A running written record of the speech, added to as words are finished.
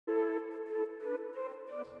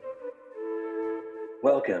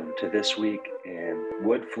Welcome to This Week in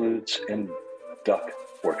Wood Flutes and Duck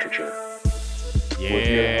Portraiture.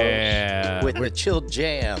 Yeah. With the chill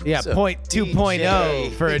jam. Yeah, So, point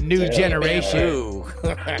 2.0 for a new generation. Ooh.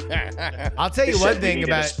 I'll tell you one thing to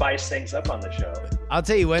about spice things up on the show. I'll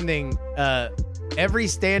tell you one thing. Every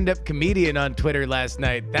stand-up comedian on Twitter last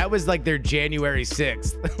night, that was like their January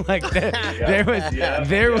 6th. Like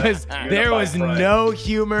there was no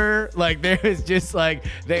humor. Like there was just like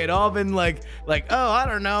they had all been like oh, I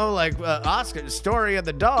don't know, like Oscar's story of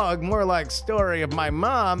the dog, more like story of my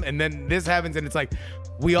mom, and then this happens and it's like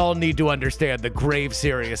we all need to understand the grave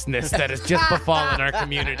seriousness that has just befallen our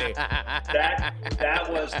community. That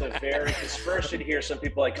was the very, because first you'd hear some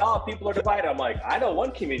people like, oh, people are divided. I'm like, I know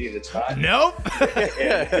one comedian that's not. Nope.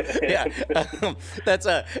 Yeah. That's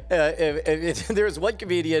there was one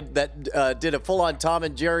comedian that did a full-on Tom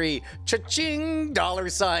and Jerry cha-ching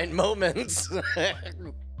 $ moments.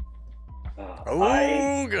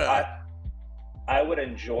 God. I would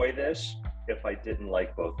enjoy this if I didn't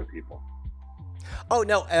like both the people. Oh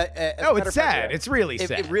no! No, it's sad. It's really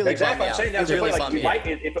sad. It really exactly. bummed I'm saying me out. that's It really like bummed we me out. like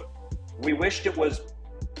it, if we wished it was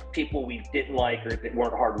people we didn't like or that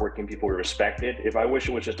weren't hardworking people we respected. If I wish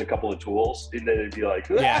it was just a couple of tools, then it'd be like,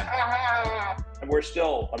 and we're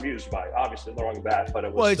still amused by it. Obviously, the wrong bad, but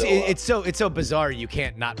it was. Well, still, it's so bizarre you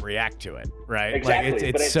can't not react to it, right? Exactly,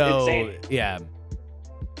 Like but it's so insane. yeah.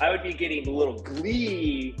 I would be getting a little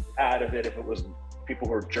glee out of it if it was people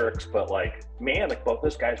who are jerks, but like, man, like both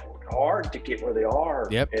those guys worked hard to get where they are.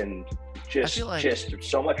 Yep. And just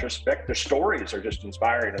so much respect. Their stories are just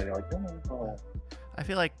inspiring, and you're like, oh. I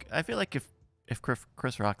feel like if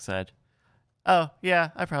Chris Rock said, "Oh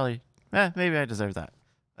yeah, I probably, maybe I deserve that."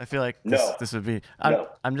 I feel like this would be.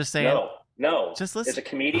 I'm just saying. No. Just listen. As a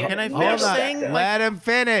comedian, Can I never finish said saying? that. Let him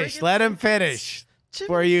finish. Let him finish.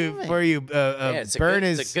 Before you burn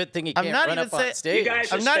his. It's a good thing he I'm can't not run even up on saying- stage. You guys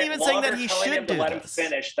I'm just not spent even saying that longer he telling should him to do let him this.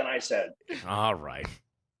 finish than I said. All right.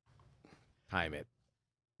 Time it.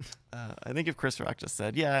 I think if Chris Rock just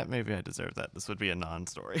said, "Yeah, maybe I deserve that," this would be a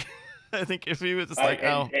non-story. I think if he was just like,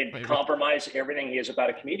 and maybe. compromise everything he is about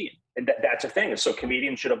a comedian, and that's a thing. So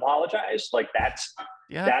comedians should apologize. Like that's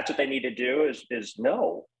what they need to do. Is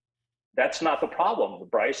no. That's not the problem,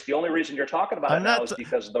 Bryce. The only reason you're talking about it now is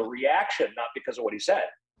because of the reaction, not because of what he said.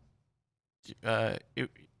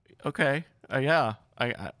 Okay. Yeah.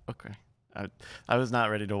 Okay. I was not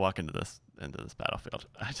ready to walk into this battlefield.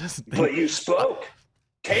 I just. But you spoke.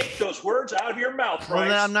 Take those words out of your mouth, Bryce. Well,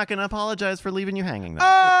 then I'm not going to apologize for leaving you hanging. Then.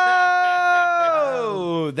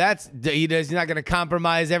 Oh, he's not going to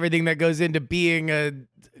compromise everything that goes into being a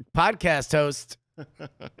podcast host.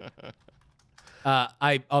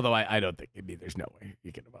 Although I don't think there's no way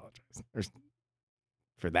you can apologize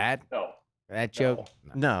for that. No. For that joke.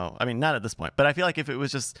 No, I mean not at this point. But I feel like if it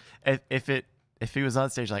was just if he was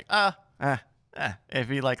on stage like if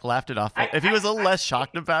he like laughed it off, if he was a little less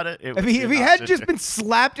shocked about it, If he had just been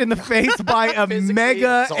slapped in the face by a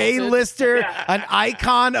mega A-lister, an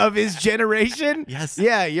icon of his generation, yes,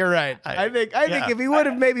 yeah, you're right. I think if he would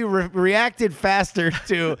have maybe reacted faster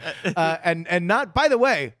to, and not. By the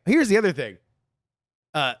way, here's the other thing.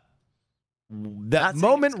 That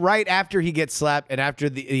moment right after he gets slapped and after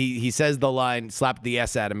he says the line, "Slap the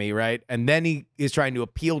S out of me," right, and then he is trying to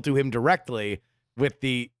appeal to him directly with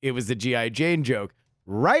it was the G.I. Jane joke.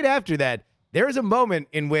 Right after that, there is a moment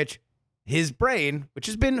in which his brain, which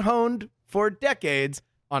has been honed for decades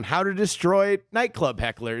on how to destroy nightclub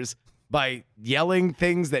hecklers by yelling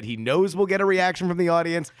things that he knows will get a reaction from the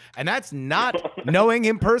audience, and that's not knowing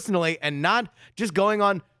him personally and not just going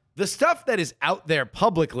on the stuff that is out there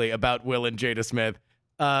publicly about Will and Jada Smith.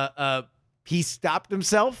 He stopped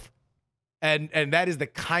himself. And that is the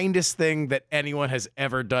kindest thing that anyone has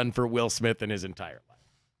ever done for Will Smith in his entire life,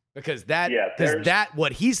 because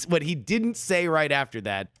what he didn't say right after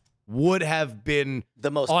that would have been the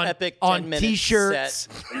most epic on T-shirts,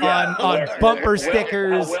 set. on bumper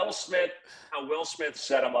stickers. How Will Smith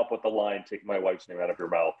set him up with the line, "Take my wife's name out of your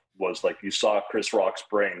mouth," was like you saw Chris Rock's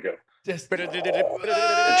brain go. Just the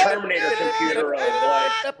Terminator computer of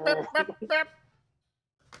like.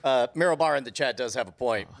 Meryl Barr in the chat does have a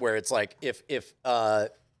point where it's like if they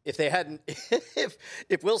hadn't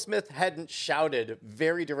if Will Smith hadn't shouted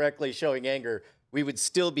very directly showing anger, we would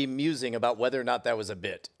still be musing about whether or not that was a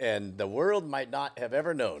bit, and the world might not have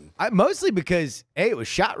ever known. Mostly because A, it was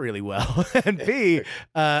shot really well, and B,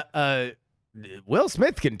 Will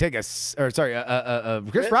Smith can take Chris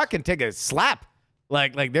Rock can take a slap.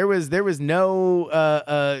 Like there was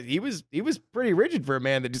no he was pretty rigid for a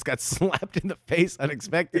man that just got slapped in the face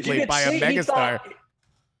unexpectedly by a megastar.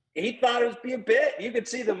 he thought it was be a bit. You could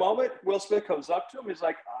see the moment Will Smith comes up to him. He's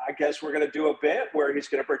like, I guess we're going to do a bit where he's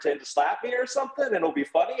going to pretend to slap me or something, and it'll be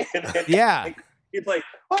funny. And then he's like,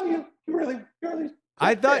 oh, you really.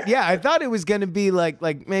 I thought it was going to be like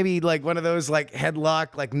maybe like one of those like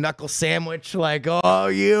headlock, like knuckle sandwich, like, oh,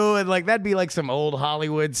 you. And like that'd be like some old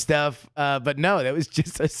Hollywood stuff. But no, that was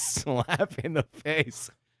just a slap in the face.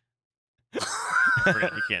 He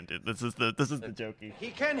can't do this. Is the jokey. He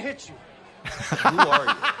can hit you. Who are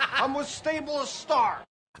you? I'm with Stable Star.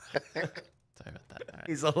 Sorry about that. Right.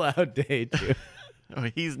 He's allowed to hate you. Oh,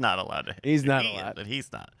 he's not allowed to hate He's not you. allowed. But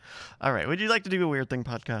he's not. All right. Would you like to do a Weird Thing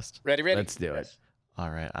podcast? Ready? Let's do it. All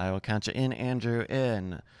right. I will count you in, Andrew,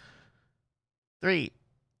 in 3,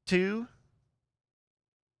 2.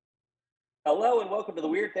 Hello and welcome to the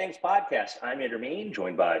Weird Things podcast. I'm Andrew Mean,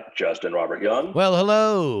 joined by Justin Robert Young. Well,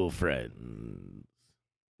 hello, friends.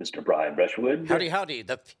 Mr. Brian Brushwood. Howdy.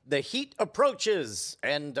 The heat approaches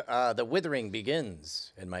and the withering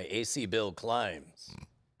begins, and my AC bill climbs.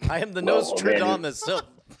 I am the Nostradamus of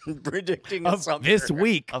predicting summer. This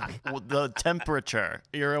week. Of the temperature.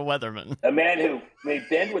 You're a weatherman. A man who may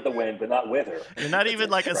bend with the wind, but not wither. You're not even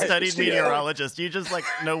like a studied meteorologist. You just like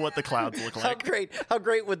know what the clouds look like. How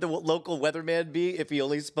great would the local weatherman be if he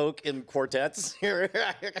only spoke in quartets or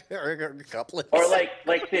couplets? Or like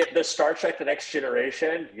the Star Trek: The Next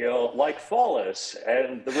Generation, like Flawless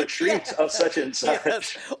and the retreat of such and such.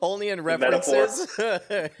 Yes, only in references.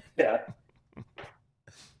 Yeah.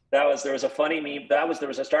 There was a funny meme. There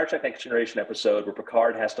was a Star Trek Next Generation episode where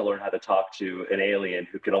Picard has to learn how to talk to an alien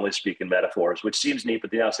who can only speak in metaphors, which seems neat,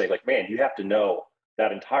 but they're now saying like, man, you have to know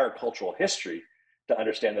that entire cultural history to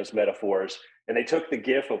understand those metaphors. And they took the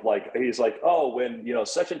gif of like, he's like, oh, when,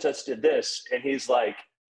 such and such did this. And he's like,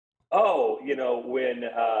 oh, when,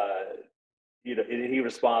 he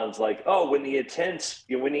responds like, oh, when the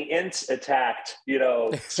Ents attacked,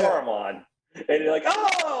 Saruman. And you're like,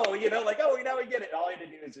 oh, now we get it. All I had to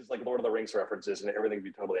do is just like Lord of the Rings references, and everything would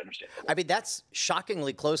be totally understandable. I mean, that's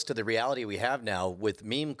shockingly close to the reality we have now with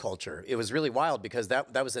meme culture. It was really wild because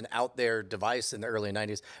that was an out there device in the early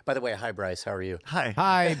 90s. By the way, hi, Bryce. How are you?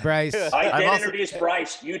 Hi, Bryce. I did introduce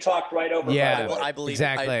Bryce. You talked right over. Yeah, well, I believe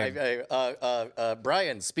exactly.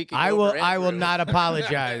 Brian, speaking. I will not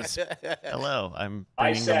apologize. Hello, I'm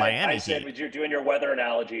bringing the Miami I said, when you're doing your weather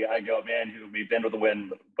analogy, I go, man who may bend with the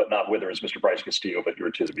wind but not wither is Mr. Bryce Castillo, but you were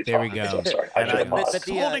too busy. There we go. So I'm sorry. I'm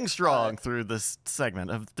holding strong through this segment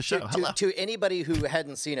of the show. To anybody who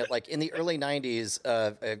hadn't seen it, like in the early 90s,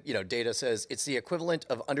 data says it's the equivalent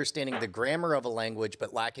of understanding the grammar of a language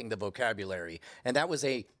but lacking the vocabulary. And that was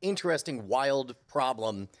a interesting, wild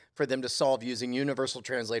problem for them to solve using universal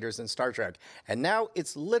translators in Star Trek. And now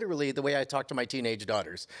it's literally the way I talk to my teenage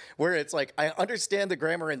daughters, where it's like, I understand the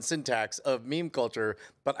grammar and syntax of meme culture,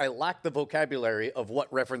 but I lack the vocabulary of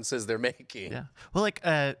what references they're making. Yeah. Well, like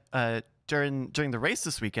during the race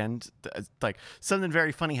this weekend, like something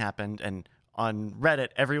very funny happened, and on Reddit,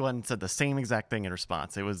 everyone said the same exact thing in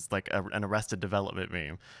response. It was like an Arrested Development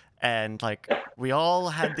meme. And like we all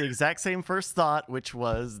had the exact same first thought, which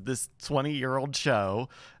was this 20-year-old show.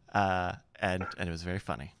 And it was very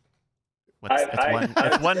funny.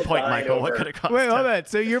 At one point, Michael, what could it cost? Wait, hold on.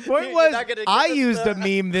 So your point was I used a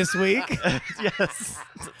meme this week. Yes.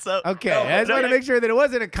 Okay, I just want to make sure that it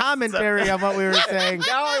wasn't a commentary on what we were saying.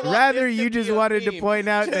 Rather, you just wanted to point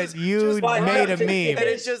out that you made a meme. And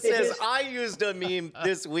it just says, I used a meme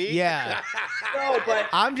this week. Yeah. No, but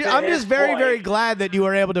I'm just very, very glad that you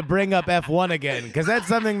were able to bring up F1 again, because that's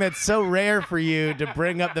something that's so rare for you to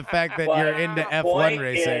bring up the fact that you're into F1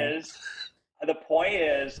 racing. The point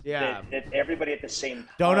is that everybody at the same time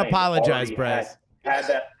don't apologize, Bryce. Had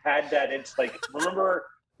that. It's like, remember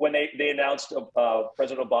when they announced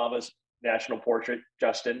President Obama's national portrait,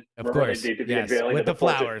 Justin? Of course, they did yes, with the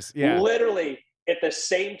portrait? flowers. Yeah, literally at the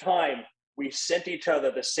same time, we sent each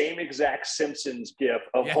other the same exact Simpsons gif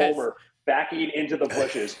of Homer backing into the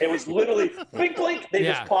bushes. It was literally blink, blink. They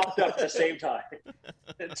just popped up at the same time.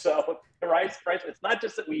 And so, Bryce, it's not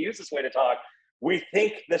just that we use this way to talk. We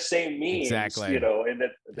think the same memes, in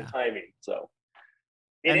the timing. So,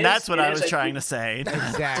 that's what I was trying to say.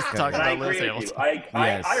 Exactly. Talking about I agree with you.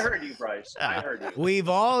 I heard you, Bryce. I heard you. We've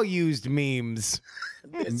all used memes,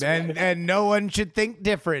 and no one should think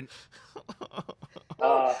different.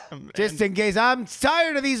 Just in case, I'm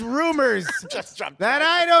tired of these rumors that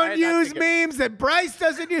I don't use memes, that Bryce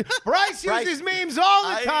doesn't use. Bryce uses memes all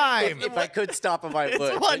the time. If I could stop him, I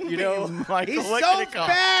would. Michael, he's so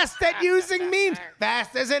fast at using memes.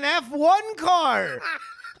 Fast as an F1 car.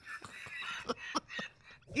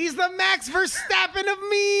 He's the Max Verstappen of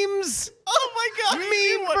memes. Oh my God!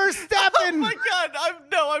 Meme Verstappen. Oh my God!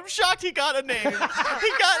 I'm shocked he got a name. He got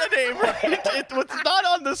a name. It was not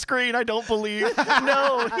on the screen. I don't believe.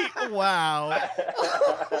 No. Wow.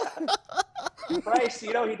 Bryce,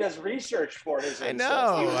 he does research for his. I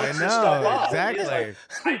know. Exactly. Like,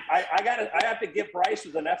 I have to get Bryce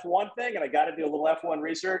with an F1 thing, and I got to do a little F1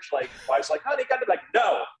 research. Like, I was like, oh, they got to be like,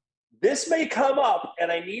 no. This may come up,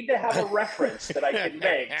 and I need to have a reference that I can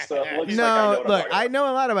make. So it looks I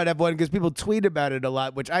know a lot about F1 because people tweet about it a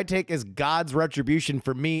lot, which I take as God's retribution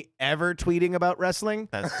for me ever tweeting about wrestling.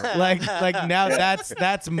 That's cool. like now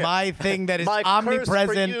that's my thing that is my omnipresent.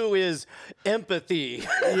 curse for you is empathy.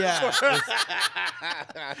 Yeah.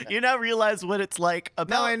 You now realize what it's like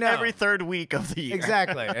about every third week of the year.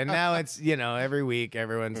 Exactly. And now it's, every week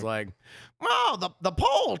everyone's like, oh, the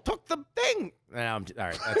poll took the thing. All right,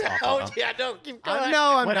 that's awful. Oh, yeah, no, keep going.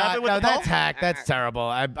 No, I'm What not. happened with No, the poll? that's hack. That's terrible.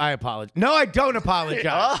 I apologize. No, I don't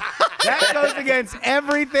apologize. That goes against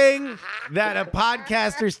everything that a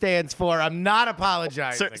podcaster stands for. I'm not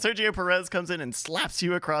apologizing. Sergio Perez comes in and slaps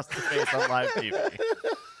you across the face on live TV.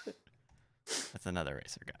 That's another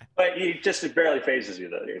racer guy. But he just barely phases you,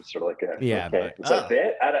 though. You're sort of like, Yeah, okay. It's a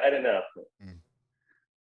bit. I don't know.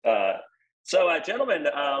 So, gentlemen,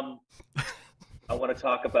 I want to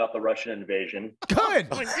talk about the Russian invasion Good.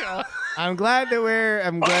 Oh my God. I'm glad that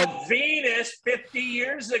I'm glad. of Venus 50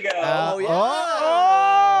 years ago. yeah.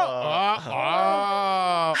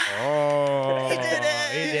 He did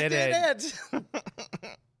it. He did it.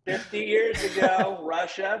 50 years ago,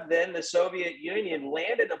 Russia, then the Soviet Union,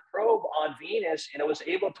 landed a probe on Venus, and it was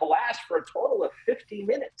able to last for a total of 50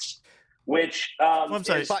 minutes, which I'm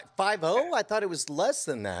sorry. 5-0? I thought it was less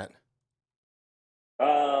than that.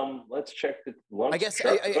 Let's check the launch. I guess,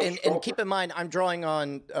 and keep in mind, I'm drawing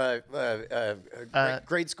on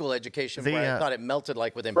grade school education where I thought it melted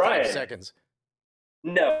like within 5 seconds.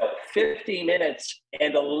 No, 50 minutes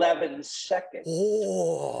and 11 seconds.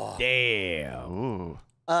 Oh, Damn. Ooh.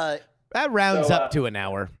 That rounds up to an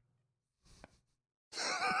hour.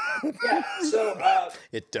 Yeah, so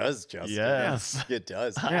it does, Justin. Yes. It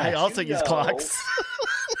does. I also use clocks.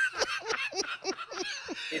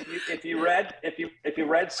 If you read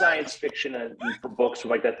science fiction and books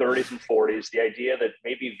from like the 30s and 40s, the idea that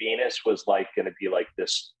maybe Venus was like going to be like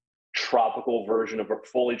this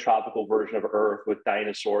fully tropical version of Earth with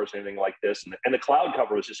dinosaurs and anything like this, and the cloud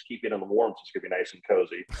cover was just keeping it warm, so it's going to be nice and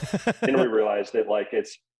cozy. Then we realized that like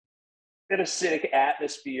it's an acidic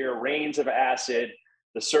atmosphere, rains of acid,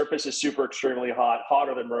 the surface is super extremely hot,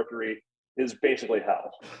 hotter than Mercury, is basically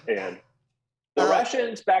hell. And the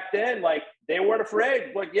Russians back then, like, they weren't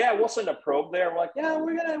afraid. Like, yeah, we'll send a probe there. We're like, yeah,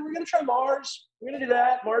 we're gonna try Mars. We're gonna do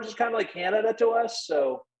that. Mars is kind of like Canada to us,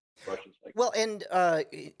 so. Russians like. Well, and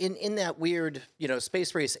in that weird,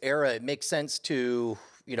 space race era, it makes sense to,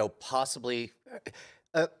 possibly.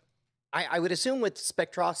 I would assume with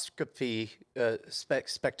spectroscopy,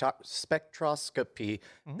 spectroscopy,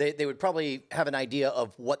 they would probably have an idea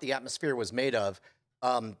of what the atmosphere was made of.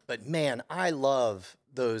 But man, I love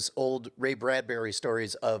those old Ray Bradbury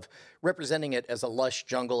stories of representing it as a lush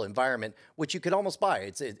jungle environment, which you could almost buy.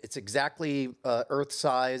 It's exactly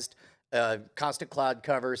Earth-sized, constant cloud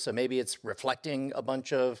cover, so maybe it's reflecting a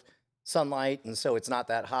bunch of sunlight, and so it's not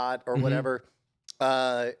that hot or whatever.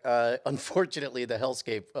 Unfortunately, the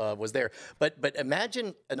hellscape was there. But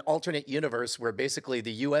imagine an alternate universe where basically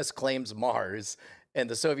the U.S. claims Mars and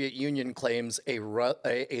the Soviet Union claims a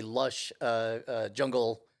lush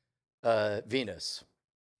jungle Venus.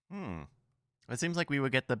 It seems like we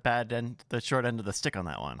would get the short end of the stick on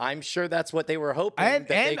that one. I'm sure that's what they were hoping. And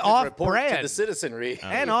they could report to the citizenry.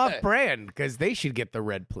 And off-brand, because they should get the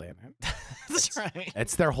red planet. That's right.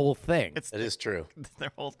 That's their whole thing. That is true. It's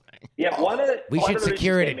their whole thing. Yeah, we should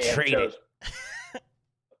secure it and trade it.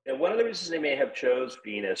 And one of the reasons they may have chose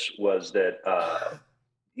Venus was that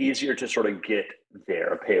easier to sort of get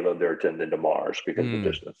there, a payload there than to Mars because of the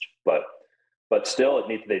distance. But still,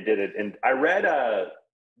 they did it. And I read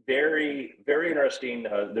very, very interesting.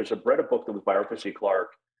 There's a book that was by Arthur C.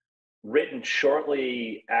 Clarke, written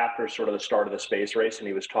shortly after sort of the start of the space race, and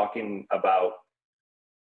he was talking about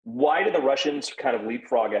why did the Russians kind of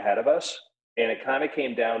leapfrog ahead of us, and it kind of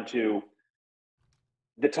came down to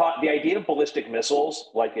the idea of ballistic missiles,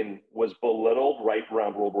 was belittled right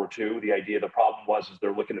around World War II. The problem was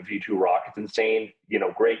they're looking at V2 rockets and saying,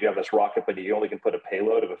 great, you have this rocket, but you only can put a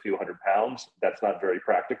payload of a few hundred pounds. That's not very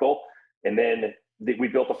practical. And then we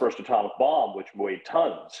built the first atomic bomb, which weighed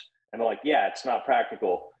tons. And they're like, yeah, it's not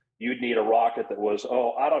practical. You'd need a rocket that was, able,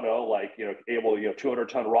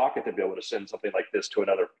 200-ton rocket to be able to send something like this to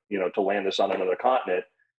another, to land this on another continent.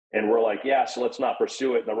 And we're like, yeah, so let's not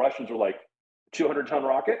pursue it. And the Russians were like, 200-ton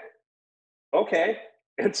rocket? Okay.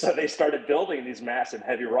 And so they started building these massive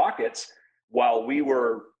heavy rockets while we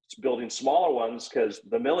were building smaller ones because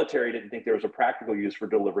the military didn't think there was a practical use for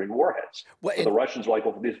delivering warheads. Well, so the Russians were like,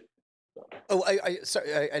 well, these. Oh,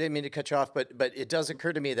 sorry, I didn't mean to cut you off, but it does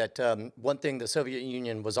occur to me that one thing the Soviet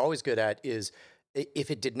Union was always good at is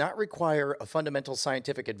if it did not require a fundamental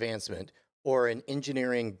scientific advancement or an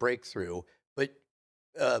engineering breakthrough,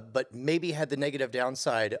 but maybe had the negative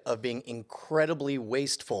downside of being incredibly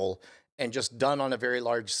wasteful and just done on a very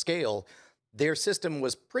large scale, their system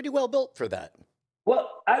was pretty well built for that. Well,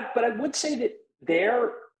 but I would say that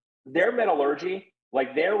their metallurgy,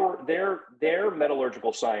 like their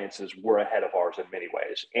metallurgical sciences were ahead of ours in many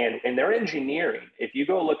ways. And their engineering, if you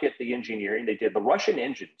go look at the engineering they did, the Russian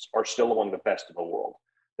engines are still among the best in the world,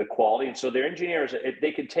 the quality. And so their engineers,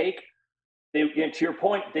 they could take, to your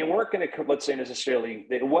point, they weren't going to, let's say necessarily,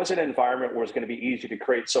 it wasn't an environment where it's going to be easy to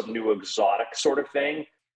create some new exotic sort of thing,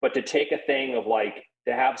 but to take a thing of like,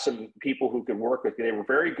 to have some people who could work with you. They were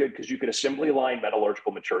very good because you could assembly line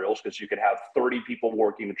metallurgical materials because you could have 30 people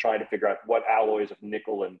working and trying to figure out what alloys of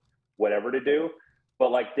nickel and whatever to do.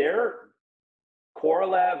 But like their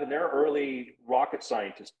Korolev and their early rocket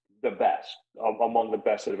scientists, the best, among the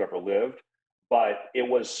best that have ever lived. But it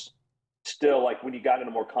was still like when you got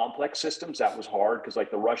into more complex systems, that was hard because like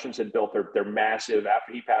the Russians had built their massive,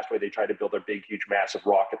 after he passed away, they tried to build their big, huge, massive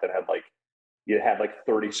rocket that had like, you had like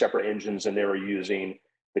 30 separate engines and they were using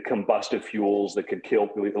the combustive fuels that could kill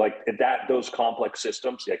people. Like that, those complex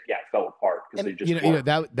systems, like, yeah, fell apart because they just,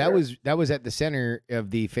 that was at the center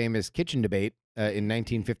of the famous kitchen debate in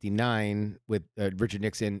 1959 with Richard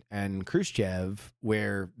Nixon and Khrushchev,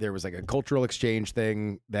 where there was like a cultural exchange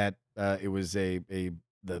thing that it was the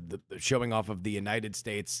showing off of the United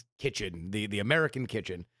States kitchen, the American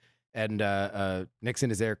kitchen. And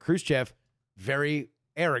Nixon is there. Khrushchev, very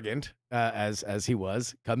arrogant as he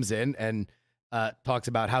was, comes in and talks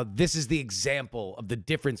about how this is the example of the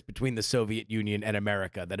difference between the Soviet Union and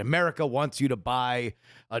America, that America wants you to buy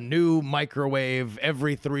a new microwave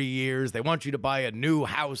every 3 years. They want you to buy a new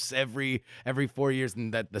house every 4 years.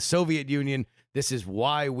 And that the Soviet Union, this is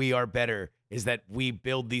why we are better, is that we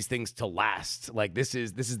build these things to last. Like this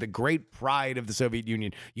is the great pride of the Soviet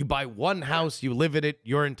Union. You buy one house, you live in it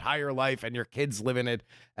your entire life, and your kids live in it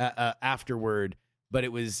afterward. But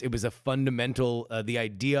it was a fundamental, the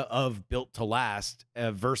idea of built to last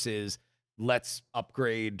versus let's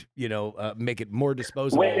upgrade, make it more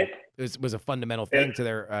disposable. Was a fundamental thing to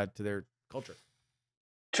their culture,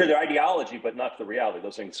 to their ideology, but not to the reality.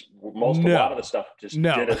 Those things, a lot of the stuff just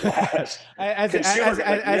didn't last. As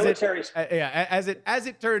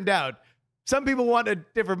it turned out, some people want a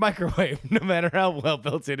different microwave, no matter how well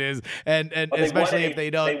built it is, and especially if they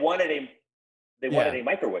don't. They wanted a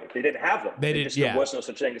microwave. They didn't have them. There was no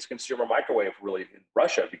such thing as consumer microwave really in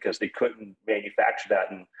Russia because they couldn't manufacture that.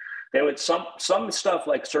 And they would some stuff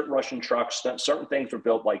like certain Russian trucks, certain things were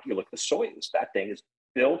built like, you look, the Soyuz, that thing is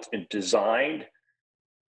built and designed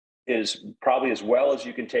is probably as well as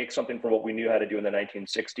you can take something from what we knew how to do in the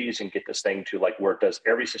 1960s and get this thing to like where it does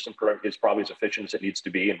every system is probably as efficient as it needs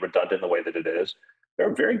to be and redundant in the way that it is.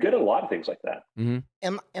 They're very good at a lot of things like that.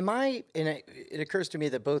 Mm-hmm. Am I, and it occurs to me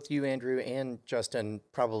that both you, Andrew, and Justin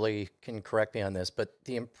probably can correct me on this, but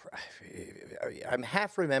I'm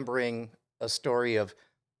half remembering a story of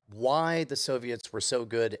why the Soviets were so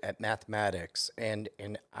good at mathematics. And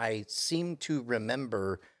I seem to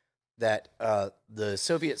remember that the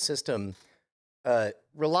Soviet system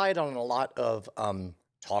relied on a lot of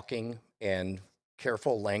talking and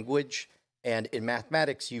careful language. And in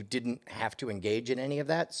mathematics, you didn't have to engage in any of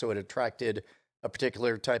that. So it attracted a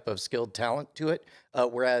particular type of skilled talent to it.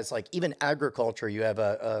 Whereas like even agriculture, you have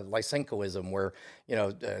a Lysenkoism where,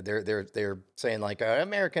 they're saying like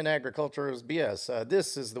American agriculture is BS.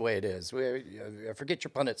 This is the way it is. Forget your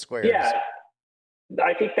Punnett squares. Yeah,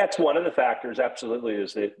 I think that's one of the factors. Absolutely,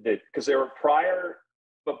 is that because they were prior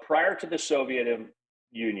to the Soviet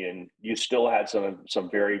Union, you still had some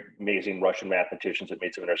very amazing Russian mathematicians that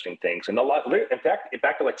made some interesting things, and a lot. In fact,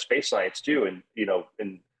 back to like space science too,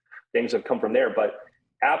 and things have come from there. But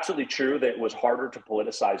absolutely true that it was harder to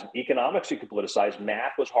politicize. Economics you could politicize.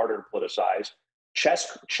 Math was harder to politicize.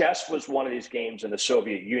 Chess was one of these games in the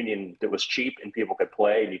Soviet Union that was cheap and people could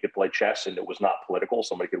play, and you could play chess, and it was not political.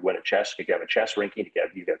 Somebody could win at chess. You could have a chess ranking.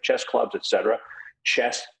 You could have chess clubs, etc.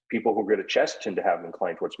 Chess people who are good at chess tend to have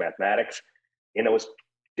inclined towards mathematics.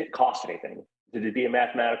 Didn't cost anything to be a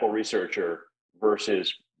mathematical researcher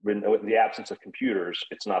versus in the absence of computers.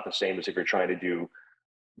 It's not the same as if you're trying to do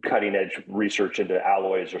cutting edge research into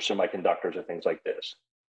alloys or semiconductors or things like this.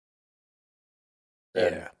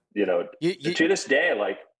 And, to this day,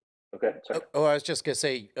 like, okay. Sorry. I was just going to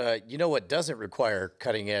say, what doesn't require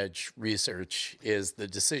cutting edge research is the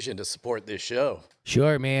decision to support this show.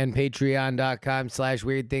 Sure, man.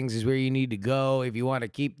 Patreon.com/Weird Things is where you need to go if you want to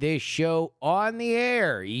keep this show on the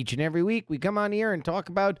air. Each and every week, we come on here and talk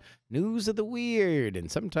about news of the weird.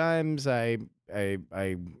 And sometimes I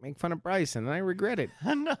make fun of Bryce, and I regret it.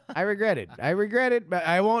 I regret it, but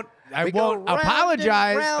I won't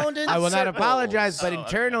apologize. I will not apologize, but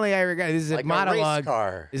internally I regret it. This is like a monologue.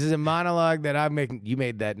 This is a monologue that I'm making. You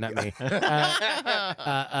made that, not me.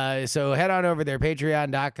 So head on over there,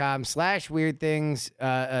 patreon.com/Weird Things.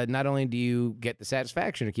 Not only do you get the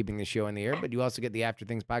satisfaction of keeping the show in the air, but you also get the After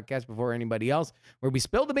Things podcast before anybody else, where we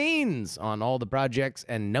spill the beans on all the projects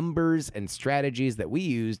and numbers and strategies that we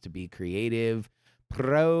use to be creative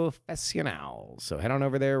professionals. So head on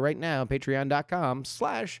over there right now,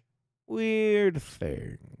 patreon.com/Weird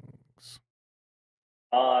Things.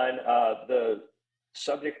 On the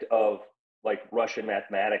subject of like Russian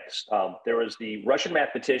mathematics, there was the Russian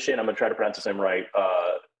mathematician, I'm going to try to pronounce his name right,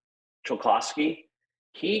 Tsiolkovsky.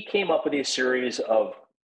 He came up with a series of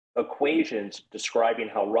equations describing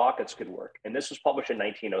how rockets could work. And this was published in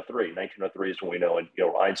 1903. 1903 is when we know, and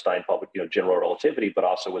Einstein published general relativity, but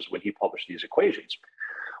also was when he published these equations.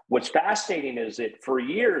 What's fascinating is that for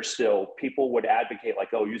years still, people would advocate like,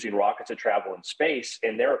 using rockets to travel in space,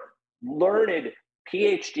 and their learned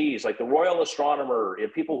PhDs, like the Royal Astronomer,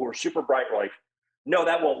 and people who are super bright were like, no,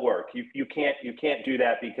 that won't work. You can't do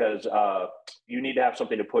that because you need to have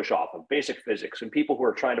something to push off of, basic physics. And people who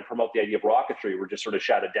are trying to promote the idea of rocketry were just sort of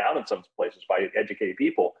shouted down in some places by educated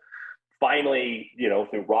people. Finally,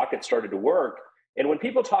 the rockets started to work. And when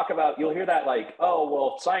people talk about, you'll hear that like,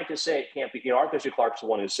 scientists say it can't be. Arthur C. Clarke's the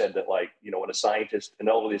one who said that, like, when an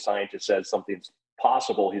elderly scientist says something's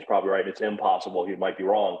possible, he's probably right. It's impossible. He might be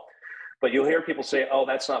wrong. But you'll hear people say, "Oh,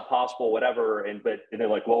 that's not possible," whatever, and they're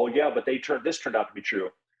like, "Well, yeah, but this turned out to be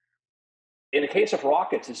true." In the case of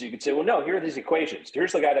rockets, is you could say, "Well, no, here are these equations.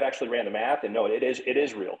 Here's the guy that actually ran the math, and no, it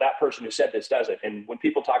is real. That person who said this does it." And when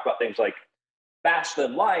people talk about things like faster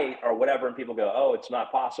than light or whatever, and people go, "Oh, it's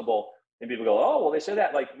not possible," and people go, "Oh, well, they said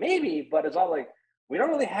that like maybe," but it's all like we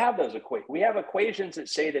don't really have those equations. We have equations that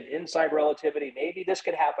say that inside relativity, maybe this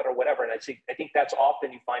could happen or whatever. And I think that's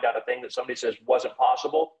often you find out a thing that somebody says wasn't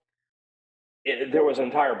possible. There was an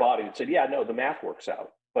entire body that said, yeah, no, the math works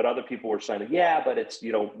out. But other people were saying, yeah, but it's,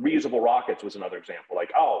 reusable rockets was another example.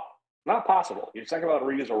 Like, oh, not possible. You're talking about a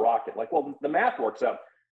reusable rocket. Like, well, the math works out.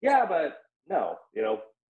 Yeah, but no,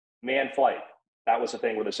 manned flight. That was the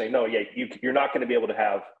thing where they're saying, no, yeah, you're not going to be able to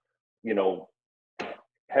have,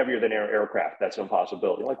 heavier than air aircraft. That's an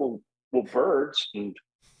impossibility. Like, well, birds and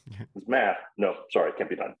math. No, sorry, it can't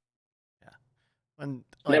be done. Yeah. And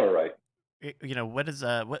they were right. What is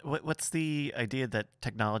what's the idea that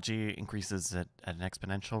technology increases at an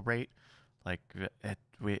exponential rate? Like it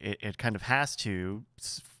kind of has to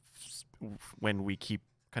when we keep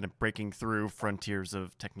kind of breaking through frontiers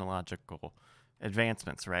of technological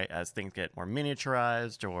advancements, right? As things get more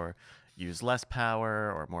miniaturized or use less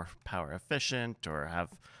power or more power efficient or have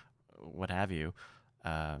what have you,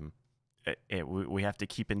 we have to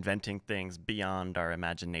keep inventing things beyond our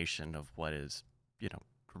imagination of what is,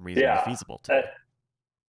 reasonably feasible to.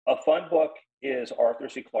 A fun book is Arthur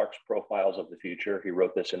C. Clarke's Profiles of the Future. He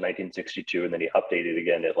wrote this in 1962, and then he updated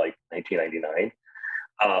again at like 1999.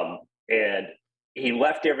 And he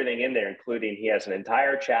left everything in there, including he has an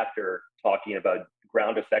entire chapter talking about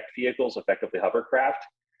ground effect vehicles, effectively hovercraft,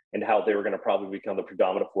 and how they were going to probably become the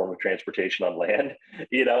predominant form of transportation on land,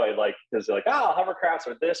 and like, because they're like, hovercrafts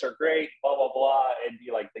are this are great, blah, blah, blah. And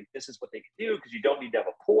you like think this is what they can do because you don't need to have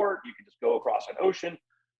a port. You can just go across an ocean,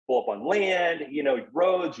 pull up on land,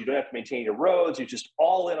 roads. You don't have to maintain your roads. You're just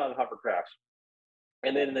all in on hovercrafts.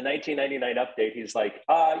 And then in the 1999 update, he's like,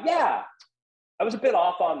 yeah, I was a bit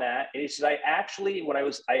off on that. And he says,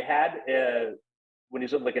 when he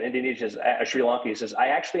was like in Indonesia, Sri Lanka, he says, I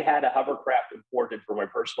actually had a hovercraft imported for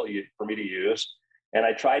me to use. And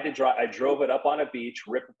I drove it up on a beach,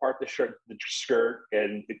 ripped apart the skirt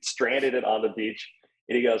and it stranded it on the beach.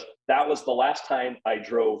 And he goes, that was the last time I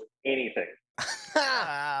drove anything.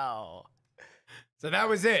 Wow. So that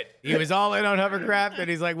was it. He was all in on hovercraft, and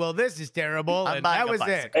he's like, well, this is terrible. And that was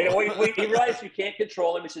it. And he realized you can't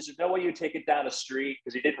control him. He says, there's no way you take it down a street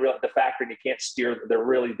because he didn't realize the factory and you can't steer. They're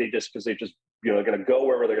going to go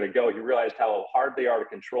wherever they're going to go. He realized how hard they are to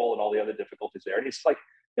control and all the other difficulties there. And he's like,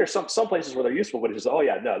 there's some places where they're useful, but he says, oh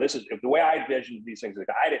yeah, no, this is the way I envisioned these things. Like,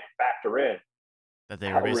 I didn't factor in that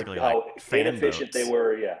they were basically how like fan inefficient boats. They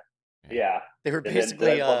were. Yeah. They were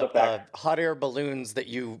basically hot air balloons that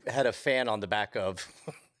you had a fan on the back of.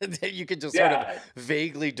 You can just sort of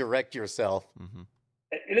vaguely direct yourself. Mm-hmm.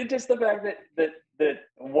 And it's just the fact that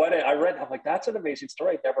what I read, I'm like, that's an amazing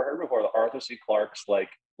story I'd never heard before. The Arthur C. Clarke's like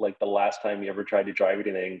the last time he ever tried to drive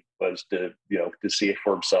anything was to see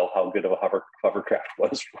for himself how good of a hovercraft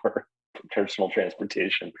was for personal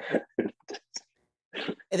transportation.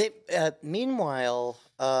 And meanwhile,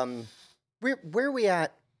 where are we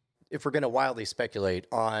at? If we're going to wildly speculate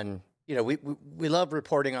on, we love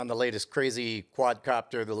reporting on the latest crazy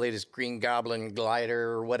quadcopter, the latest Green Goblin glider,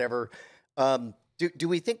 or whatever. Do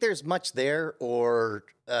we think there's much there, or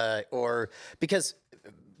because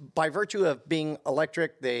by virtue of being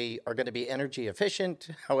electric, they are going to be energy efficient.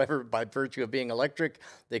 However, by virtue of being electric,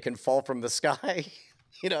 they can fall from the sky.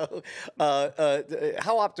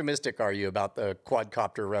 How optimistic are you about the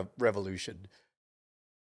quadcopter revolution?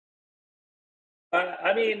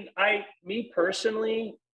 Me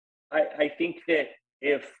personally, I think that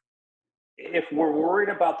if we're worried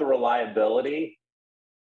about the reliability,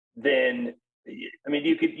 then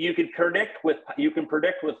you can predict with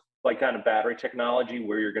like kind of battery technology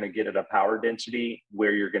where you're going to get at a power density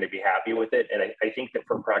where you're going to be happy with it. And I think that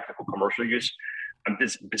for practical commercial use, I'm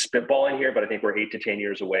just spitballing here, but I think we're 8 to 10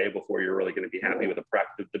 years away before you're really going to be happy with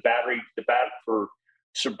the battery for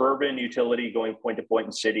suburban utility going point to point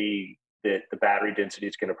in city. That the battery density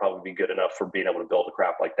is going to probably be good enough for being able to build a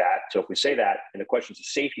craft like that. So if we say that, and the question is the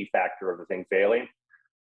safety factor of the thing failing,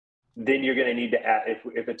 then you're going to need to add,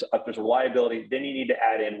 if there's reliability, then you need to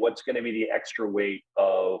add in what's going to be the extra weight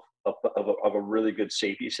of a really good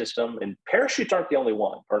safety system. And parachutes aren't the only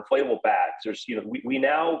one, or inflatable bags. There's, we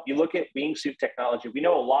now, you look at wingsuit technology, we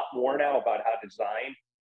know a lot more now about how to design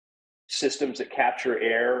systems that capture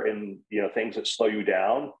air and, things that slow you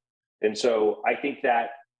down. And so I think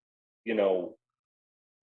that,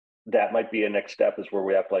 that might be a next step, is where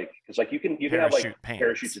we have because you can have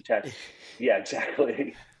parachutes attached. Yeah,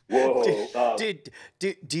 exactly. Whoa.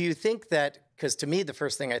 Do you think that, because to me, the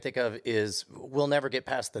first thing I think of is we'll never get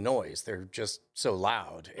past the noise. They're just so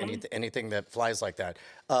loud, anything that flies like that.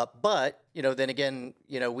 But, then again,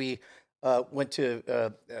 we went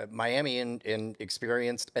to Miami and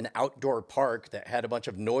experienced an outdoor park that had a bunch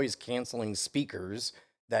of noise canceling speakers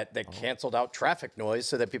that canceled out traffic noise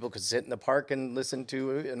so that people could sit in the park and listen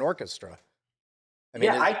to an orchestra.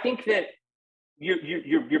 I think that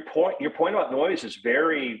your point about noise is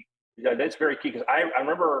that's very key, because I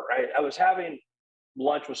remember I was having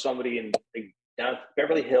lunch with somebody in down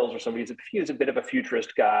Beverly Hills or somebody. He was a bit of a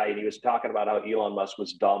futurist guy, and he was talking about how Elon Musk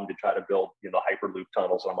was dumb to try to build Hyperloop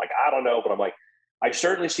tunnels. And I'm like, I don't know, but I'm like, I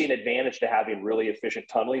certainly see an advantage to having really efficient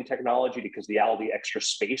tunneling technology, because all the extra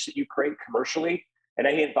space that you create commercially. And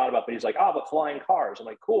I hadn't thought about, but he's like, but flying cars. I'm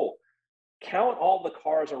like, cool. Count all the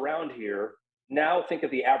cars around here. Now think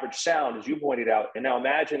of the average sound, as you pointed out, and now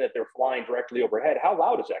imagine that they're flying directly overhead. How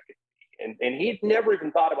loud is that going to be? And he'd never even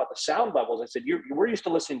thought about the sound levels. I said, we're used to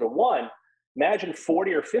listening to one. Imagine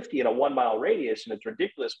 40 or 50 in a 1 mile radius, and it's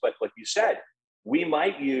ridiculous. But like you said, we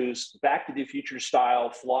might use Back to the Future style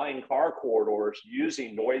flying car corridors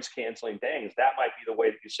using noise canceling things. That might be the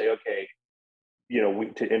way that you say, okay,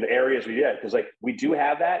 in areas because we do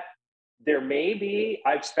have that. There may be,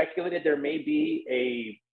 I've speculated, there may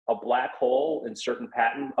be a black hole in certain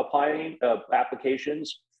patent applying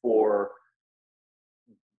applications for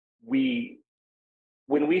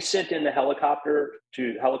when we sent in the helicopters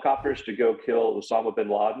to go kill Osama bin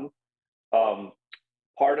Laden.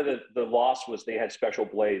 Part of the loss was they had special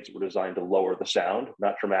blades that were designed to lower the sound,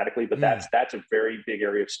 not dramatically, but that's a very big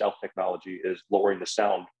area of stealth technology, is lowering the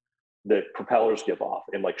sound that propellers give off,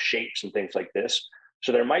 and shapes and things like this.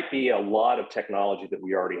 So there might be a lot of technology that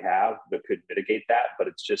we already have that could mitigate that, but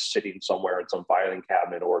it's just sitting somewhere in some filing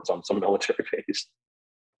cabinet or it's on some military base.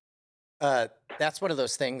 That's one of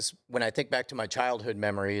those things. When I think back to my childhood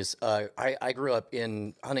memories, I grew up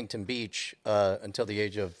in Huntington Beach until the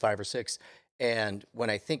age of 5 or 6. And when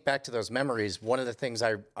I think back to those memories, one of the things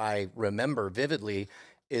I remember vividly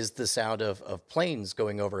is the sound of planes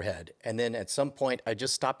going overhead. And then at some point, I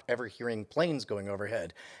just stopped ever hearing planes going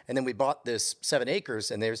overhead. And then we bought this 7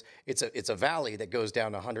 acres, and it's a valley that goes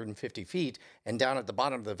down 150 feet. And down at the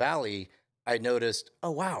bottom of the valley, I noticed,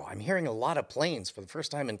 oh wow, I'm hearing a lot of planes for the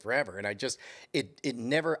first time in forever. And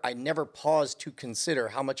I never paused to consider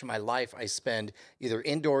how much of my life I spend either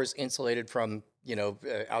indoors, insulated from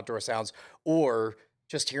outdoor sounds, or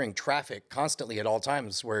just hearing traffic constantly at all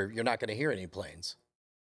times where you're not going to hear any planes.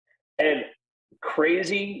 And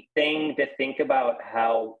crazy thing to think about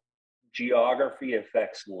how geography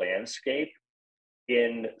affects landscape.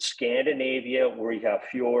 In Scandinavia, where you have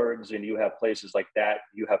fjords and you have places like that,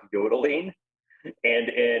 you have yodeling. And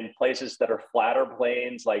in places that are flatter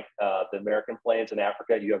plains, like the American plains in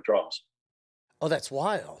Africa, you have drums. Oh, that's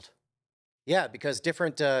wild. Yeah, because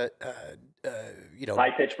different, high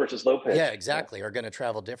pitch versus low pitch. Yeah, exactly, are going to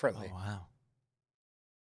travel differently. Oh, wow.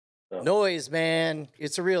 So. Noise, man.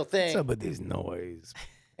 It's a real thing. What's up with this noise?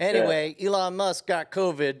 Anyway, Elon Musk got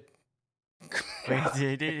COVID. Wait,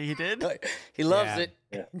 he did? He loves it.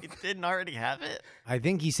 Yeah. He didn't already have it? I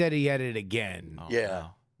think he said he had it again. Oh, Yeah.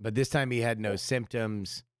 wow. But this time he had no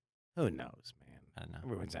symptoms. Who knows, man? I don't know.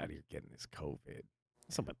 Everyone's out here getting this COVID.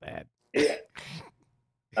 What's up with that?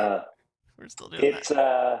 Yeah. We're still doing It's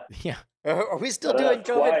Yeah. Are we still doing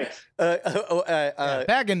COVID?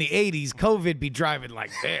 Back in the 80s, COVID be driving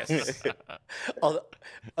like this.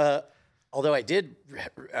 Although I did,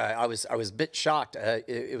 I was a bit shocked.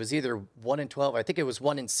 It was either 1 in 12. I think it was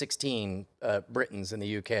 1 in 16 Britons in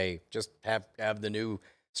the UK just have the new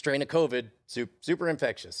strain of COVID, super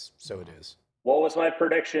infectious. So it is. What was my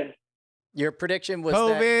prediction? Your prediction was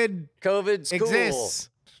COVID that COVID school exists.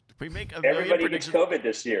 We make Everybody gets COVID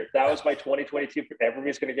this year. That was my 2022.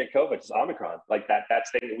 Everybody's going to get COVID. It's Omicron. Like that.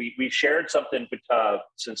 That's the thing. We shared something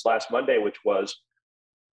since last Monday, which was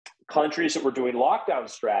countries that were doing lockdown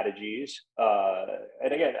strategies.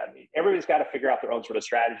 And again, I mean, everybody's got to figure out their own sort of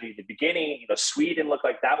strategy. At the beginning, Sweden looked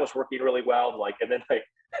like that was working really well. And then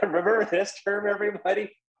remember this term,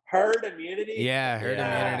 everybody? Herd immunity. Yeah, herd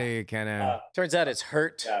immunity kind of. Turns out it's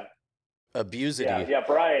hurt. Yeah. Abusity. Yeah,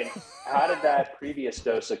 Brian, how did that previous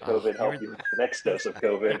dose of COVID help you with the next dose of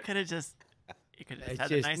COVID? You could have just had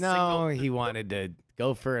a nice no, single. he wanted to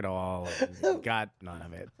go for it all and got none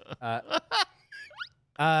of it.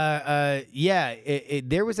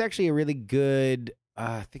 There was actually a really good,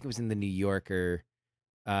 I think it was in the New Yorker,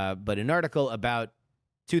 but an article about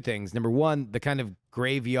two things. Number one, the kind of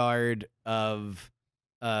graveyard of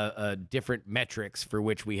different metrics for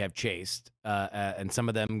which we have chased, and some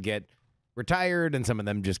of them get retired and some of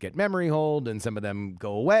them just get memory hold and some of them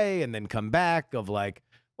go away and then come back of like,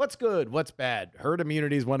 what's good, what's bad. Herd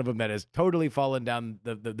immunity is one of them that has totally fallen down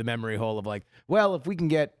the memory hole of like, well, if we can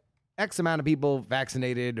get X amount of people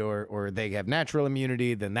vaccinated or they have natural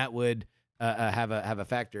immunity, then that would have a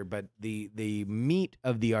factor. But the meat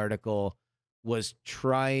of the article was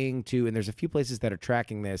trying to, and there's a few places that are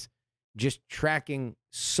tracking this, just tracking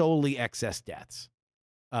solely excess deaths,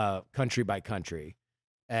 country by country,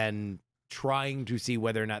 and trying to see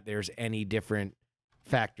whether or not there's any different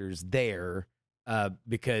factors there.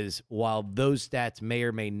 Because while those stats may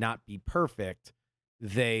or may not be perfect,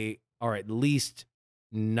 they are at least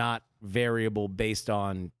not variable based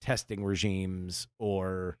on testing regimes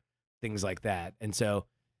or things like that. And so,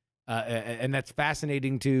 and that's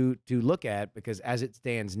fascinating to look at, because as it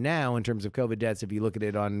stands now in terms of COVID deaths, if you look at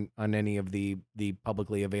it on any of the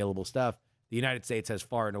publicly available stuff, the United States has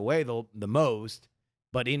far and away the most,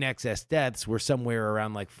 but in excess deaths, we're somewhere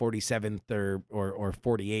around like 47th or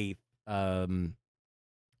 48th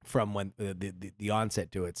from when the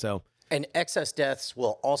onset to it. So, and excess deaths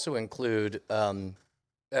will also include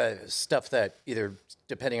stuff that either,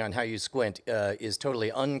 depending on how you squint, is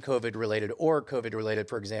totally un-COVID related or COVID related.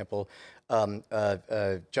 For example,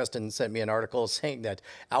 Justin sent me an article saying that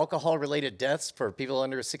alcohol-related deaths for people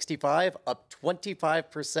under 65 up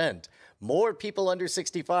 25%. More people under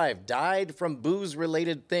 65 died from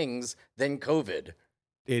booze-related things than COVID.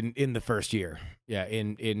 In the first year, yeah,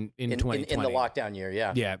 in 2020, in the lockdown year,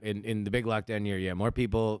 yeah, in the big lockdown year, yeah, more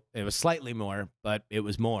people. It was slightly more, but it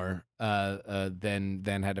was more than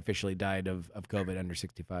had officially died of COVID under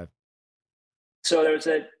 65. So there was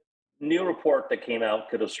a new report that came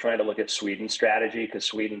out that was trying to look at Sweden's strategy, because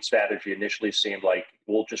Sweden's strategy initially seemed like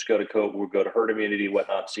we'll just go to COVID, we'll go to herd immunity,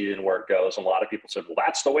 whatnot, see where it goes. And a lot of people said, well,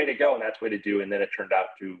 that's the way to go, and that's the way to do. And then it turned out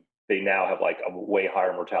they now have like a way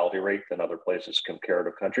higher mortality rate than other places,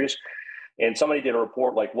 comparative countries. And somebody did a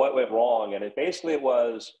report like what went wrong. And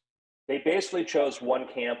they basically chose one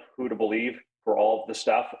camp who to believe for all of the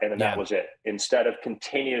stuff. And then that was it. Instead of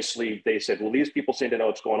continuously, they said, well, these people seem to know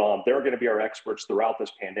what's going on. They're going to be our experts throughout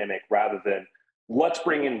this pandemic, rather than let's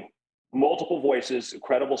bring in multiple voices,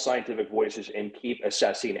 credible scientific voices, and keep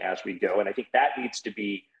assessing as we go. And I think that needs to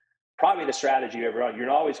be probably the strategy of everyone. They're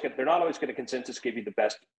not always going to consensus give you the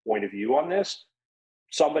best point of view on this.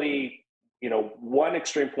 Somebody, one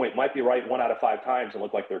extreme point might be right 1 out of 5 times and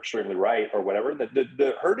look like they're extremely right or whatever.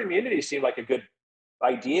 The herd immunity seemed like a good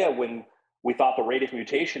idea when we thought the rate of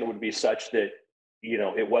mutation would be such that,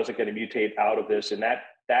 it wasn't going to mutate out of this. And that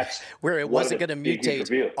That's where it wasn't going to mutate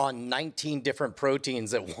review. on 19 different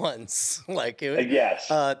proteins at once. Like, yes.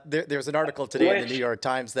 There's an article today in the New York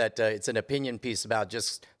Times that it's an opinion piece about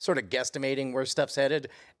just sort of guesstimating where stuff's headed,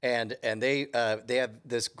 and they have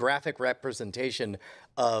this graphic representation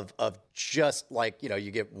of just like,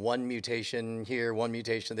 you get one mutation here, one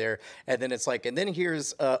mutation there, and then it's like, and then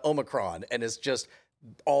here's Omicron, and it's just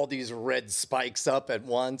all these red spikes up at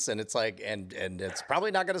once, and it's like, and it's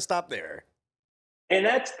probably not going to stop there. And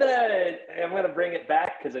I'm going to bring it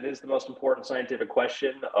back because it is the most important scientific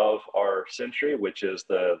question of our century, which is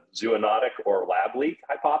the zoonotic or lab leak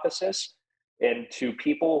hypothesis. And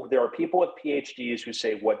there are people with PhDs who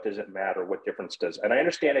say, what does it matter? What difference does? And I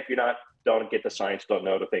understand if don't get the science, don't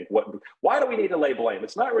know to think, why do we need to lay blame?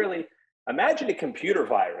 It's not really, imagine a computer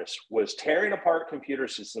virus was tearing apart computer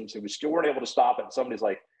systems and we still weren't able to stop it. And somebody's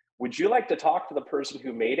like, would you like to talk to the person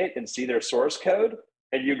who made it and see their source code?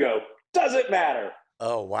 And you go, does it matter?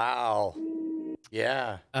 Oh, wow.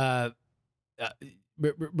 Yeah.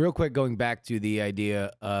 Real quick, going back to the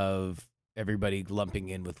idea of everybody lumping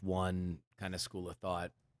in with one kind of school of thought.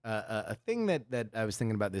 A thing that I was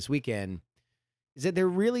thinking about this weekend is that there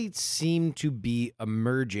really seemed to be a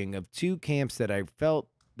merging of two camps that I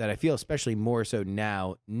feel especially more so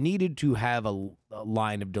now needed to have a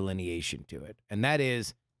line of delineation to it. And that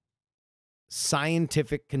is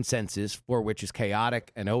scientific consensus, for which is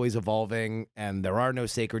chaotic and always evolving, and there are no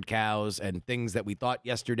sacred cows, and things that we thought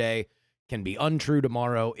yesterday can be untrue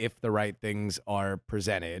tomorrow if the right things are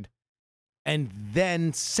presented. And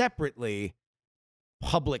then separately,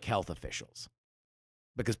 public health officials.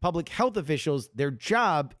 Because public health officials, their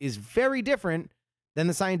job is very different than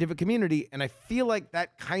the scientific community, and I feel like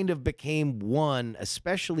that kind of became one,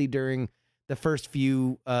 especially during the first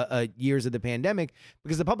few years of the pandemic,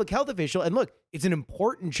 because the public health official, and look, it's an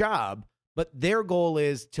important job, but their goal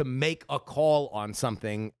is to make a call on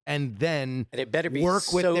something and then it better be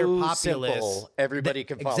work with their populace. Simple, everybody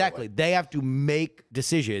can follow exactly. it. They have to make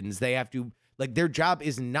decisions. They have to, their job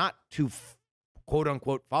is not to quote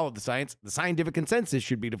unquote follow the science. The scientific consensus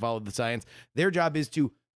should be to follow the science. Their job is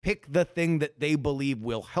to pick the thing that they believe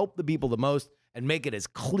will help the people the most and make it as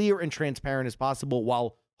clear and transparent as possible,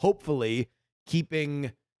 while hopefully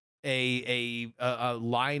keeping a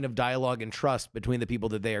line of dialogue and trust between the people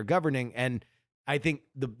that they are governing. And I think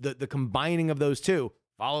the combining of those two,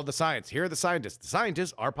 follow the science. Here are the scientists. The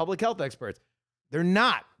scientists are public health experts. They're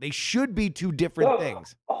not. They should be two different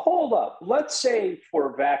things. Hold up. Let's say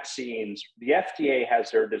for vaccines, the FDA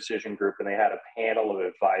has their decision group and they had a panel of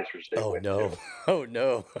advisors. Oh,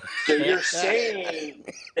 no. So you're saying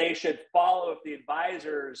they should follow if the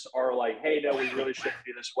advisors are like, hey, no, we really shouldn't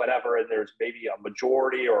do this, whatever. And there's maybe a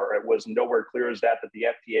majority, or it was nowhere clear as that the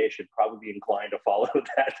FDA should probably be inclined to follow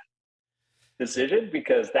that decision,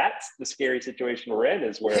 because that's the scary situation we're in,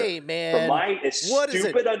 is where, hey man, from my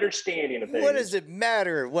stupid understanding of things, what does it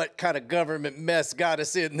matter what kind of government mess got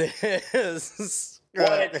us in this?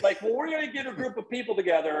 Well, it's like, well, we're going to get a group of people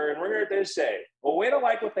together and we're going to say, well, we don't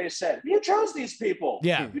like what they said. You chose these people.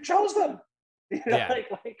 Yeah. You chose them.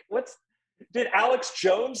 Like did Alex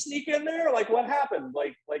Jones sneak in there? Like, what happened?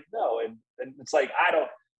 Like no. And it's like,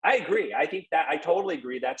 I agree. I think that I totally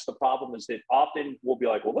agree. That's the problem, is that often we'll be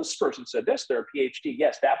like, well, this person said this, they're a PhD.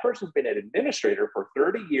 Yes, that person's been an administrator for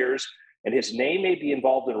 30 years and his name may be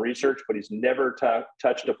involved in research, but he's never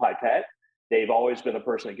touched a pipette. They've always been the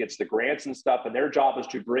person that gets the grants and stuff, and their job is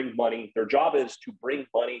to bring money. Their job is to bring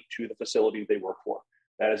money to the facility they work for.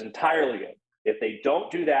 That is entirely it. If they don't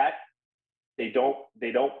do that, they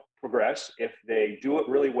don't progress. If they do it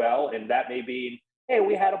really well, and that may be, hey,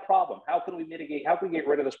 we had a problem. How can we mitigate? How can we get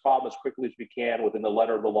rid of this problem as quickly as we can within the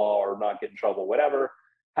letter of the law or not get in trouble, whatever?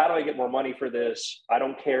 How do I get more money for this? I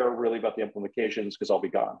don't care really about the implications because I'll be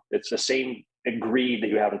gone. It's the same greed that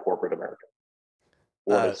you have in corporate America.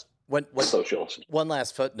 Socialist. One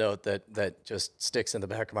last footnote that just sticks in the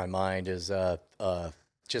back of my mind is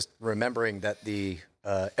just remembering that the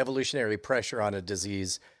evolutionary pressure on a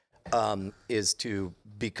disease is to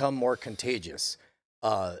become more contagious.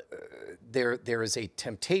 There is a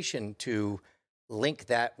temptation to link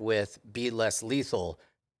that with be less lethal,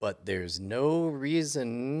 but there's no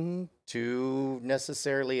reason to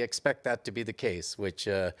necessarily expect that to be the case, which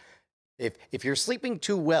if you're sleeping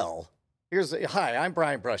too well, hi, I'm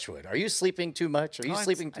Brian Brushwood. Are you sleeping too much? Are you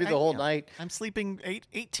sleeping through the whole night? I'm sleeping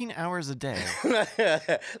 18 hours a day.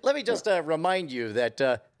 Let me just remind you that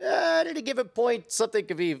at any given point, something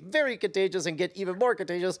can be very contagious and get even more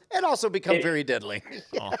contagious and also become very deadly.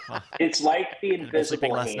 It's like the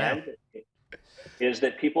invisible hand. Is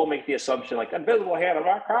that people make the assumption like invisible hand of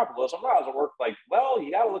our capitalism, how does it work? Like, well,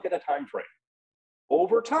 you got to look at a time frame.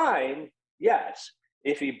 Over time, yes.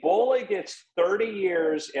 if Ebola gets 30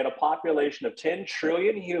 years and a population of 10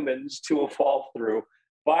 trillion humans to evolve through,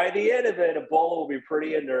 by the end of it, Ebola will be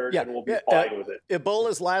pretty inert and we'll be fine with it.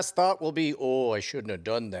 Ebola's last thought will be, "Oh, I shouldn't have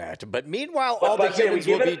done that." But meanwhile, all the humans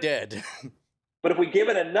will be dead. But if we give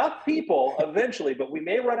it enough people, eventually, but we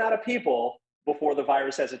may run out of people before the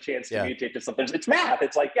virus has a chance to mutate to something. It's math.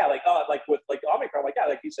 It's like, with Omicron,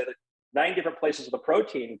 like you said, 9 different places of the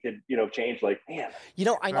protein could, change. Like, man,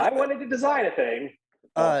 I wanted to design a thing.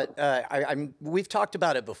 We've talked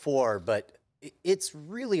about it before, but it's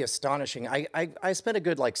really astonishing. I spent a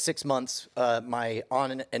good 6 months. My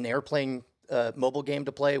on an airplane mobile game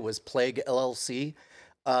to play was Plague LLC.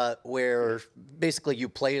 Where basically you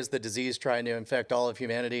play as the disease trying to infect all of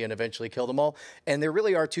humanity and eventually kill them all. And there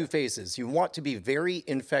really are 2 phases. You want to be very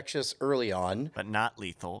infectious early on. But not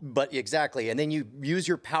lethal. But exactly. And then you use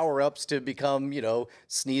your power-ups to become,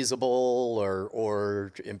 sneezable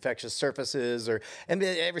or infectious surfaces. And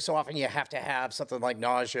every so often you have to have something like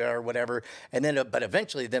nausea or whatever. And then, but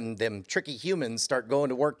eventually them tricky humans start going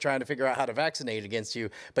to work trying to figure out how to vaccinate against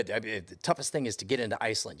you. But the toughest thing is to get into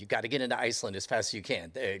Iceland. You got to get into Iceland as fast as you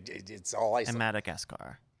can. It's all Iceland. And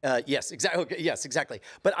Madagascar. Yes, exactly. Yes, exactly.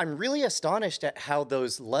 But I'm really astonished at how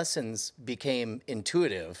those lessons became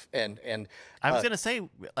intuitive. And I was gonna say,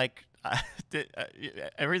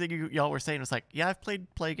 everything y'all were saying was like, yeah, I've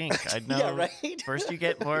played Plague Inc. I know. Yeah, right? First you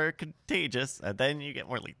get more contagious, and then you get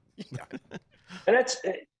more lethal. Yeah. And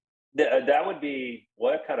that would be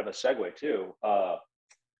what kind of a segue too.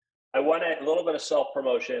 I want a little bit of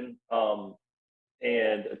self-promotion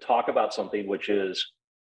and talk about something which is,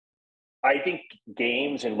 I think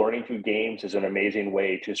games and learning through games is an amazing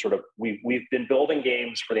way to sort of, we've been building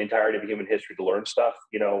games for the entirety of human history to learn stuff.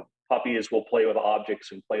 Puppies will play with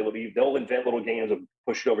objects and they'll invent little games of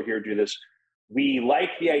push it over here, do this. We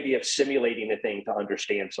like the idea of simulating a thing to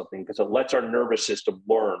understand something because it lets our nervous system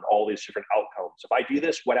learn all these different outcomes. If I do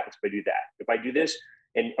this, what happens if I do that? If I do this,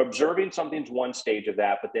 and observing something's one stage of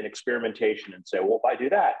that, but then experimentation and say, well, if I do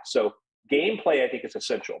that. So gameplay, I think, is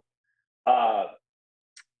essential.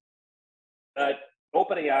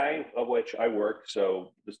 OpenAI, of which I work,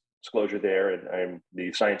 so disclosure there, and I'm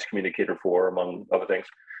the science communicator for, among other things.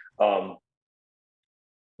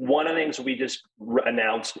 One of the things we just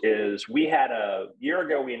announced is a year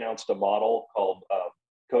ago, we announced a model called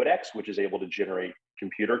Codex, which is able to generate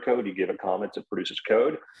computer code. You give it comments, it produces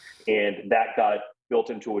code. And that got built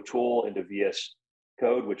into a tool, into VS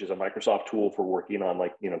Code, which is a Microsoft tool for working on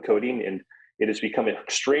coding. And it has become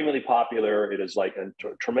extremely popular. It is a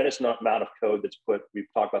tremendous amount of code we've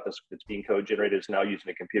talked about this, that's being code generated, is now using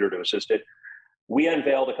a computer to assist it. We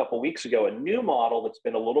unveiled a couple of weeks ago a new model that's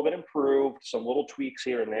been a little bit improved, some little tweaks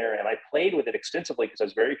here and there. And I played with it extensively because I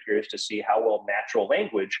was very curious to see how well natural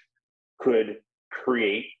language could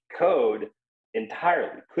create code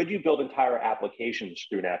entirely. Could you build entire applications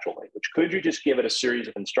through natural language? Could you just give it a series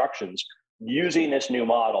of instructions using this new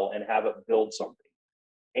model and have it build something?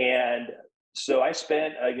 And so I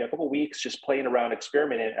spent a couple of weeks just playing around,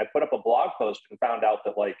 experimenting. I put up a blog post and found out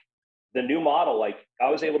that the new model, I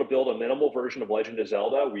was able to build a minimal version of Legend of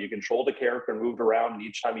Zelda where you controlled the character and moved around, and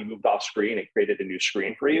each time you moved off screen, it created a new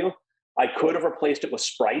screen for you. I could have replaced it with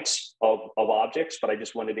sprites of objects, but I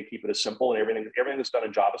just wanted to keep it as simple, and everything was done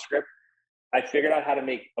in JavaScript. I figured out how to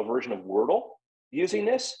make a version of Wordle using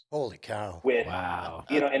this. Holy cow! Wow!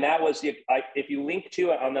 And that was if you link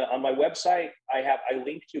to it on my website, I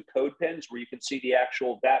linked to CodePens where you can see the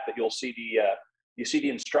actual but you'll see the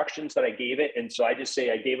instructions that I gave it. And so I just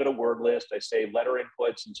say I gave it a word list. I say letter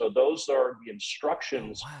inputs, and so those are the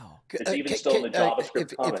instructions. Wow! It's even still in the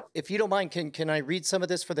JavaScript comment. If you don't mind, can I read some of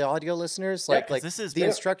this for the audio listeners? This is the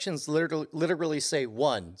instructions literally say: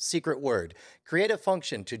 1, secret word. Create a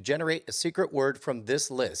function to generate a secret word from this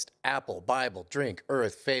list: apple, Bible, drink,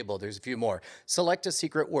 earth, fable. There's a few more. Select a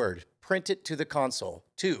secret word. Print it to the console.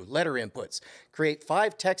 2, letter inputs. Create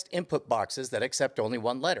 5 text input boxes that accept only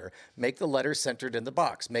 1 letter. Make the letter centered in the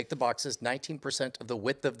box. Make the boxes 19% of the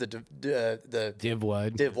width of the div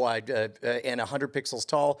wide and 100 pixels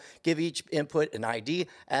tall. Give each input an ID.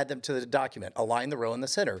 Add them to the document. Align the row in the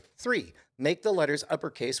center. 3, make the letters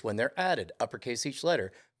uppercase when they're added. Uppercase each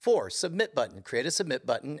letter. 4, submit button. Create a submit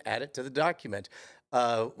button. Add it to the document.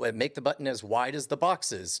 Make the button as wide as the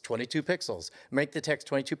box is, 22 pixels. Make the text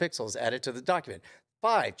 22 pixels. Add it to the document.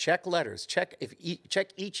 5, check letters. Check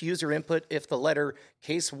each user input if the letter,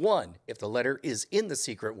 case 1, if the letter is in the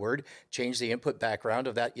secret word, change the input background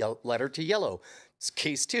of that letter to yellow.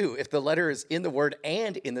 Case 2, if the letter is in the word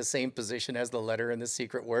and in the same position as the letter in the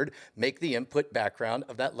secret word, make the input background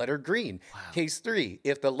of that letter green. Wow. Case 3,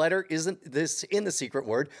 if the letter isn't this in the secret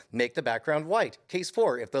word, make the background white. Case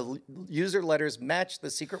 4, if the user letters match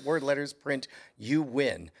the secret word letters print, you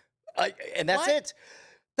win. And that's it.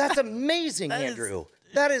 That's amazing, Andrew.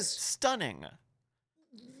 That is stunning.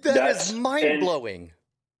 That's mind-blowing.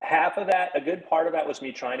 Half of that, a good part of that was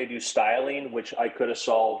me trying to do styling, which I could have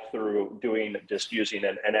solved through using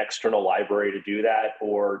an external library to do that,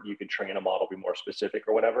 or you could train a model to be more specific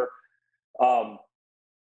or whatever. You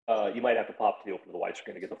might have to pop to the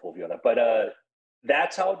widescreen to get the full view of that. But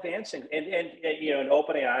that's how advancing. And you know, in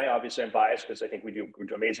OpenAI, obviously I'm biased because I think we do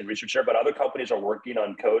amazing research there, but other companies are working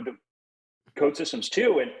on code systems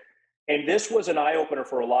too. And this was an eye-opener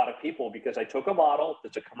for a lot of people because I took a model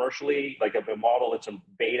that's a commercially, like a model that's a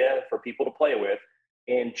beta for people to play with,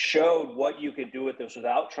 and showed what you could do with this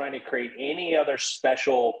without trying to create any other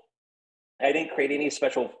special. I didn't create any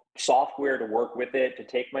special software to work with it, to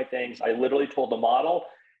take my things. I literally told the model.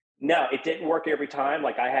 Now, it didn't work every time.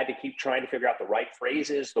 Like I had to keep trying to figure out the right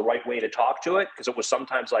phrases, the right way to talk to it, because it was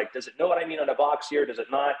sometimes like, does it know what I mean on a box here? Does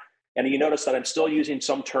it not? And you notice that I'm still using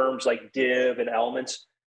some terms like div and elements.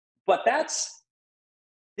 But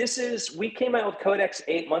we came out with Codex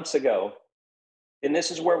 8 months ago, and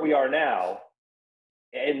this is where we are now.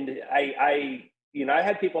 And I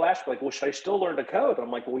had people ask me like, well, should I still learn to code?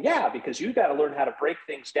 I'm like, well, yeah, because you got to learn how to break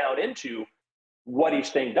things down into what each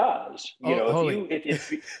thing does.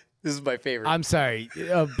 This is my favorite. I'm sorry.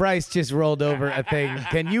 Bryce just rolled over a thing.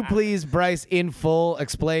 Can you please, Bryce, in full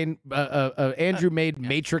explain, Andrew made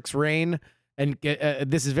Matrix Rain. And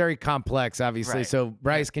this is very complex, obviously. Right. So,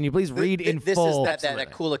 Bryce, can you please read in full? This is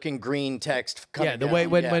that cool looking green text. Yeah, the way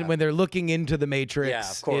when they're looking into the Matrix. Yeah,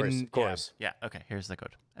 of course. Yeah. Okay. Here's the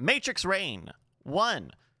code. Matrix Rain.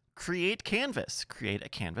 1. Create canvas. Create a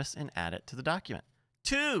canvas and add it to the document.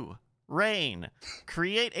 2. Rain.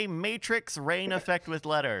 Create a matrix rain effect with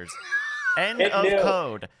letters. End of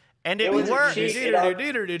code. And it works. Matrix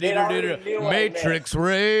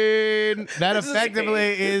Rain. That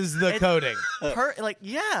effectively is the coding. Holy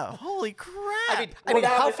crap. I mean,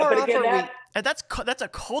 how far off are we? And that's a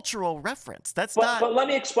cultural reference. That's but, not. But let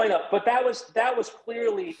me explain that. But that was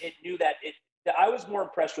clearly, it knew that it. I was more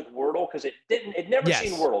impressed with Wordle because it never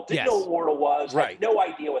seen Wordle. Didn't know what Wordle was. Right. Had no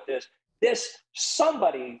idea what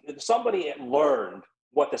somebody learned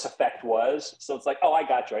what this effect was. So it's like, oh, I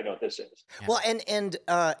got you. I know what this is. Yeah. Well,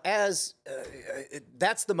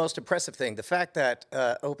 that's the most impressive thing. The fact that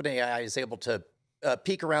OpenAI is able to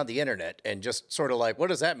peek around the internet and just sort of like, what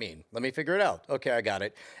does that mean? Let me figure it out. Okay, I got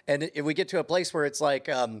it. And if we get to a place where it's like,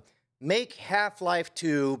 make Half-Life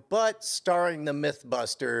 2, but starring the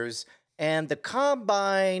Mythbusters, and the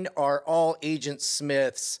Combine are all Agent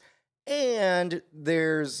Smiths, and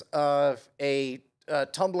there's a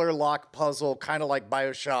Tumblr lock puzzle, kind of like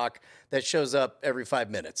BioShock, that shows up every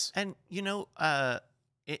 5 minutes. And,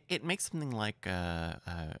 it makes something like,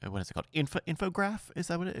 what is it called? Infograph? Is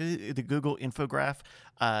that what it is? The Google Infograph?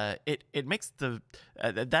 It makes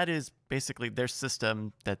that is basically their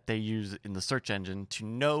system that they use in the search engine to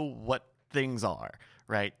know what things are,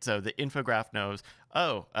 right? So the infograph knows,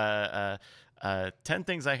 10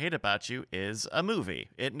 Things I Hate About You is a movie.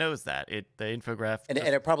 It knows that. The infograph. And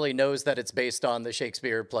it probably knows that it's based on the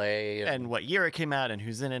Shakespeare play. And what year it came out and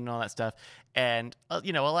who's in it and all that stuff. And, a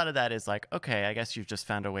lot of that is like, okay, I guess you've just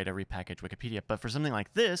found a way to repackage Wikipedia. But for something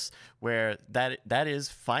like this, where that is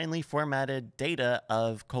finely formatted data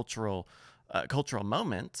of cultural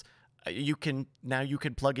moments, you can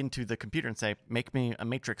plug into the computer and say, make me a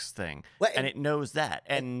Matrix thing. Well, and it knows that.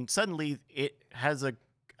 And suddenly it has a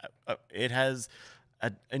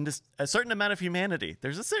certain amount of humanity.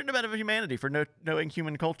 There's a certain amount of humanity for knowing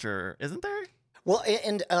human culture, isn't there? Well,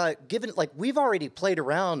 and given we've already played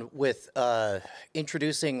around with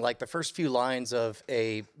introducing the first few lines of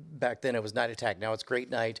back then it was Night Attack, now it's Great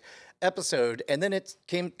Night episode, and then it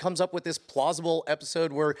comes up with this plausible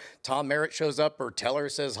episode where Tom Merritt shows up or Teller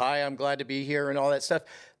says, "Hi, I'm glad to be here," and all that stuff.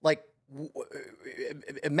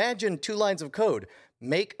 Imagine 2 lines of code: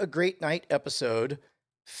 make a Great Night episode,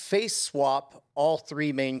 face swap all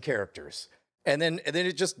 3 main characters. And then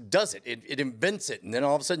it just does it. It invents it. And then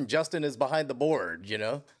all of a sudden Justin is behind the board,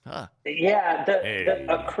 Huh. Yeah.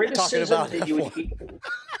 A criticism that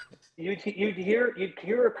you'd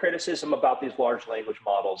hear a criticism about these large language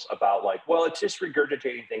models about it's just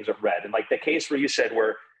regurgitating things I've read. And the case where you said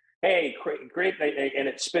hey, Great Night, and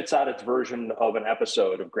it spits out its version of an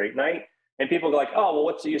episode of Great Night. And people go oh, well,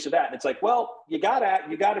 what's the use of that? And it's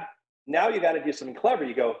now you got to do something clever.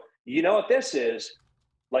 You go, you know what this is?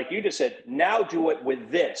 like you just said, now do it with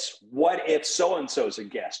this. What if so-and-so's a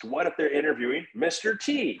guest? What if they're interviewing Mr.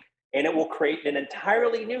 T? And it will create an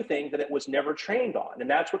entirely new thing that it was never trained on. And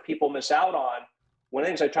that's what people miss out on. One of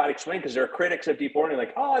the things I try to explain, because there are critics of deep learning,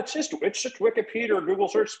 like, oh, it's just Wikipedia or Google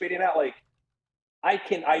search speeding out. Like,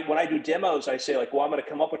 when I do demos, I say, like, well, I'm going to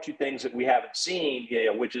come up with two things that we haven't seen,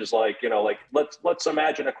 which is like, like let's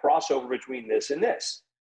imagine a crossover between this and this,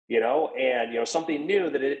 and something new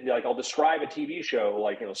that like I'll describe a TV show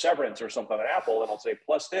like Severance or something on Apple, and I'll say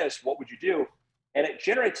plus this, what would you do? And it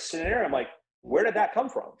generates a scenario. I'm like, where did that come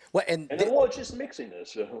from? Well, and then, it's just mixing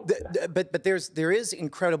this. But there is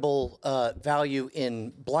incredible value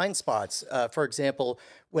in blind spots. For example,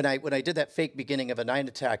 when I did that fake beginning of a 9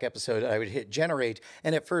 to Tack episode, I would hit generate,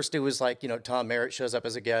 and at first it was like Tom Merritt shows up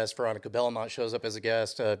as a guest, Veronica Belmont shows up as a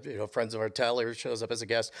guest, Friends of our Teller shows up as a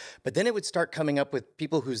guest, but then it would start coming up with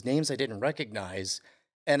people whose names I didn't recognize,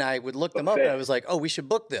 and I would look them up, and I was like, oh, we should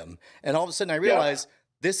book them, and all of a sudden I realized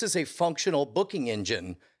this is a functional booking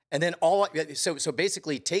engine. And then so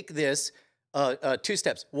basically take this 2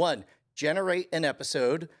 steps. 1, generate an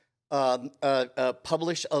episode,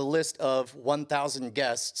 publish a list of 1,000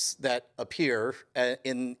 guests that appear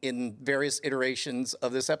in various iterations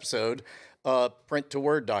of this episode, print to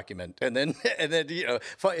Word document, and then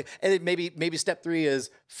maybe step 3 is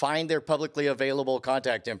find their publicly available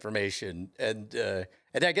contact information, and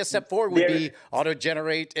I guess step 4 would be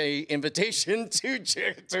auto-generate a invitation to go.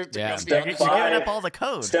 You're giving up all the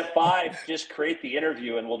code. Step 5, just create the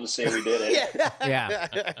interview, and we'll just say we did it. Yeah.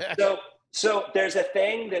 So there's a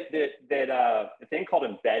thing a thing called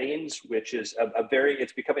embeddings, which is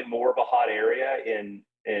it's becoming more of a hot area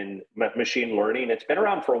in machine learning. It's been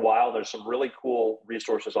around for a while. There's some really cool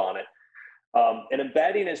resources on it. An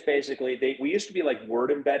embedding is basically, we used to be like word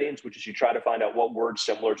embeddings, which is you try to find out what word's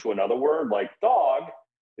similar to another word, like dog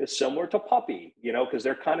is similar to puppy, because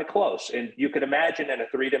they're kind of close. And you could imagine in a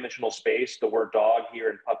 3-dimensional space, the word dog here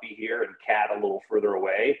and puppy here and cat a little further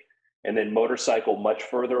away, and then motorcycle much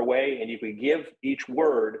further away. And you could give each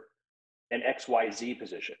word an XYZ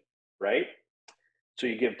position, right? So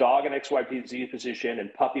you give dog an XYZ position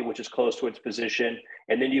and puppy, which is close to its position.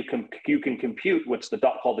 And then you can compute what's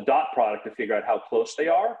called the dot product to figure out how close they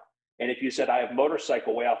are. And if you said, I have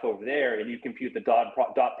motorcycle way off over there, and you compute the dot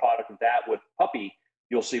product of that with puppy,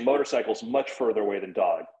 you'll see motorcycles much further away than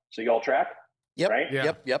dog. So you all track? Yep. Right?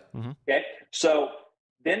 Yeah. Yep. Mm-hmm. Okay. So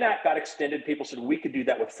then that got extended. People said, we could do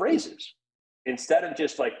that with phrases. Instead of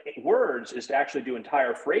just like words, is to actually do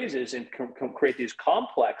entire phrases and create these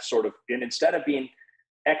complex sort of, and instead of being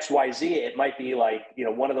XYZ, it might be like,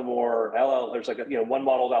 one of the more there's like, one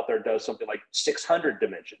model out there does something like 600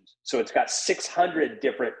 dimensions. So it's got 600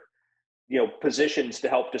 different, positions to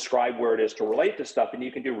help describe where it is to relate to stuff. And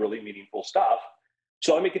you can do really meaningful stuff.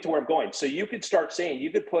 So let me get to where I'm going. So you could start saying,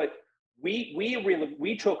 you could put, we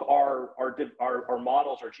took our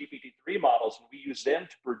models, our GPT-3 models, and we used them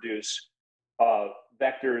to produce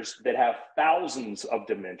vectors that have thousands of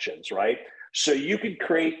dimensions, right? So you could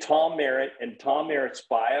create Tom Merritt and Tom Merritt's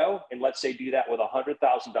bio, and let's say do that with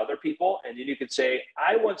 100,000 other people. And then you could say,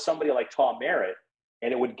 I want somebody like Tom Merritt,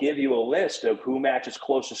 and it would give you a list of who matches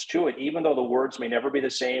closest to it, even though the words may never be the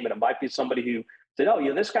same. And it might be somebody who said, oh,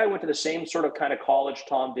 this guy went to the same sort of kind of college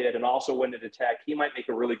Tom did and also went into tech. He might make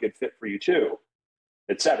a really good fit for you too,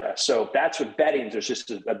 et cetera. So that's what embeddings is,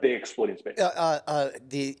 just a big exploding space.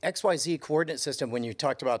 The XYZ coordinate system, when you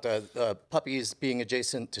talked about the puppies being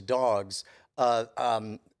adjacent to dogs,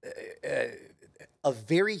 a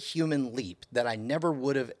very human leap that I never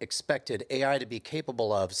would have expected AI to be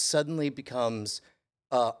capable of suddenly becomes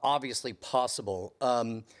obviously possible.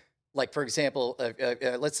 Like, for example,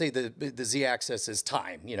 let's say the z-axis is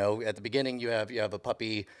time. At the beginning you have a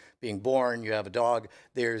puppy being born, you have a dog.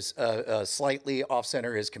 There's slightly off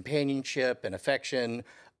center is companionship and affection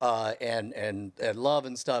and love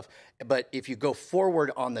and stuff. But if you go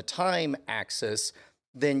forward on the time axis,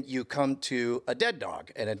 then you come to a dead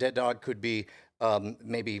dog, and a dead dog could be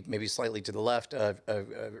maybe slightly to the left,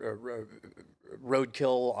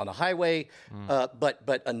 roadkill on a highway,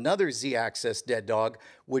 but another z-axis dead dog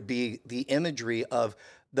would be the imagery of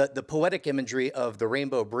the poetic imagery of the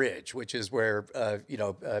Rainbow Bridge, which is where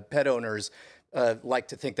pet owners like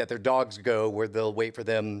to think that their dogs go, where they'll wait for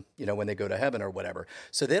them when they go to heaven or whatever.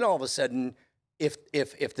 So then all of a sudden,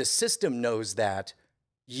 if the system knows that,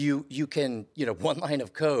 you can, one line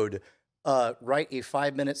of code, write a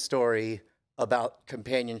 5-minute story about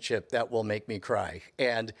companionship that will make me cry.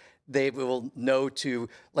 And they will know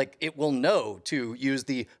it will know to use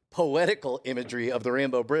the poetical imagery of the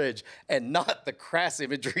Rainbow Bridge and not the crass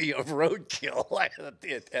imagery of roadkill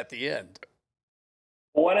at the end.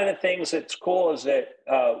 One of the things that's cool is that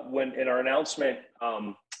when in our announcement,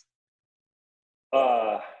 I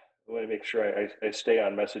want to make sure I stay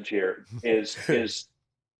on message here. Is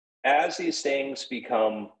as these things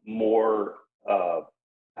become more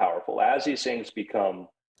powerful, as these things become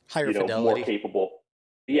Higher more fidelity. capable.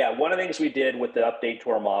 Yeah, one of the things we did with the update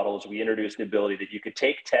to our models, we introduced the ability that you could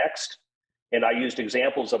take text, and I used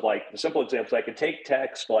examples of like the simple examples. I could take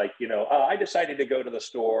text like, I decided to go to the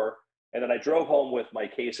store, and then I drove home with my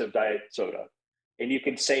case of diet soda. And you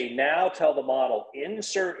can say, now tell the model,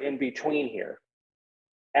 insert in between here,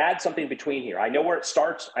 add something between here. I know where it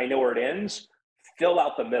starts, I know where it ends, fill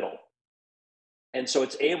out the middle. And so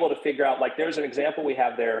it's able to figure out, like, there's an example we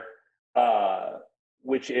have there,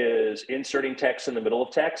 which is inserting text in the middle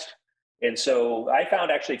of text. And so I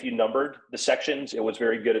found actually if you numbered the sections, it was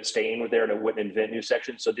very good at staying with there and it wouldn't invent new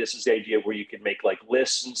sections. So this is the idea where you could make like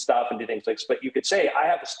lists and stuff and do things like this. But you could say, I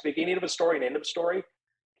have a beginning of a story and end of a story.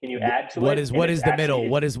 Can you add to what it? Is the middle?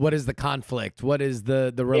 What is the conflict? What is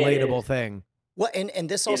the relatable thing? Well, and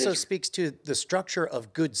this also speaks to the structure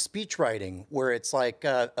of good speech writing, where it's like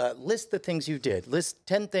list the things you did, list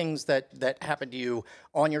 10 things that happened to you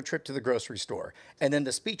on your trip to the grocery store, and then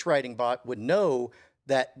the speech writing bot would know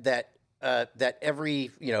that every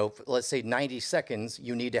let's say 90 seconds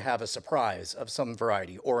you need to have a surprise of some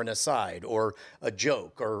variety, or an aside, or a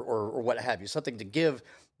joke, or what have you, something to give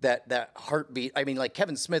that heartbeat. I mean, like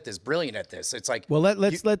Kevin Smith is brilliant at this. It's like, well,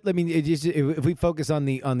 if we focus on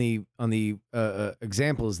the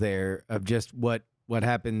examples there of just what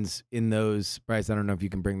happens in those, Bryce, I don't know if you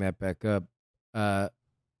can bring that back up.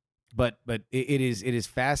 But it is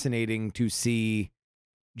fascinating to see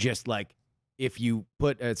just like if you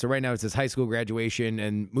put so right now it says high school graduation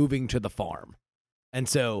and moving to the farm. And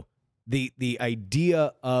so the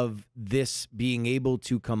idea of this being able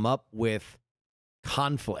to come up with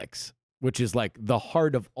conflicts, which is like the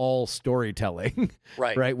heart of all storytelling,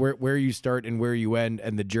 right? Where you start and where you end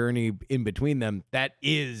and the journey in between them, that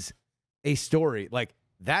is a story. Like,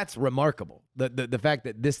 that's remarkable. The fact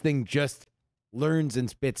that this thing just learns and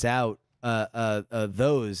spits out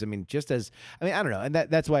those. I mean, I don't know. And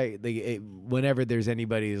that's why whenever there's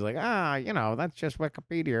anybody who's like, that's just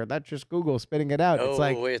Wikipedia, that's just Google spitting it out. No, it's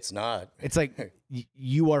like, it's not. It's like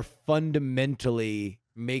you are fundamentally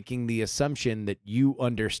making the assumption that you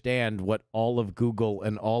understand what all of Google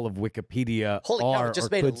and all of Wikipedia are just or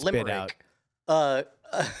made could a spit limerick. out.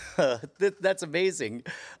 That's amazing.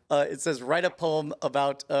 It says, write a poem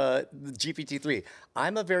about GPT-3.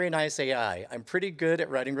 I'm a very nice AI. I'm pretty good at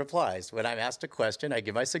writing replies. When I'm asked a question, I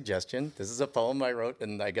give my suggestion. This is a poem I wrote,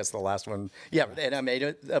 and I guess the last one. Yeah, and I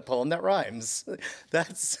made a poem that rhymes.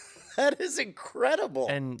 That is incredible.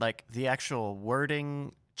 And like the actual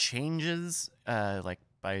wording changes, like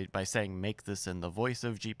by saying make this in the voice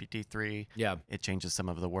of GPT-3. Yeah. It changes some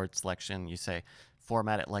of the word selection. You say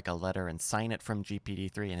format it like a letter and sign it from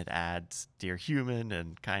GPT-3, and it adds dear human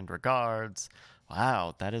and kind regards.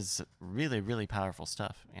 Wow, that is really, really powerful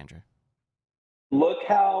stuff, Andrew. Look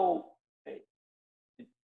how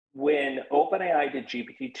when OpenAI did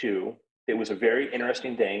GPT-2, it was a very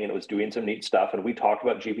interesting thing, and it was doing some neat stuff. And we talked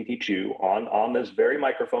about GPT-2 on this very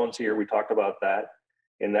microphones here. We talked about that,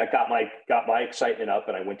 and that got my excitement up.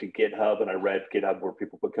 And I went to GitHub and I read GitHub where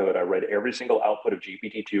people put code. I read every single output of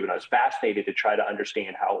GPT-2, and I was fascinated to try to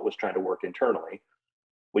understand how it was trying to work internally.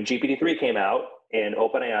 When GPT-3 came out, and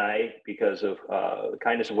OpenAI, because of the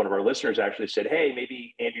kindness of one of our listeners, actually said, "Hey,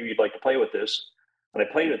 maybe Andrew, you'd like to play with this." And I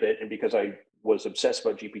played with it, and because I was obsessed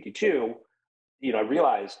about GPT-2, I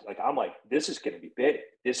realized, I'm like, this is going to be big.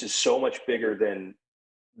 This is so much bigger than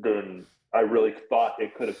I really thought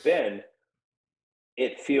it could have been.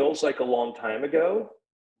 It feels like a long time ago,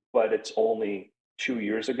 but it's only 2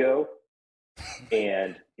 years ago.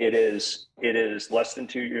 And it is less than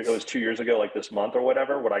 2 years. It was 2 years ago, like this month or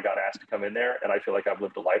whatever, when I got asked to come in there. And I feel like I've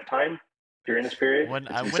lived a lifetime during this period.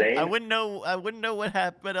 I wouldn't know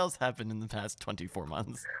what else happened in the past 24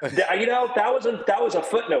 months. That was a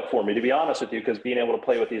footnote for me, to be honest with you, because being able to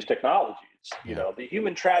play with these technologies, the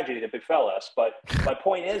human tragedy that befell us. But my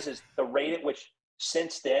point is the rate at which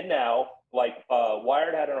since then now, like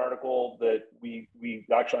Wired had an article that we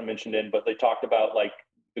actually mentioned in, but they talked about like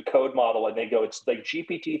the code model, and they go, it's like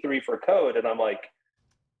GPT-3 for code. And I'm like,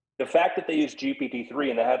 the fact that they use GPT-3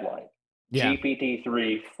 in the headline,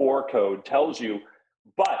 GPT-3 for code tells you,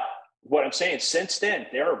 but what I'm saying, since then,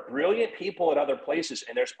 there are brilliant people at other places,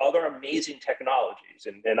 and there's other amazing technologies.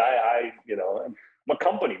 And I'm a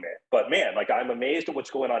company man, but man, like I'm amazed at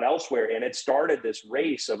what's going on elsewhere. And it started this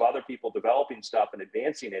race of other people developing stuff and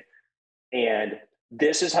advancing it. And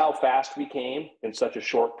this is how fast we came in such a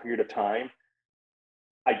short period of time.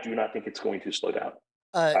 I do not think it's going to slow down.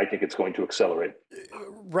 I think it's going to accelerate.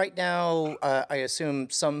 Right now, I assume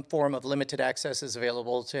some form of limited access is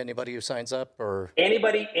available to anybody who signs up, or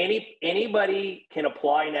anybody can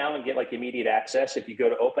apply now and get like immediate access. If you go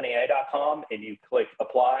to openai.com and you click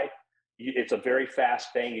apply, it's a very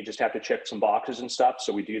fast thing. You just have to check some boxes and stuff.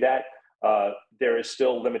 So we do that. There is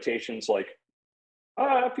still limitations like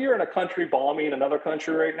if you're in a country bombing another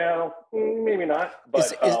country right now, maybe not.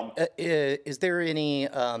 But is there any?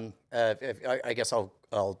 I guess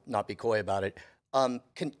I'll not be coy about it.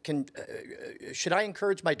 Should I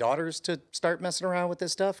encourage my daughters to start messing around with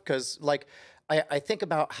this stuff? Because like I think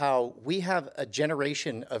about how we have a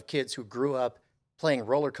generation of kids who grew up playing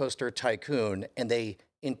Roller Coaster Tycoon, and they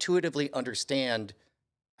intuitively understand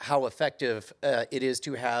how effective it is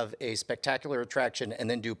to have a spectacular attraction and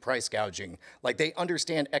then do price gouging. Like they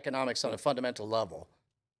understand economics on a fundamental level.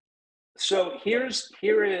 So here is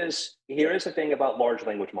the thing about large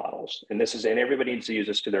language models, and everybody needs to use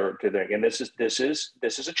this to their and this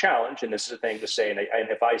is a challenge, and this is a thing to say. And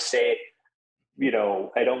if I say,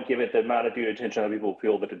 I don't give it the amount of due attention that people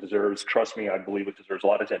feel that it deserves. Trust me, I believe it deserves a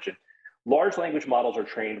lot of attention. Large language models are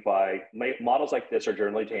trained by models like this are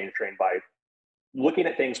generally trained by looking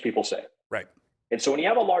at things people say. Right. And so when you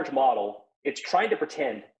have a large model, it's trying to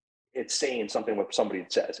pretend it's saying something what somebody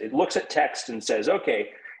says. It looks at text and says, okay,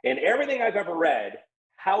 in everything I've ever read,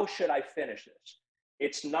 how should I finish this?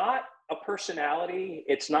 It's not a personality.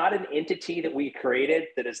 It's not an entity that we created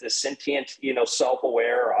that is this sentient,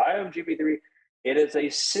 self-aware, or I am GPT-3. It is a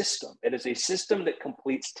system. It is a system that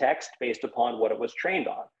completes text based upon what it was trained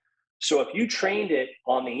on. So if you trained it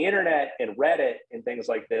on the internet and Reddit and things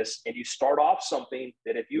like this, and you start off something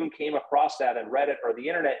that if you came across that on Reddit or the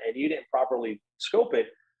internet and you didn't properly scope it,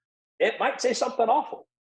 it might say something awful.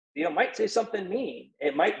 It might say something mean.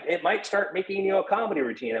 It might start making a comedy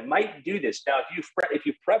routine. It might do this. Now, if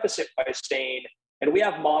you preface it by saying, and we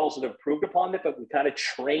have models that have improved upon it, but we kind of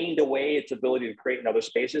trained away its ability to create in other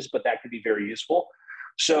spaces, but that could be very useful.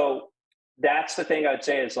 So that's the thing I'd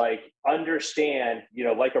say is like, understand,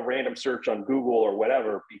 like a random search on Google or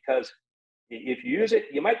whatever, because if you use it,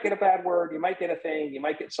 you might get a bad word, you might get a thing, you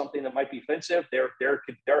might get something that might be offensive. There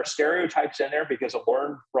are stereotypes in there because I've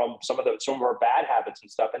learned from some of our bad habits and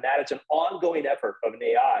stuff. And that it's an ongoing effort of an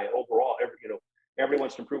AI overall. Everyone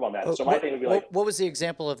wants to improve on that. So my thing would be like, what was the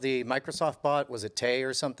example of the Microsoft bot? Was it Tay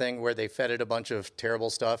or something where they fed it a bunch of terrible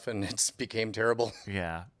stuff and it became terrible?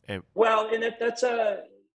 Yeah. Well, and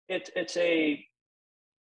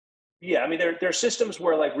yeah, I mean, there are systems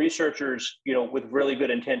where like researchers, with really good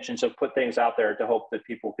intentions have put things out there to hope that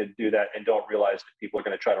people could do that and don't realize that people are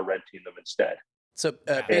going to try to red team them instead. So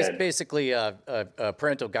basically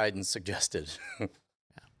parental guidance suggested.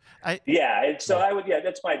 That's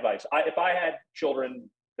my advice. If I had children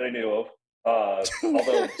that I knew of,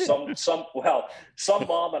 although some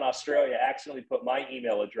mom in Australia accidentally put my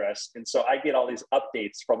email address, and so I get all these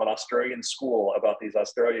updates from an Australian school about these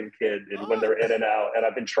Australian kids and when they're in and out. And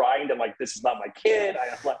I've been trying to this is not my kid.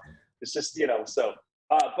 It's just so.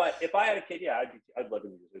 But if I had a kid, I'd let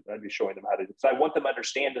them use it. I'd be showing them how to do it. So I want them to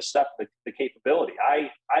understand the stuff, the capability.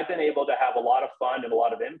 I've been able to have a lot of fun and a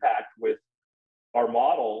lot of impact with our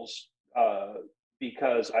models.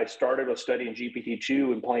 Because I started with studying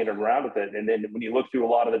GPT-2 and playing around with it. And then when you look through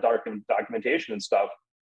a lot of the documentation and stuff,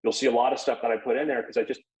 you'll see a lot of stuff that I put in there because I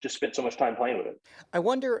just spent so much time playing with it. I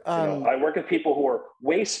wonder. I work with people who are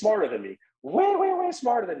way smarter than me, way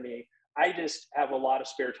smarter than me. I just have a lot of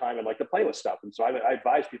spare time and like to play with stuff. And so I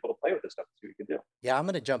advise people to play with this stuff and see what you can do. Yeah, I'm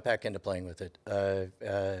going to jump back into playing with it,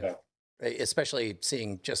 especially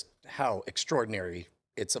seeing just how extraordinary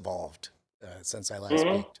it's evolved since I last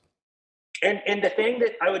speaked. And the thing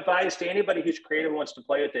that I would advise to anybody who's creative and wants to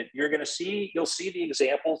play with it, you'll see the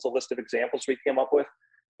examples, the list of examples we came up with.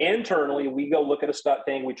 Internally, we go look at a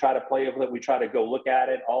thing, we try to play with it, we try to go look at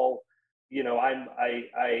it. I'll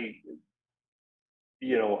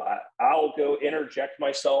go interject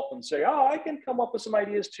myself and say, I can come up with some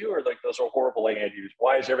ideas too, or like those are horrible ideas.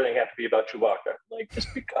 Why does everything have to be about Chewbacca? Like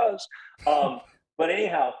just because. But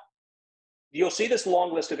anyhow, you'll see this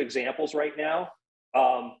long list of examples right now.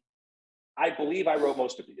 I believe I wrote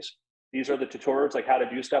most of these. These are the tutorials, like how to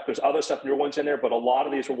do stuff. There's other stuff, newer ones in there, but a lot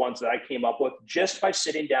of these were ones that I came up with just by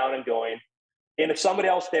sitting down and going. And if somebody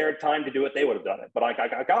else there had time to do it, they would have done it. But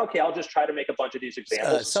I'll just try to make a bunch of these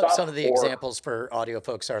examples. Some of the examples for audio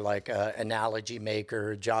folks are like analogy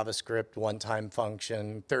maker, JavaScript, one-time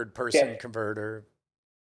function, third-person converter.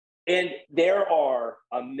 And there are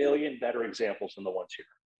a million better examples than the ones here.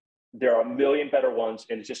 There are a million better ones,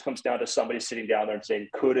 and it just comes down to somebody sitting down there and saying,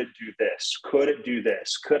 could it do this? Could it do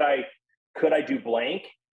this? Could I do blank?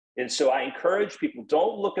 And so I encourage people,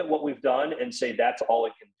 don't look at what we've done and say that's all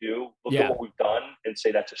it can do. Look at what we've done and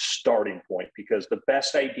say that's a starting point, because the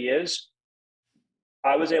best ideas,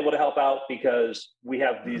 I was able to help out because we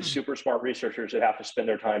have these super smart researchers that have to spend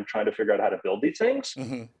their time trying to figure out how to build these things,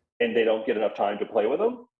 and they don't get enough time to play with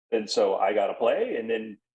them. And so I got to play, and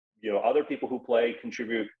then, other people who play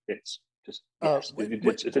contribute. It's just,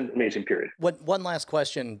 it's an amazing period. One last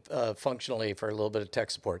question, functionally, for a little bit of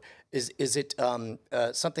tech support. Is it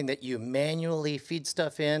something that you manually feed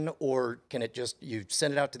stuff in, or can it just, you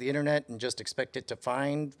send it out to the internet and just expect it to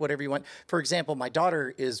find whatever you want? For example, my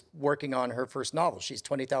daughter is working on her first novel. She's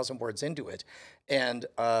 20,000 words into it. And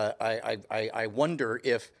I wonder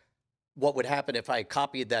what would happen if I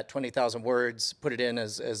copied that 20,000 words, put it in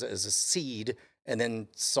as a seed, and then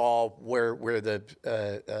saw where the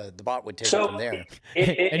bot would take it from there.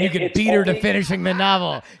 And you could beat her to finishing the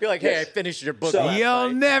novel. You're like, hey, I finished your book. You'll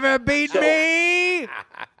never beat me.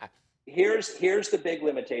 Here's the big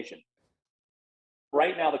limitation.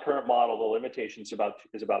 Right now, the current model, the limitation is about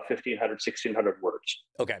 1,500, 1,600 words.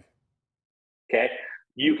 Okay.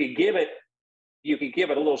 You could give it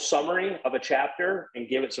a little summary of a chapter and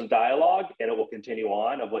give it some dialogue, and it will continue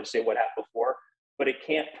on of, let's say, what happened before. But it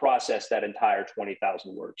can't process that entire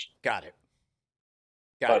 20,000 words. Got it.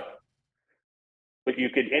 But you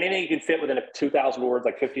could, anything you can fit within 2,000 words,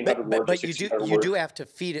 like 1,500 words. But you do have to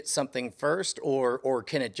feed it something first, or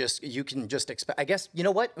can it just, you can just expect? I guess, you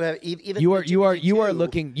know what? Even you are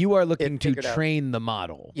looking to train the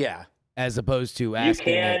model. Yeah. As opposed to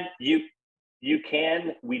asking. You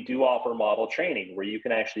can. We do offer model training where you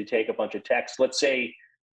can actually take a bunch of text. Let's say,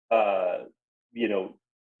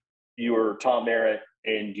 you were Tom Merritt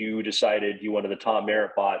and you decided you wanted the Tom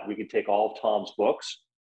Merritt bot. We can take all of Tom's books,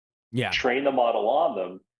 train the model on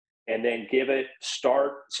them, and then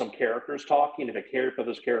start some characters talking. If it cared for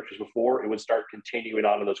those characters before, it would start continuing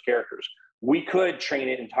on to those characters. We could train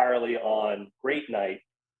it entirely on Great Night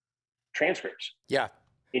transcripts. Yeah.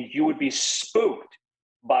 And you would be spooked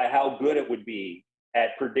by how good it would be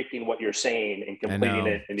at predicting what you're saying and completing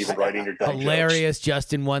it, and even writing your dumb hilarious jokes.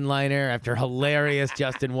 Justin one-liner after hilarious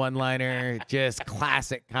Justin one-liner, just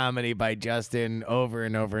classic comedy by Justin over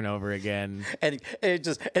and over and over again. And it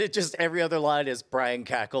just every other line is Brian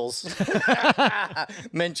cackles,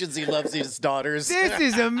 mentions he loves his daughters. This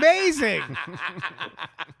is amazing.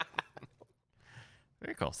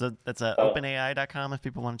 Very cool. So that's openai.com if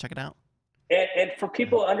people want to check it out. And for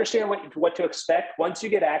people to understand what to expect, once you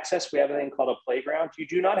get access, we have a thing called a playground. You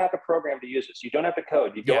do not have to program to use this. You don't have to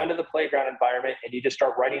code. You go into the playground environment and you just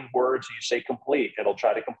start writing words. You say complete. It'll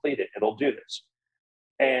try to complete it. It'll do this.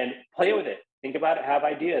 And play with it. Think about it. Have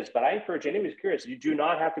ideas. But I encourage anyone who's curious, you do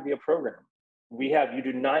not have to be a programmer. You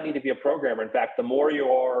do not need to be a programmer. In fact, the more you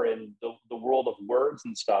are in the world of words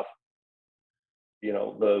and stuff,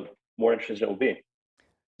 the more interesting it will be.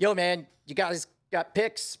 Yo, man, you guys got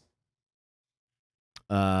picks?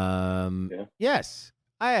 Yes,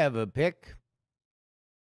 I have a pick.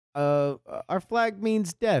 Our flag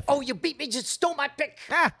means death. Oh, you beat me! Just stole my pick.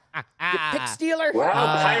 You pick stealer. Wow,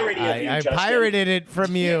 I pirated it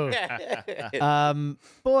from you.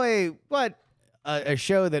 Boy, what a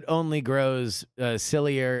show that only grows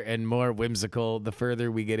sillier and more whimsical the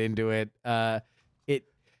further we get into it.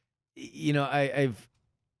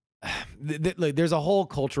 There's a whole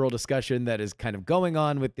cultural discussion that is kind of going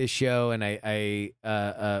on with this show, and I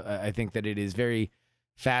think that it is very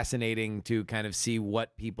fascinating to kind of see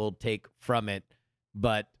what people take from it.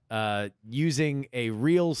 But using a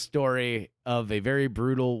real story of a very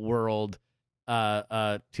brutal world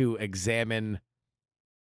to examine,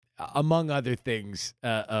 among other things,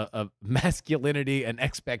 masculinity and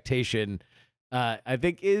expectation. I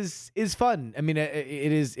think is fun. I mean, it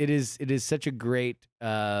is such a great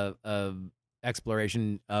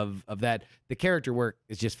exploration of that. The character work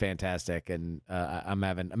is just fantastic, and I'm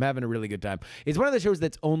having a really good time. It's one of the shows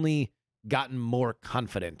that's only gotten more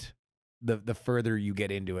confident the further you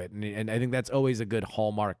get into it, and I think that's always a good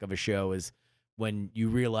hallmark of a show is when you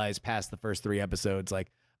realize past the first 3 episodes, like,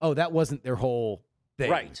 oh, that wasn't their whole thing.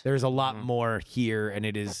 Right. There's a lot more here, and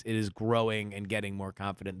it is growing and getting more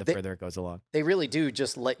confident the further it goes along. They really do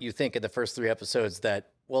just let you think in the first 3 episodes that,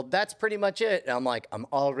 well, that's pretty much it. And I'm like, I'm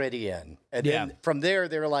already in. And then from there,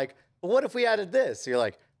 they were like, well, what if we added this? You're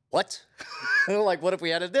like, what? Like, what if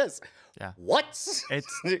we added this? Yeah. What?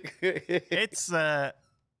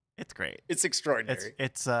 It's great. It's extraordinary.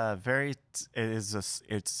 It's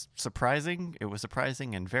surprising. It was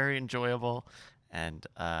surprising and very enjoyable. And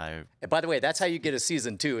by the way, that's how you get a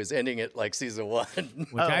season 2 is ending it like season 1.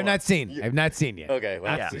 Which I've not seen. I've not seen yet. Okay.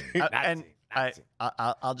 Well, yeah.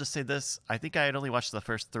 I'll just say this. I think I had only watched the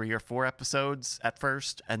first 3 or 4 episodes at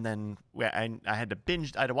first, and then I had to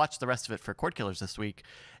binge. I had to watch the rest of it for Cord Killers this week,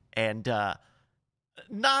 and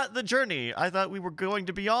not the journey I thought we were going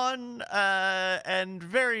to be on, and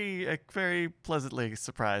very pleasantly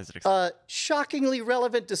surprised. And excited. Shockingly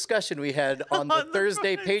relevant discussion we had on the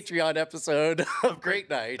Thursday Patreon episode of Great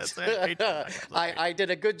Night. I did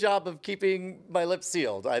a good job of keeping my lips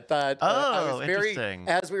sealed. I thought I was interesting.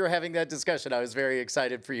 As we were having that discussion, I was very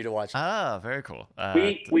excited for you to watch it. Very cool.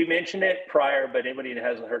 We mentioned it prior, but anybody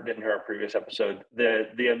that didn't hear our previous episode,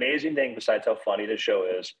 the amazing thing, besides how funny the show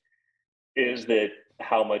is that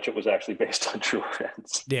how much it was actually based on true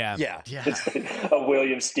events. Yeah. Of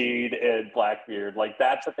William Steed and Blackbeard. Like,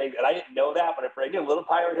 that's the thing. And I didn't know that, but if I knew a little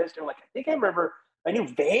pirate history, I'm like, I think I remember, I knew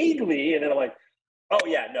vaguely. And then I'm like, oh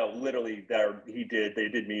yeah, no, literally they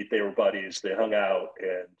did meet, they were buddies, they hung out,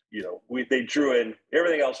 and they drew in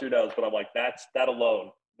everything else, who knows? But I'm like, that alone,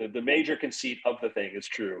 the major conceit of the thing is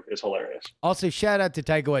true, is hilarious. Also, shout out to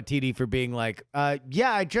Taika Waititi for being like,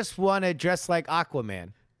 yeah, I just want to dress like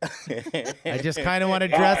Aquaman. I just kind of want to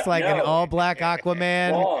dress like an all-black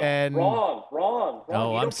Aquaman. Wrong.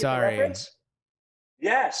 Oh, I'm sorry.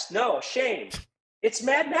 Yes, no, shame. It's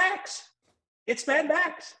Mad Max. It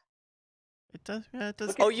does. Yeah, it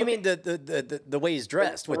does. You mean the way he's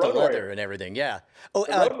dressed with the leather Warrior. and everything? Yeah. Oh,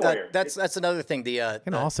 that's another thing. It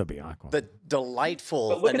can also be Aquaman. The delightful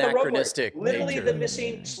But look anachronistic at the Road Warrior. Literally nature. the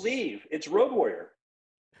missing sleeve. It's Road Warrior.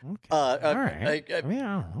 Okay. All right.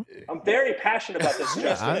 I'm very passionate about this.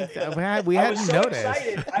 We hadn't so noticed.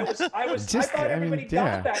 Excited. I thought everybody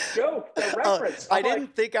got that joke, the reference. I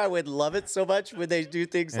didn't think I would love it so much when they do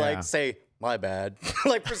things like say, "My bad."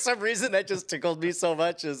 Like, for some reason that just tickled me so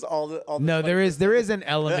much. Is all the No, there is an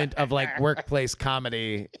element of like workplace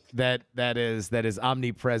comedy that is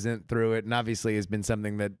omnipresent through it, and obviously has been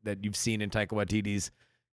something that you've seen in Taika Waititi's,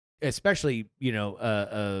 especially,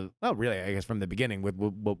 well, really, I guess from the beginning with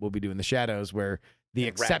what we'll be doing, The Shadows, where the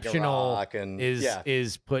exceptional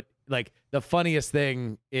is put, like, the funniest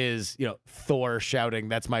thing is, Thor shouting,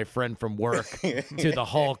 "That's my friend from work," to the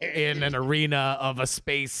Hulk in an arena of a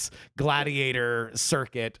space gladiator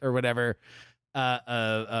circuit or whatever.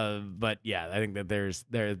 But yeah, I think that there's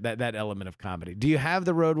that element of comedy. Do you have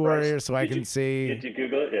the Road Warrior so I can see? Did you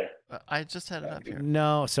Google it? Yeah. I just had it up here.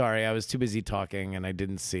 No, sorry, I was too busy talking and I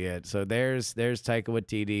didn't see it. So there's Taika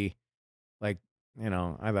Waititi. Like, I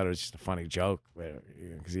thought it was just a funny joke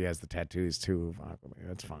because he has the tattoos too of Aquaman.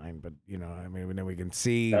 That's fine, but then we can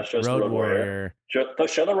see Road Warrior. Show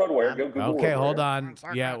the Road Warrior. Go Google. Okay, Road hold Warrior.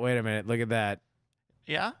 on. Yeah, wait a minute. Look at that.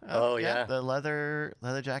 Yeah. Yeah. The leather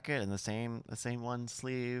jacket and the same one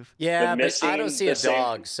sleeve. Yeah, but I don't see a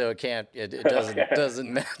dog, so it can't. It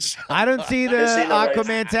doesn't match. I don't see the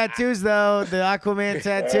Aquaman tattoos though. The Aquaman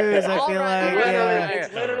tattoos. I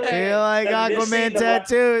feel like Aquaman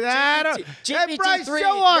tattoos. I don't. Hey, Bryce, show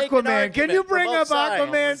Aquaman. Can you bring up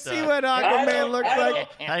Aquaman? See what Aquaman looks like.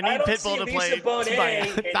 I need Pitbull to play.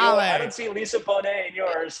 I don't see Lisa Bonet in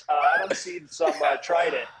yours. I don't see some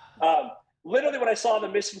Trident. Literally, when I saw the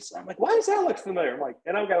missing, I'm like, why does that look familiar? I'm like,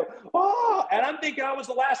 and I'm going, oh, and I'm thinking I was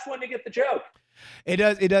the last one to get the joke. It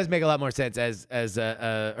does make a lot more sense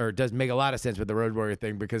or it does make a lot of sense with the Road Warrior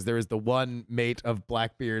thing, because there is the one mate of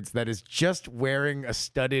Blackbeard's that is just wearing a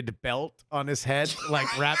studded belt on his head, like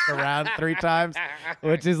wrapped around 3 times,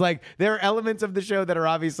 which is like, there are elements of the show that are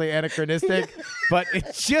obviously anachronistic, but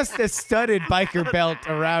it's just a studded biker belt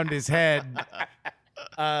around his head.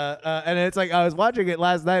 And it's like, I was watching it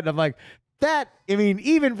last night and I'm like,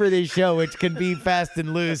 even for this show, which can be fast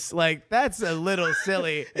and loose, like, that's a little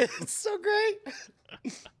silly. It's so great.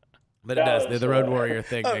 But it does. The Road Warrior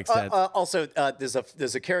thing makes sense. Also,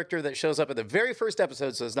 there's a character that shows up in the very first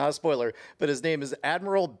episode, so it's not a spoiler, but his name is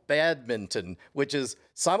Admiral Badminton, which is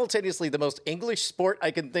simultaneously the most English sport I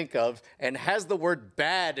can think of and has the word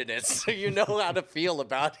bad in it, so you know how to feel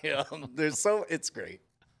about him. It's great.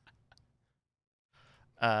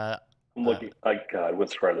 I'm looking. God, what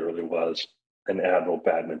swear there really was an Admiral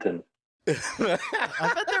Badminton. I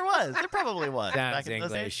bet there was. There probably was. Sounds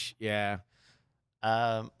English. Yeah.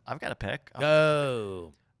 I've got a pick.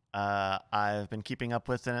 Go. I've been keeping up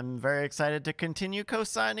with, and I'm very excited to continue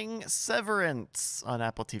co-signing Severance on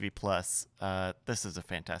Apple TV Plus. This is a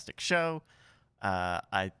fantastic show.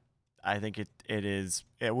 I think it is.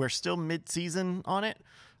 We're still mid-season on it.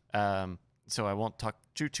 So I won't talk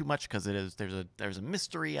too much because there's a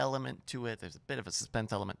mystery element to it. There's a bit of a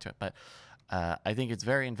suspense element to it, but I think it's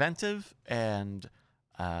very inventive, and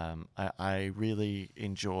I really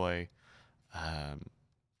enjoy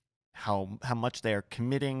how much they are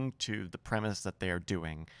committing to the premise that they are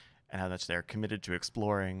doing, and how much they are committed to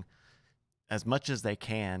exploring as much as they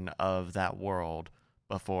can of that world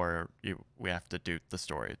before we have to do the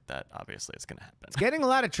story that obviously is going to happen. It's getting a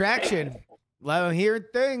lot of traction. Hearing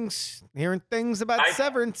things about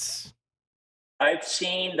Severance. I've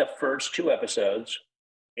seen the first 2 episodes,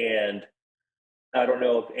 and I don't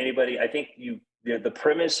know if anybody. I think the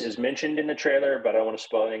premise is mentioned in the trailer, but I don't want to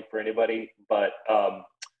spoil anything for anybody. But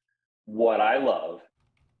what I love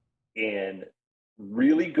in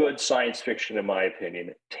really good science fiction, in my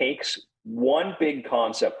opinion, takes one big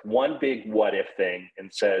concept, one big what if thing,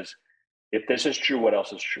 and says, if this is true, what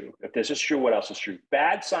else is true? If this is true, what else is true?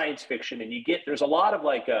 Bad science fiction, and there's a lot of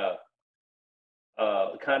like kind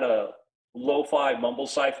of lo-fi mumble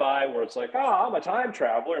sci-fi where it's like, I'm a time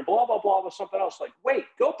traveler and blah blah blah with something else. Like, wait,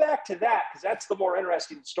 go back to that, because that's the more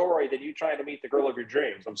interesting story than you trying to meet the girl of your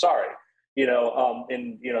dreams. I'm sorry,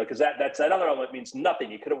 because that's that other element means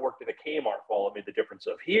nothing. You could have worked at a Kmart for all it made the difference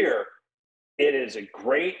of. Here, it is a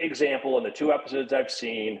great example in the 2 episodes I've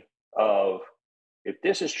seen of, if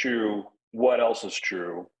this is true, what else is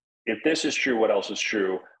true? If this is true, what else is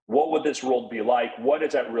true? What would this world be like? What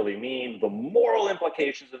does that really mean? The moral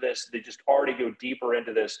implications of this, they just already go deeper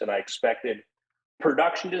into this than I expected.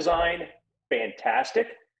 Production design, fantastic.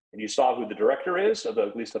 And you saw who the director is of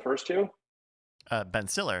at least the first 2? Ben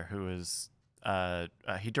Stiller, who is,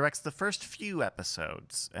 he directs the first few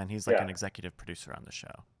episodes, and he's like an executive producer on the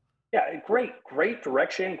show. Yeah, great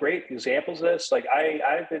direction, great examples of this. Like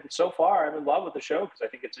I'm in love with the show because I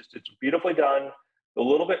think it's beautifully done. A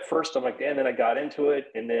little bit first, I'm like, and then I got into it,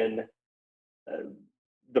 and then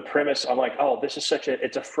the premise, I'm like, this is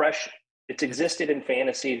it's existed in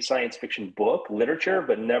fantasy science fiction book literature,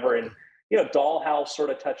 but never in, Dollhouse sort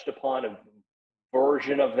of touched upon a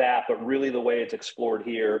version of that, but really the way it's explored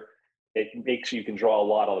here, it makes you can draw a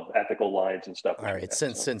lot of ethical lines and stuff. All right,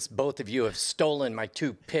 since both of you have stolen my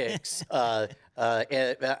 2 picks, I thought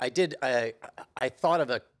of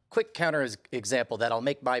a quick counter example that I'll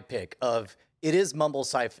make my pick of. It is mumble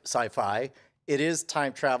sci-fi. It is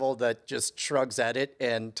time travel that just shrugs at it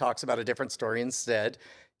and talks about a different story instead.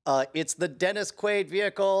 It's the Dennis Quaid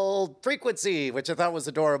vehicle Frequency, which I thought was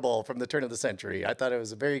adorable from the turn of the century. I thought it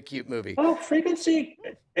was a very cute movie. Oh, Frequency,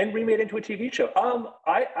 and remade into a TV show.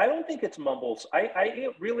 I don't think it's mumbles.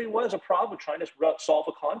 It really was a problem trying to solve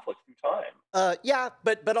a conflict through time. Yeah,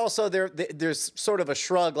 but also there's sort of a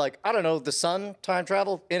shrug, like, I don't know, the sun, time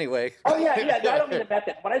travel. Anyway. Oh yeah. No, I don't mean the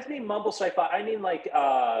method. When I mean mumble sci-fi, I mean like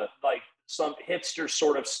some hipster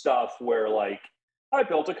sort of stuff where like, I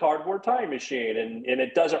built a cardboard time machine, and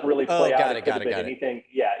it doesn't really play out. Got it. Anything.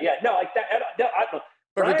 Yeah. No, like that.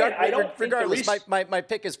 But Brian, regardless, my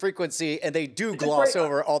pick is Frequency, and they do gloss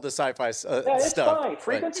over all the sci-fi stuff. It's fine.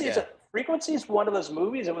 Frequency is one of those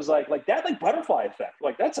movies. It was like that, like Butterfly Effect.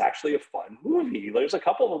 Like that's actually a fun movie. There's a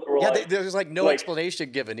couple of there's like no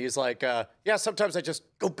explanation given. He's like, sometimes I just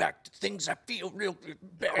go back to things that feel real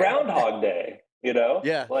bad. Groundhog Day.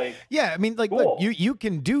 Yeah. I mean, like, cool. Look, you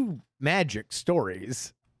can do magic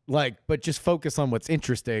stories, but just focus on what's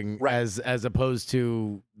interesting, right, as opposed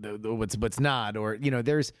to what's not. Or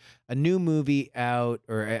there's a new movie out,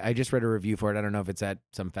 or I just read a review for it. I don't know if it's at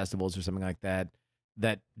some festivals or something like that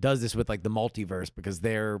does this with like the multiverse, because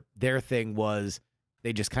their thing was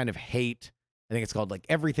they just kind of hate. I think it's called like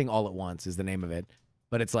Everything All at Once is the name of it,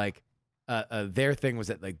 but it's like. Their thing was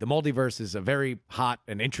that like the multiverse is a very hot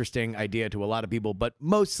and interesting idea to a lot of people, but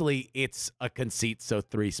mostly it's a conceit so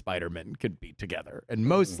 3 Spider-Men could be together, and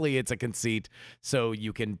mostly it's a conceit so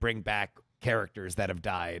you can bring back characters that have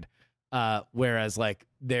died. Whereas like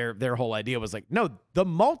their whole idea was like, no, the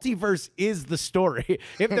multiverse is the story.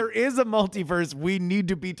 If there is a multiverse, we need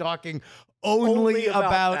to be talking only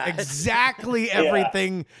about exactly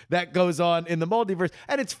everything that goes on in the multiverse.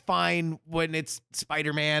 And it's fine when it's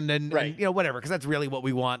Spider-Man and whatever, because that's really what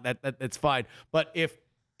we want. That's fine. But if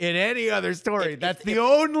in any other story, that's the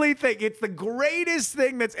only thing, it's the greatest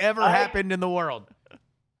thing that's ever happened in the world.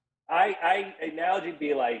 I analogy would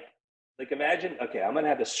be like imagine, okay, I'm going to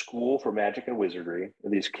have a school for magic and wizardry.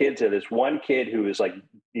 And these kids, this one kid who is like,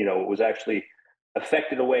 was actually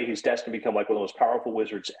affected away. He's destined to become like one of the most powerful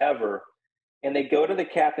wizards ever. And they go to the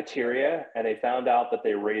cafeteria and they found out that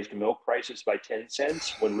they raised milk prices by 10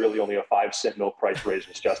 cents when really only a 5-cent milk price raise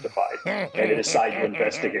was justified. And they decided to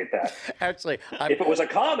investigate that. Actually, if it was a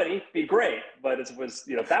comedy, it'd be great. But it was,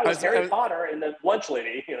 if that was Harry Potter and the lunch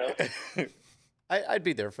lady, I'd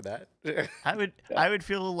be there for that. I would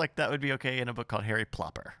feel like that would be okay in a book called Harry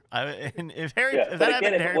Plopper. If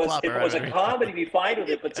it was a comedy, be fine with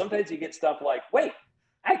it. But sometimes you get stuff like, wait,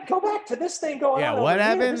 I go back to this thing going on. Yeah, what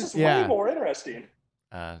happened? This is way more interesting.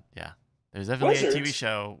 There's definitely a TV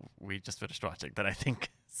show we just finished watching that I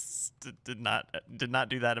think did not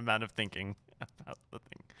do that amount of thinking about the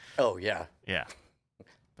thing. Oh yeah. Yeah.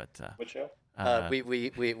 But What show?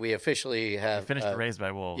 We officially have finished Raised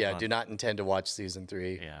by Wolves. Yeah, do not intend to watch season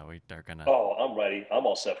 3. Yeah, we are gonna. Oh, I'm ready. I'm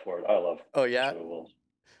all set for it. I love. Oh yeah.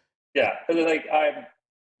 Yeah, like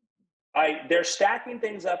they're stacking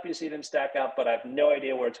things up. You see them stack up, but I have no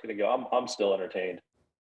idea where it's going to go. I'm still entertained.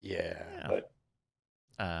 Yeah. But,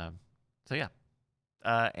 so yeah,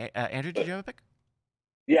 Andrew, did you have a pick?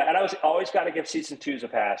 Yeah, and I always got to give season 2s a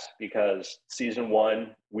pass because season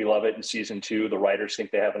 1 we love it, and season 2 the writers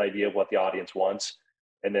think they have an idea of what the audience wants,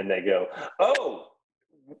 and then they go, "Oh,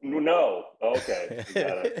 no, okay."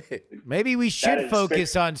 Maybe we should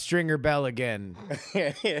focus on Stringer Bell again.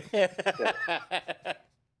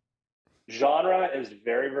 Genre is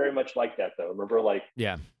very, very much like that, though. Remember, like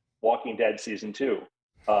Walking Dead season 2,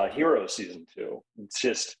 Heroes season 2. It's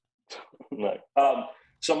just like.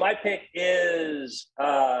 So my pick is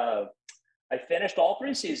I finished all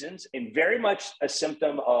 3 seasons, and very much a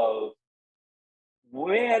symptom of,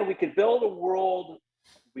 man, we could build a world.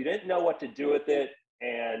 We didn't know what to do with it.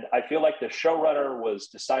 And I feel like the showrunner was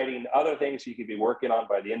deciding other things he could be working on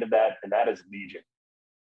by the end of that, and that is Legion.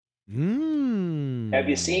 Have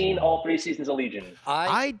you seen all 3 seasons of Legion?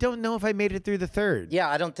 I don't know if I made it through the 3rd. Yeah,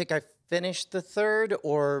 I don't think I finished the 3rd,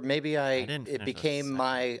 or maybe it became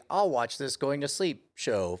my I'll watch this going to sleep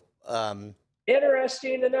show.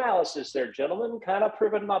 Interesting analysis there, gentlemen. Kind of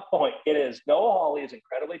proving my point. It is Noah Hawley is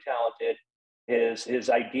incredibly talented. His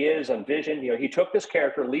ideas and vision. He took this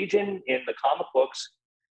character. Legion in the comic books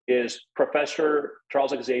is Professor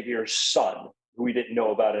Charles Xavier's son, who we didn't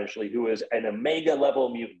know about initially, who is an Omega level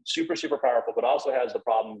mutant, super, super powerful, but also has the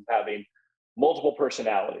problem of having multiple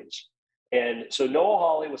personalities. And so Noah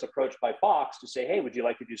Hawley was approached by Fox to say, hey, would you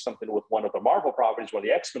like to do something with one of the Marvel properties, one of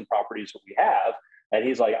the X-Men properties that we have? And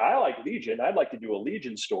he's like, I like Legion. I'd like to do a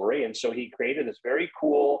Legion story. And so he created this very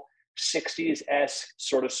cool 60s-esque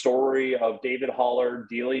sort of story of David Haller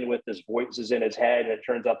dealing with his voices in his head, and it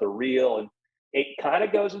turns out they're real. And it kind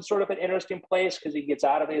of goes in sort of an interesting place because he gets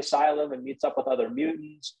out of the asylum and meets up with other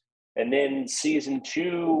mutants. And then season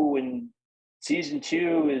 2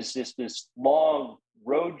 is just this long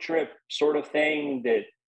road trip sort of thing that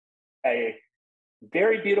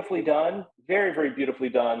very beautifully done, very, very beautifully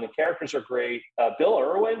done. The characters are great. Bill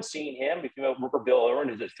Irwin, seeing him, if you remember Bill Irwin,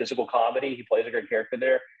 is a physical comedy. He plays a great character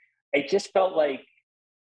there. I just felt like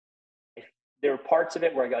there were parts of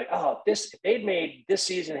it where I go, oh, if they'd made this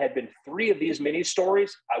season had been 3 of these mini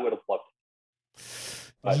stories, I would have loved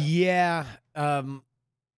it. But, yeah. I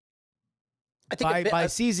think by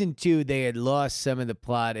season 2, they had lost some of the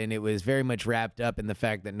plot, and it was very much wrapped up in the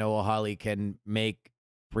fact that Noah Hawley can make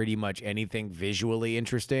pretty much anything visually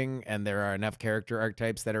interesting, and there are enough character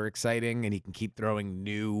archetypes that are exciting, and he can keep throwing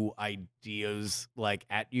new ideas like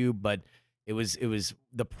at you. But it was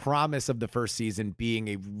the promise of the first season being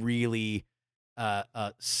a really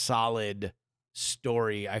solid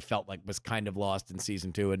story. I felt like was kind of lost in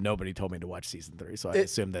season 2, and nobody told me to watch season 3, so I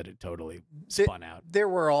assumed that it totally spun out. There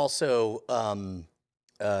were also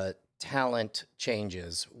talent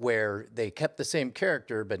changes where they kept the same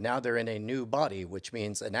character, but now they're in a new body, which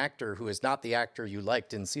means an actor who is not the actor you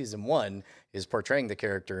liked in season 1 is portraying the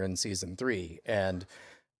character in season 3, and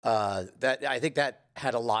that I think that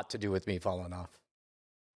had a lot to do with me falling off.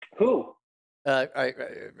 Who?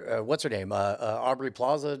 What's her name? Aubrey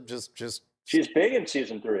Plaza. Just. She's big in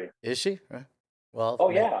season 3. Is she? Well, oh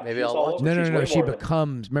yeah. Maybe I'll watch. No. She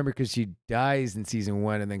becomes, remember, because she dies in season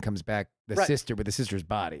 1 and then comes back sister with the sister's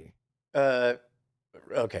body.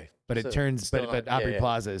 Okay. But it turns, but Aubrey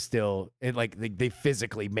Plaza is still, they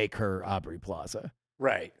physically make her Aubrey Plaza.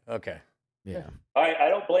 Right. Okay. Yeah. I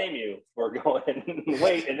don't blame you for going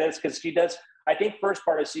wait, and that's because she does. I think first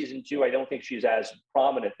part of season 2, I don't think she's as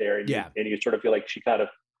prominent there. And you sort of feel like she kind of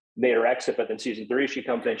made her exit, but then season 3 she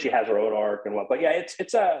comes in, she has her own arc and what. But yeah,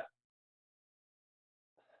 it's a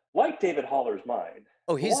like David Haller's mind.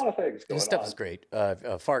 Oh, a lot of things going his stuff on. is great.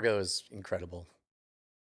 Fargo is incredible.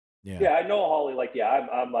 Yeah, I know Hawley. Like,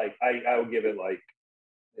 I'm like, I would give it like,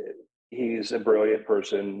 he's a brilliant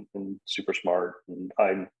person and super smart,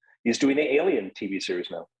 and he's doing the Alien TV series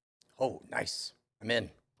now. Oh, nice. I'm in.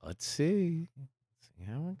 Let's see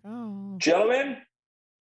how it goes, gentlemen.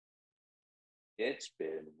 It's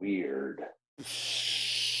been weird.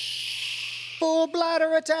 Full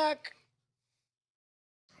bladder attack.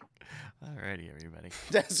 Alrighty, everybody.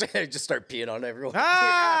 Just start peeing on everyone.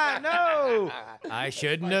 No! I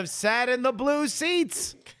shouldn't have sat in the blue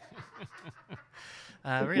seats.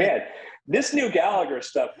 Man, this new Gallagher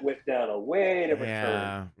stuff went down a way different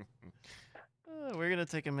turn. We're gonna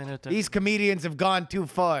take a minute. These comedians have gone too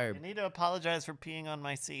far. I need to apologize for peeing on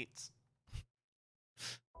my seats.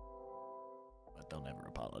 But they'll never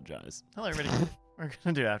apologize. Hello, everybody. We're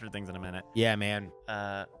gonna do After Things in a minute. Yeah, man.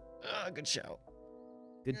 Good show.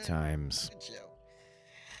 Good times. Good show.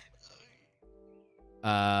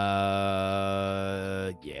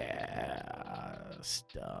 Yeah.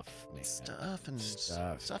 Stuff, man. Stuff.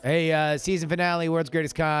 Hey, season finale, World's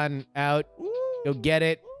Greatest Con out. Go get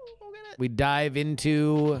it. We dive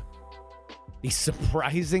into the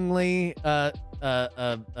surprisingly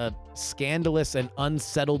scandalous and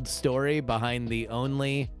unsettled story behind the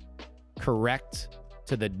only correct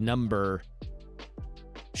to the number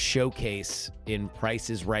showcase in Price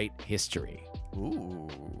is Right history. Ooh.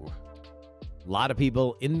 A lot of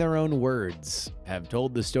people, in their own words, have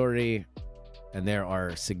told the story, and there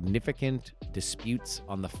are significant disputes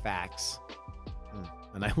on the facts.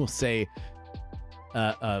 And I will say,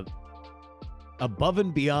 above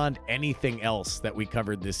and beyond anything else that we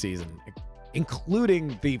covered this season,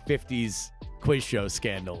 including the 50s quiz show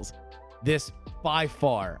scandals, this by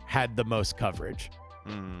far had the most coverage.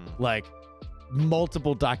 Like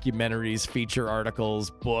multiple documentaries, feature articles,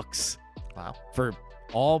 books. Wow. For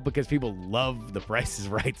all because people love The Price is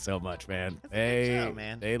Right so much, man. Show,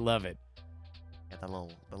 man. They love it. Got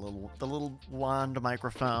the little wand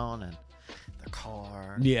microphone and the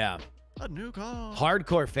car. Yeah. A new car.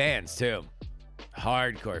 Hardcore fans too.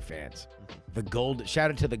 Hardcore fans.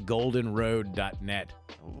 Shout out to the goldenroad.net,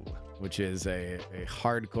 which is a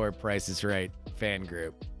hardcore Price is Right fan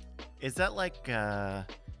group. Is that like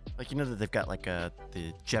you know that they've got like the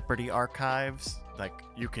Jeopardy archives? Like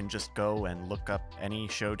you can just go and look up any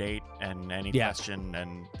show date and any question,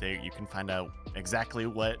 and you can find out exactly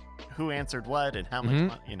who answered what and how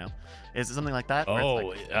much. You know, is it something like that?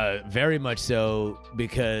 Oh, very much so,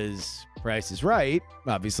 because Price is Right,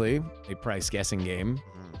 obviously a price guessing game.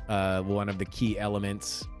 One of the key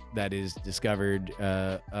elements that is discovered,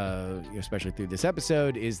 especially through this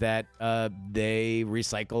episode, is that they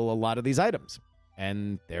recycle a lot of these items,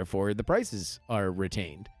 and therefore the prices are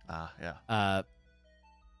retained. Yeah.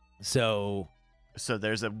 So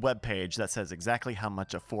there's a web page that says exactly how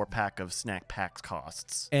much a 4-pack of snack packs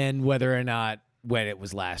costs, and whether or not when it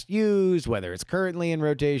was last used, whether it's currently in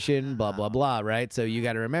rotation, blah blah blah. Right. So you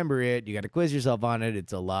got to remember it. You got to quiz yourself on it.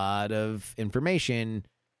 It's a lot of information.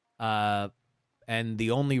 And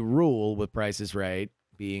the only rule with Price is Right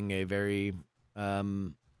being a very,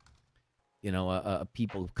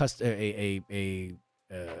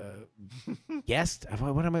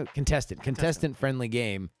 contestant friendly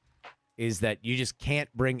game, is that you just can't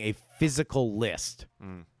bring a physical list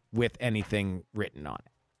with anything written on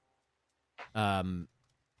it.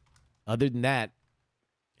 Other than that,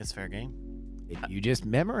 it's fair game. You just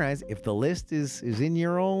memorize. If the list is in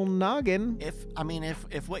your own noggin. If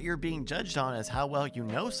what you're being judged on is how well you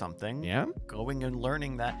know something, going and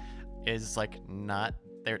learning that is like not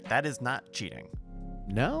there. That is not cheating.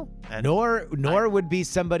 No, nor would be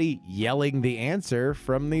somebody yelling the answer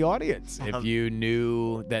from the audience if you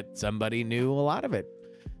knew that somebody knew a lot of it,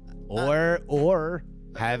 or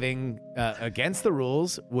having against the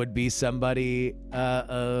rules would be somebody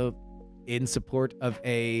in support of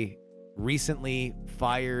a recently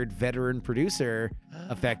fired veteran producer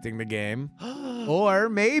affecting the game, or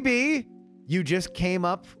maybe you just came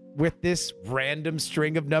up with this random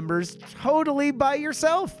string of numbers totally by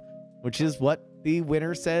yourself, which is what the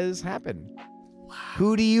winner says happened. Wow.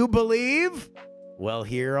 Who do you believe? Well,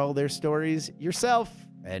 hear all their stories yourself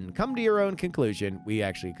and come to your own conclusion. We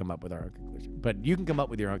actually come up with our own conclusion, but you can come up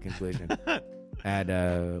with your own conclusion at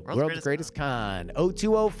World's Greatest Con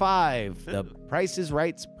 0205. The Price is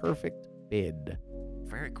Right's perfect bid.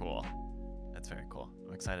 Very cool. That's very cool.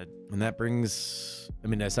 I'm excited. And that brings,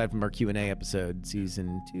 aside from our Q&A episode,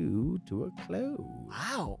 season 2 to a close.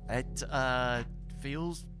 Wow. It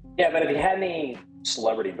feels... Yeah, but have you had any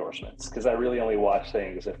celebrity endorsements? Because I really only watch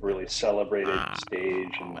things that really celebrated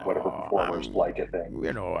stage and whatever performers like a thing.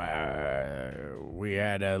 We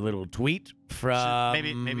had a little tweet from...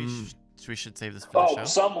 Maybe we should save this for the show.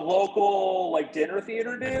 Some local dinner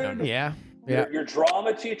theater dude? Yeah. Your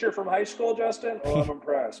drama teacher from high school, Justin? Oh, I'm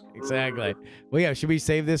impressed. Exactly. Well, yeah, should we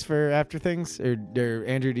save this for After Things? Or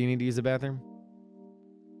Andrew, do you need to use the bathroom?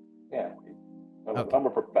 Yeah. I'm a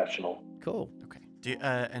professional. Cool. Okay. Do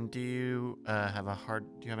you have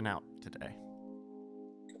an out today?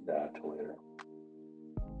 Nah, till later.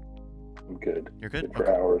 I'm good. You're good?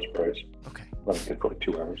 For hours, Bryce. Okay. I'm good for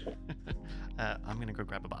 2 hours. I'm going to go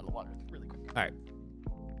grab a bottle of water really quick. All right.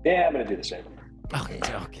 Yeah, I'm going to do the same. Okay.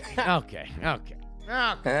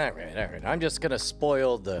 All right. I'm just gonna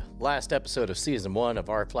spoil the last episode of season 1 of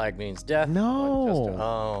Our Flag Means Death. No.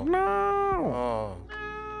 No.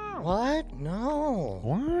 What? No.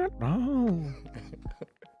 What? No.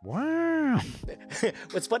 Wow.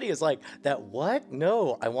 What's funny is like that. What?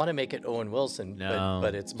 No. I want to make it Owen Wilson, No,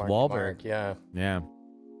 but it's Mark Wahlberg. Yeah. Yeah.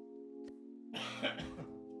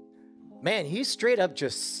 Man, he straight up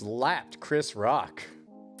just slapped Chris Rock.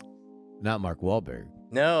 Not Mark Wahlberg.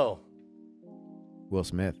 No. Will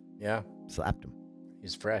Smith Yeah. slapped him.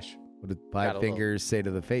 He's fresh. What did Got a Five little- Fingers say to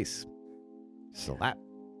the face? Slap.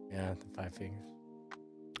 Yeah, the 5 fingers.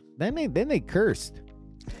 Then they cursed.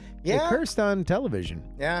 They Yeah. cursed on television.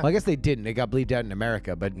 Yeah. Well, I guess they didn't. They got bleeped out in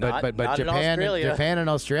America, but Not in Japan and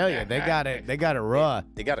Australia, they got it raw,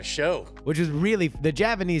 They got a show. which is really the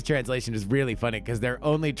Japanese translation is really funny because they're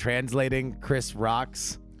only translating Chris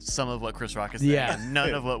Rock's. Some of what Chris Rock is saying, Yeah. and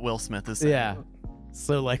none of what Will Smith is saying. Yeah.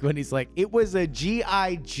 So like when he's like, it was a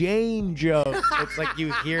G.I. Jane joke. It's like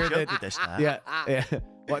you hear that. Yeah. Yeah.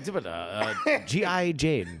 What's it about G.I.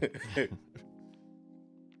 Jane?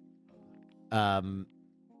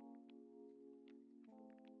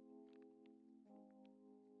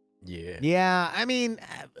 Yeah. Yeah, I mean,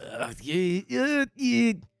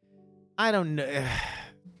 I don't know.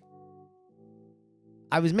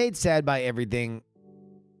 I was made sad by everything.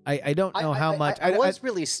 I don't know how much. I was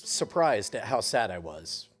really surprised at how sad I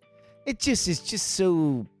was. It just is just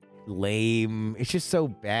so lame. It's just so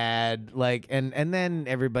bad. Like, and then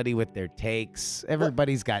everybody with their takes.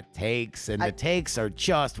 Everybody's got takes, and the takes are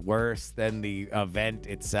just worse than the event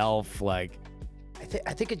itself. Like,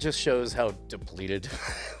 I think it just shows how depleted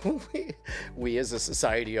we as a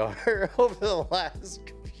society are over the last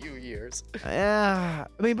few years. I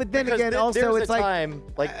mean, but then Because again, also there's it's a like, time,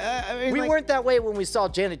 like I mean, we like- weren't that way when we saw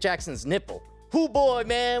Janet Jackson's nipple. Hoo boy,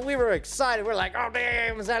 man, we were excited. We're like, oh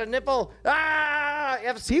damn, is that a nipple? Ah,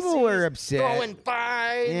 FCC's People were upset. throwing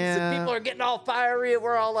fines, Yeah. and people are getting all fiery, and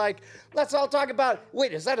we're all like, let's all talk about.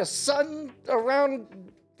 Wait, is that a sun around?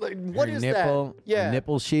 Like, what her is nipple, that? Yeah,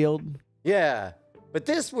 nipple shield. yeah. But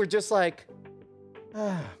this, we're just like,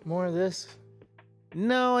 more of this.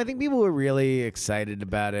 No, I think people were really excited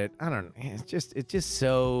about it. I don't know. It's just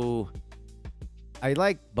so. I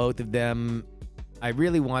like both of them. I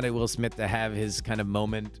really wanted Will Smith to have his kind of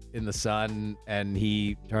moment in the sun, and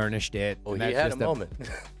he tarnished it. Oh, and he that's had a just moment.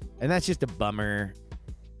 And that's just a bummer.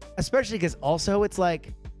 Especially because also it's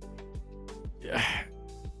like.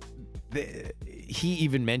 He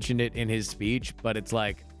even mentioned it in his speech, but it's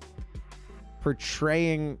like.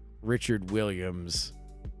 Portraying Richard Williams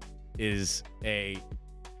is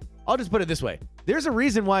I'll just put it this way. There's a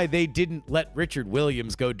reason why they didn't let Richard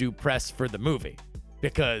Williams go do press for the movie.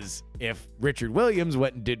 Because if Richard Williams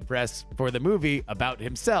went and did press for the movie about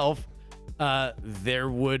himself,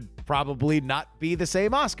 there would probably not be the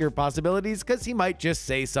same Oscar possibilities because he might just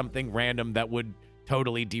say something random that would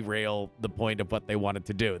totally derail the point of what they wanted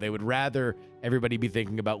to do. They would rather everybody be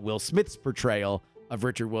thinking about Will Smith's portrayal of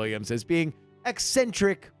Richard Williams as being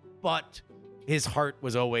eccentric, but his heart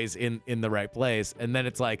was always in the right place. And then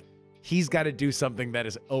it's like he's got to do something that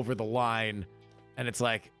is over the line, and it's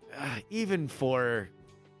like even for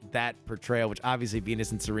that portrayal, which obviously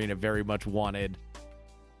Venus and Serena very much wanted,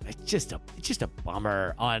 it's just a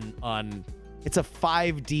bummer. On it's a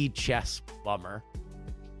 5D chess bummer.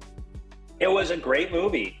 It was a great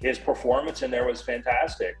movie. His performance in there was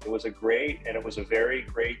fantastic. It was a very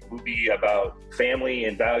great movie about family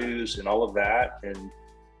and values and all of that. And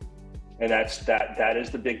that is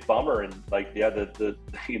the big bummer. And like, yeah, the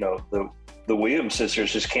Williams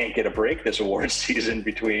sisters just can't get a break this award season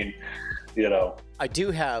between, I do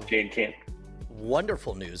have Jane Camp.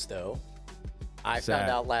 wonderful news though. I found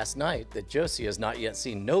out last night that Josie has not yet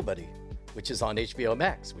seen Nobody, which is on HBO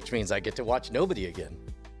Max, which means I get to watch Nobody again.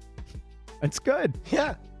 It's good.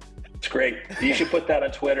 Yeah. It's great. You should put that on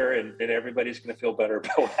Twitter, and everybody's going to feel better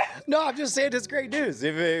about that. No, I'm just saying it's great news.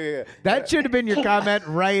 That should have been your comment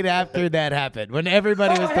right after that happened, when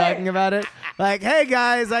everybody was talking about it. Like, hey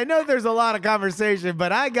guys, I know there's a lot of conversation,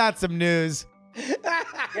 but I got some news.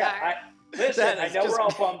 Yeah, listen, I know we're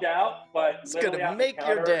all bummed out, but It's gonna make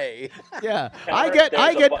your day. Yeah,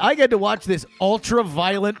 I get to watch this ultra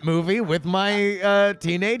violent movie with my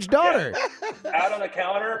teenage daughter. Out on the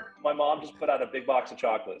counter, my mom just put out a big box of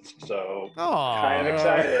chocolates, so Aw. kind of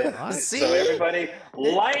excited. See? So everybody,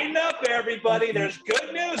 lighten up, everybody. There's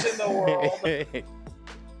good news in the world.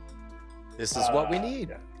 This is what we need.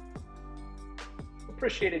 Yeah.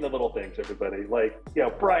 Appreciating the little things, everybody. Like,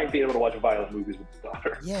 Brian being able to watch violent movies with his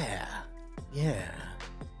daughter. Yeah.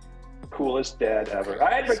 Coolest dad ever.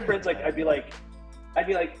 I had my friends, like, I'd be like, I'd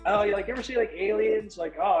be like, oh, you ever see like Aliens?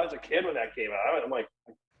 Like, oh, I was a kid when that came out. I'm like,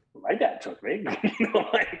 my dad took me. It's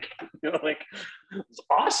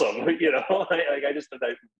awesome. I just thought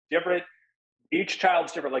different. Each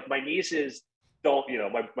child's different. Like my nieces don't,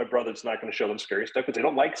 my brother's not going to show them scary stuff because they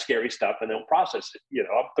don't like scary stuff and they don't process it.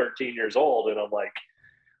 I'm 13 years old and I'm like,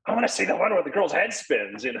 I want to see the one where the girl's head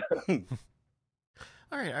spins.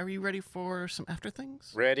 All right, are we ready for some after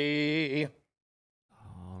things? Ready.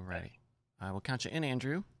 All right. I will count you in,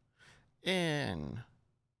 Andrew. In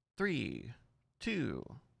 3, 2.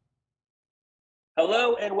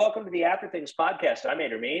 Hello and welcome to the After Things podcast. I'm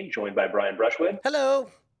Andrew Main, joined by Brian Brushwood. Hello.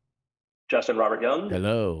 Justin Robert Young.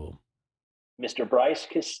 Hello. Mr. Bryce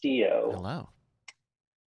Castillo. Hello.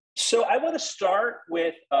 So I want to start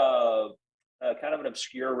with kind of an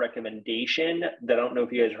obscure recommendation that I don't know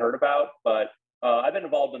if you guys heard about, but I've been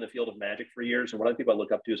involved in the field of magic for years, and one of the people I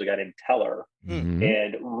look up to is a guy named Teller. Mm-hmm.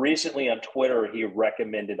 And recently on Twitter, he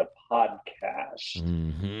recommended a podcast,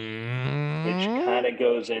 which kind of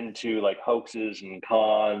goes into like hoaxes and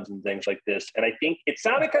cons and things like this. And I think it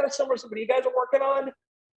sounded kind of similar to something you guys are working on.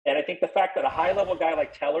 And I think the fact that a high-level guy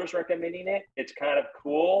like Teller's recommending it, it's kind of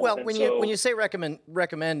cool. Well, and when you say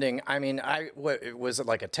recommending, I mean, was it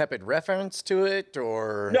like a tepid reference to it,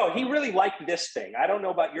 or no? He really liked this thing. I don't know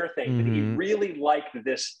about your thing, but he really liked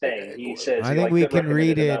this thing. He says, I think we can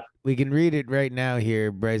read it. We can read it right now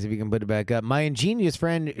here, Bryce. If you can put it back up. My ingenious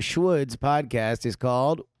friend Schwood's podcast is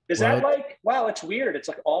called. Is that like, wow, it's weird. It's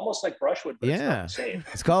like almost like Brushwood, but it's not the same.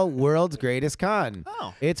 It's called World's Greatest Con.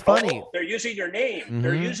 Oh. It's funny. Oh, they're using your name.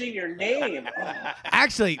 They're using your name.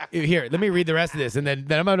 Actually, here, let me read the rest of this, and then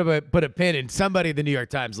I'm going to put a pin in somebody at the New York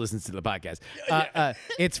Times listens to the podcast.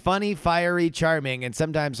 It's funny, fiery, charming, and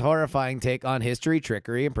sometimes horrifying take on history,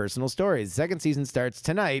 trickery, and personal stories. The second season starts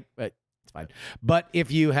tonight, but it's fine. But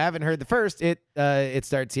if you haven't heard the first, it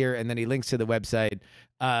starts here, and then he links to the website.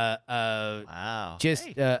 Wow. Just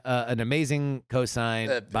an amazing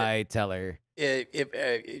cosign by Teller.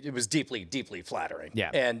 It was deeply, deeply flattering.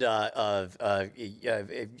 Yeah. And I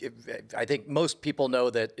think most people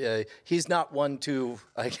know that he's not one to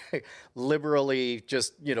liberally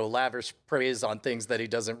just, lavish praise on things that he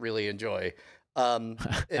doesn't really enjoy.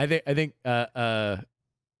 I think I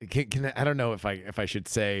don't know if I should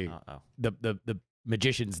say the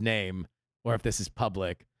magician's name or if this is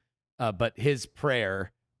public. But his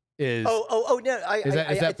prayer is. Oh no! Is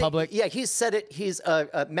that public? Yeah, he's said it. He's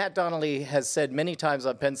Matt Donnelly has said many times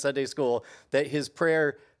on Penn Sunday School that his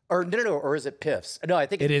prayer, or no, or is it Piff's? No, I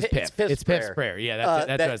think it is Piff. It's Piff's prayer. Yeah,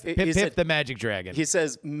 that's Piff the Magic Dragon. He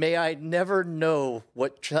says, "May I never know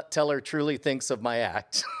what Teller truly thinks of my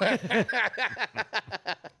act."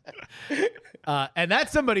 And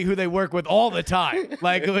that's somebody who they work with all the time.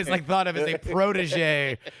 Like it was like thought of as a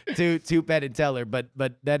protege to Penn and Teller. But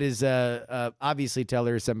that is obviously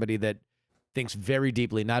Teller is somebody that thinks very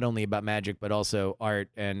deeply not only about magic but also art,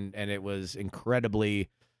 and it was incredibly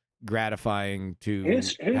gratifying to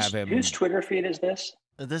have him. Whose Twitter feed is this?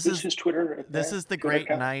 This is his Twitter. This is the Great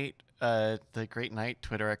Night. The Great Night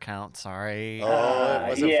Twitter account. Sorry. Oh, it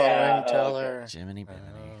wasn't following Teller. Jiminy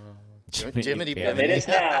Bimini. Jiminy Bimini. It is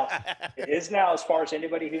now. It is now, as far as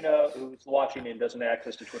anybody who's watching and doesn't have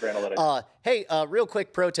access to Twitter analytics. Hey, real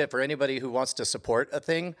quick pro tip for anybody who wants to support a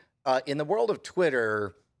thing. In the world of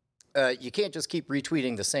Twitter, you can't just keep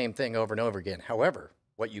retweeting the same thing over and over again. However,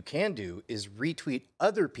 what you can do is retweet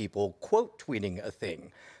other people quote tweeting a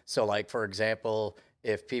thing. So like, for example,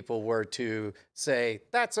 if people were to say,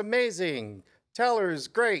 "That's amazing, Teller's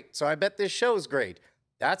great, so I bet this show's great."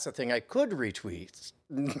 That's a thing I could retweet,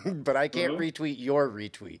 but I can't retweet your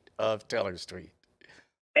retweet of Teller's tweet.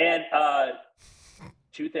 And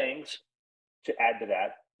two things to add to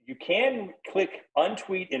that. You can click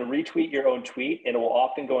untweet and retweet your own tweet, and it will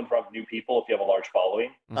often go in front of new people if you have a large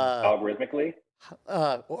following, algorithmically.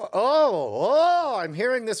 I'm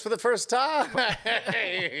hearing this for the first time.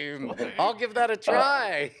 I'll give that a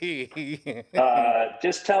try.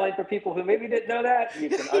 Just telling for people who maybe didn't know that, you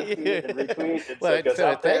can untweet and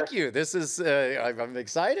retweet. Thank you. This is, I'm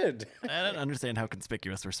excited. I don't understand how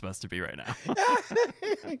conspicuous we're supposed to be right now.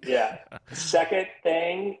 Yeah. Second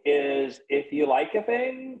thing is, if you like a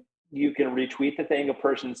thing, you can retweet the thing a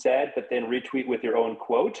person said, but then retweet with your own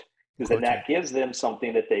quote. Because then that gives them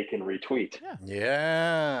something that they can retweet.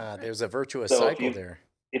 Yeah, there's a virtuous cycle there.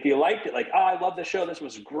 If you liked it, like, oh, I love the show. This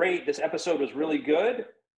was great. This episode was really good.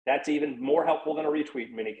 That's even more helpful than a retweet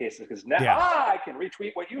in many cases. Because now I can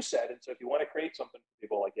retweet what you said. And so if you want to create something for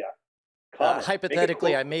people, like,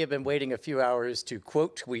 hypothetically, I may have been waiting a few hours to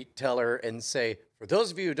quote tweet Teller and say, for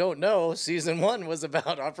those of you who don't know, season 1 was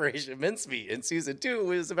about Operation Mincemeat and season 2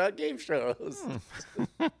 was about game shows.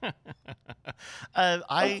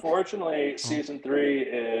 Unfortunately, season 3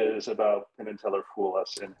 is about Penn and Teller fool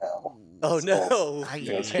us in hell. Oh no!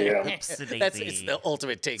 Yes, It's the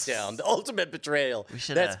ultimate takedown, the ultimate betrayal.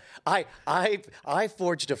 I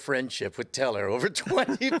forged a friendship with Teller over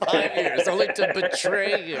 25 years, only to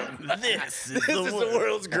betray him. This is the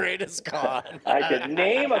world's greatest con. I could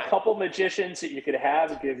name a couple magicians that you could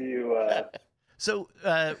have give you. So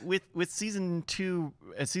with season two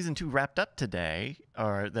wrapped up today,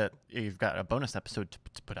 or that you've got a bonus episode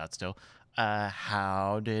to put out still.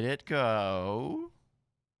 How did it go?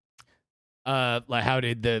 Like how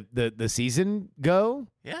did the season go?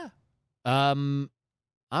 Yeah. I'm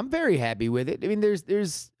very happy with it. I mean,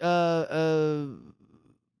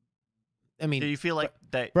 I mean, do you feel like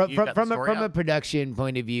that from a production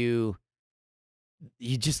point of view?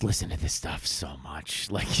 You just listen to this stuff so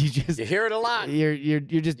much, like you hear it a lot. You're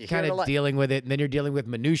just kind of dealing with it, and then you're dealing with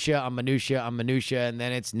minutia on minutia on minutia, and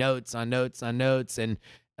then it's notes on notes on notes, and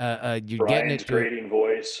you're getting it. Grading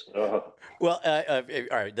voice. Well, all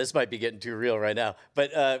right, this might be getting too real right now,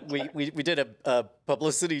 but we did a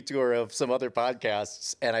publicity tour of some other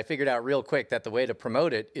podcasts, and I figured out real quick that the way to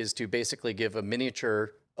promote it is to basically give a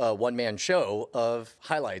miniature one-man show of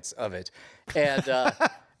highlights of it, and.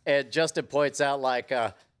 And Justin points out, like,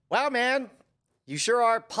 wow, man, you sure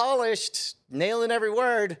are polished, nailing every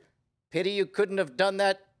word. Pity you couldn't have done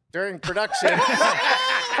that during production.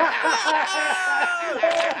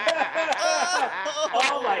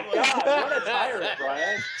 Oh, my God. What a tyrant,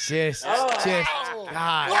 Brian.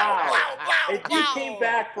 God. Wow. If you came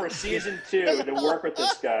back for season 2 to work with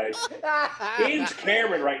this guy, James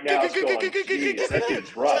Cameron right now is going, geez, that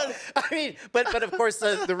dude's rough. I mean, but of course,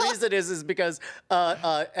 the reason is because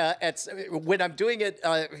when I'm doing it,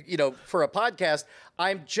 for a podcast,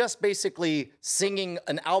 I'm just basically singing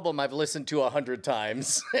an album I've listened to 100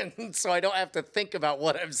 times, and so I don't have to think about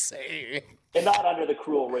what I'm saying. And not under the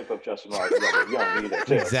cruel rape of Justin Roiland young either,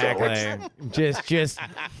 too. Exactly. So just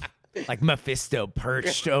like Mephisto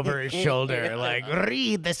perched over his shoulder, like,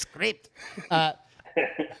 read the script.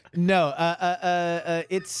 No,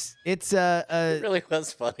 it's it really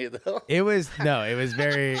was funny though. It was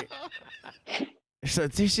very. So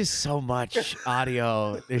there's just so much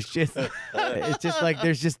audio. It's just like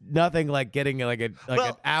there's just nothing like getting like an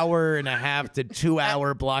hour and a half to 2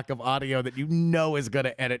 hour block of audio that is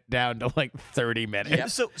gonna edit down to like 30 minutes.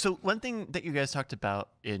 Yeah. So one thing that you guys talked about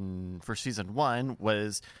for season 1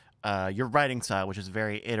 was your writing style, which is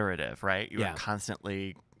very iterative, right? You were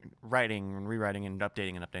constantly writing and rewriting and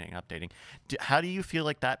updating and updating and updating. How do you feel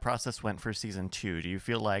like that process went for season 2? Do you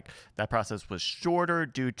feel like that process was shorter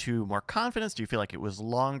due to more confidence? Do you feel like it was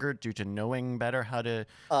longer due to knowing better how to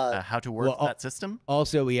work that system?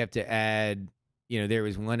 Also, we have to add, there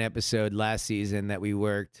was one episode last season that we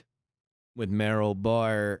worked with Merrill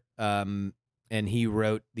Barr, and he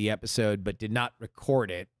wrote the episode but did not record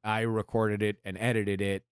it. I recorded it and edited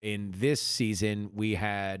it. In this season, we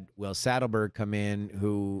had Will Saddleberg come in,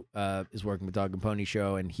 who is working with Dog and Pony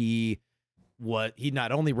Show, and he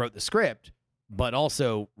not only wrote the script, but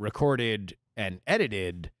also recorded and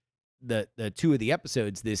edited the 2 of the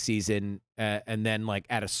episodes this season. And then, like,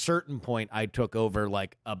 at a certain point, I took over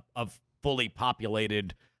like a fully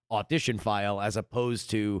populated audition file as opposed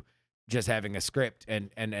to just having a script and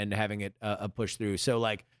having it push through. So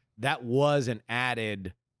like that was an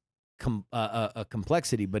added a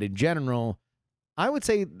complexity, but in general, I would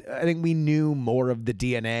say I think we knew more of the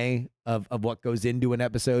DNA of what goes into an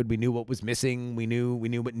episode. We knew what was missing. We knew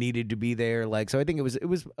what needed to be there. Like, so I think it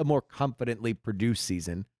was a more confidently produced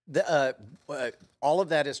season. All of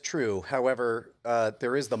that is true. However,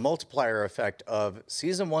 there is the multiplier effect of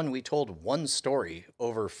season 1. We told one story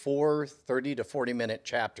over 4 30 to 40 minute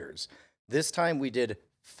chapters. This time we did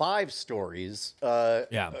 5 stories,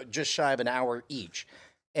 just shy of an hour each.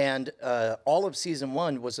 And all of season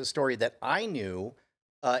 1 was a story that I knew,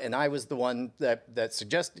 and I was the one that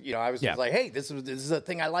suggested, I was like, hey, this is a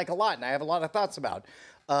thing I like a lot, and I have a lot of thoughts about.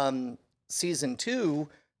 Season 2,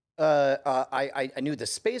 I knew the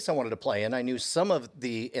space I wanted to play in. I knew some of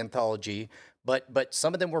the anthology, but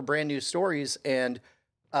some of them were brand new stories, and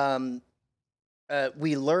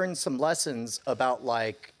we learned some lessons about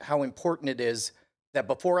like how important it is that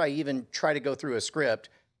before I even try to go through a script,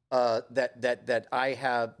 that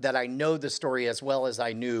I know the story as well as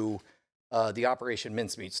I knew the Operation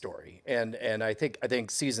Mincemeat story, and I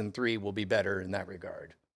think season 3 will be better in that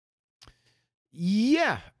regard.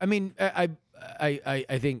 Yeah, I mean,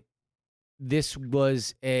 I think this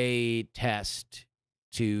was a test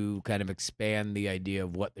to kind of expand the idea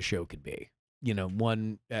of what the show could be.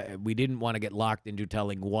 We didn't want to get locked into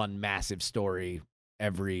telling one massive story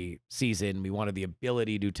every season. We wanted the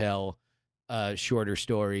ability to tell shorter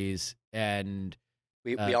stories. And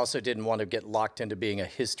we also didn't want to get locked into being a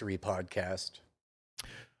history podcast.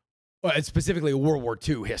 Well, it's specifically a World War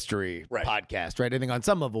II history Right. podcast, right? I think on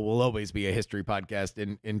some level we'll always be a history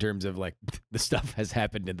podcast in terms of like the stuff has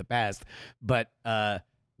happened in the past, but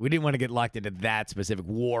we didn't want to get locked into that specific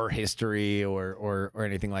war history or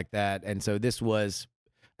anything like that. And so this was,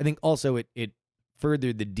 I think also it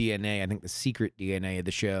furthered the DNA. I think the secret DNA of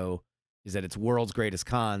the show is that it's world's greatest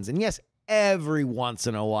cons. And yes, every once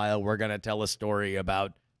in a while we're going to tell a story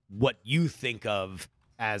about what you think of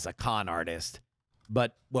as a con artist.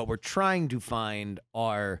 But what we're trying to find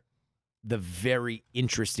are the very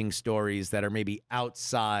interesting stories that are maybe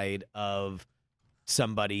outside of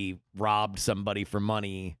somebody robbed somebody for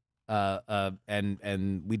money.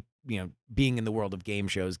 And we, being in the world of game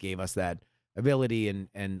shows gave us that ability,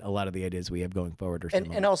 and a lot of the ideas we have going forward are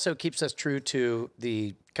similar. And also keeps us true to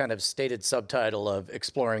the kind of stated subtitle of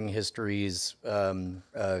exploring history's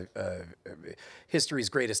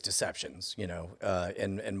greatest deceptions,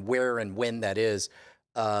 and where and when that is,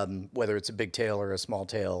 whether it's a big tale or a small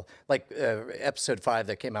tale. Like episode 5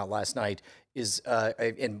 that came out last night is,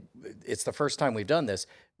 and it's the first time we've done this.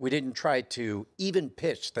 We didn't try to even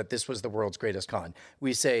pitch that this was the world's greatest con.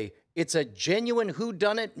 We say it's a genuine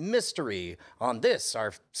whodunit mystery on this,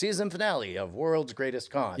 our season finale of World's Greatest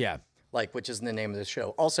Con. Yeah. Which is in the name of the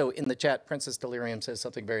show. Also in the chat, Princess Delirium says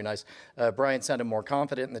something very nice. Brian sounded more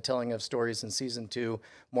confident in the telling of stories in season 2,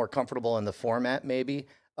 more comfortable in the format, maybe.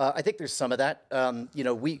 I think there's some of that.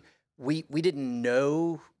 We didn't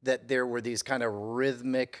know that there were these kind of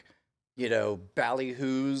rhythmic,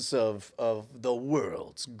 ballyhoos of the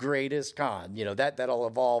world's greatest con. That all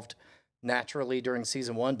evolved naturally during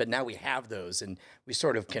season 1, but now we have those, and we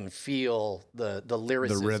sort of can feel the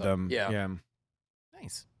lyricism. The rhythm. Yeah.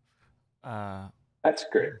 Nice. That's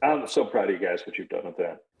great. I'm so proud of you guys, what you've done with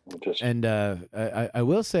that. And I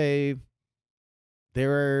will say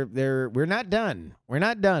we're not done. We're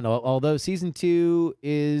not done. Although season 2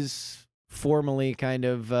 is formally kind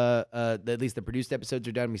of at least the produced episodes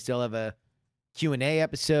are done. We still have a Q&A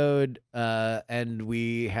episode, and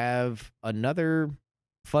we have another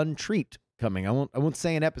fun treat coming. I won't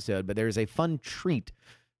say an episode, but there's a fun treat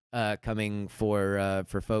coming for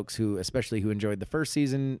folks who enjoyed the first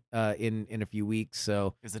season in a few weeks.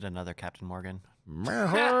 So is it another Captain Morgan?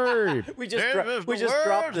 we just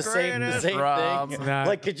dropped the same thing.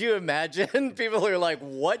 Like, could you imagine? People are like,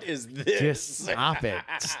 "What is this?" Just stop it!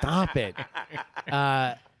 Stop it!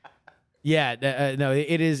 No,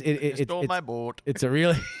 it is. It stole my boat. It's a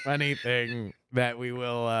really funny thing that we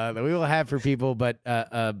will have for people, but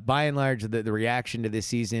by and large, the reaction to this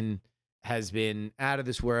season has been out of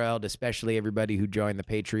this world. Especially everybody who joined the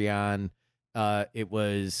Patreon. It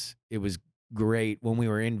was great. When we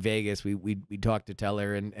were in Vegas, we talked to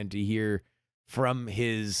Teller, and to hear from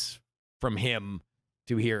him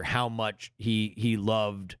to hear how much he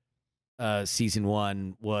loved season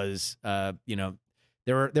 1 was there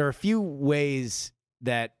are a few ways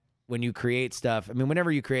that when you create stuff, I mean,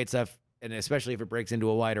 whenever you create stuff, and especially if it breaks into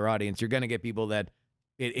a wider audience, you're going to get people that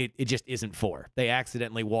it just isn't for. They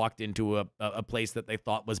accidentally walked into a place that they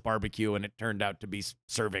thought was barbecue, and it turned out to be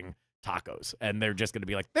serving tacos, and they're just going to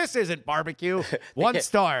be like, this isn't barbecue. 1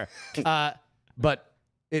 star. But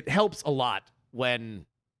it helps a lot when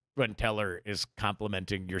Teller is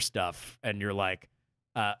complimenting your stuff, and you're like,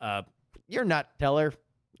 you're not Teller.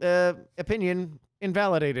 Opinion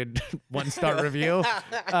invalidated. 1 star review.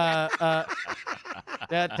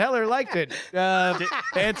 Teller liked it.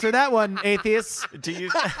 Answer that one, atheists. Do you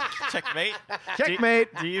checkmate? Checkmate.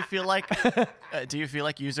 Do you feel like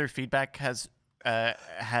user feedback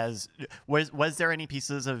was there any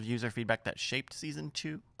pieces of user feedback that shaped season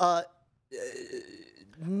 2?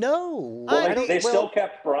 No. Well, they still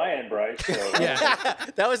kept Brian, Bryce. So. Yeah.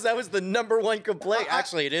 that was the number 1 complaint.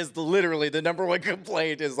 Actually, it is literally the number 1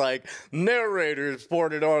 complaint is like, narrator's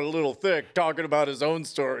poured it on a little thick, talking about his own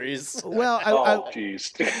stories. Well,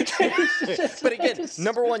 jeez. But again,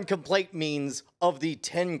 number 1 complaint means of the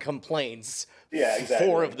 10 complaints, yeah, exactly.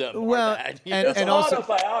 4 of them well, are bad. And also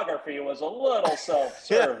autobiography was a little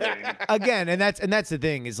self-serving. Again, and that's the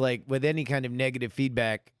thing is, like, with any kind of negative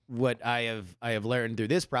feedback, what I have learned through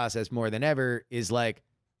this process more than ever is, like,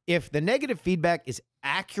 if the negative feedback is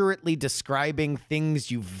accurately describing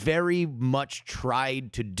things you very much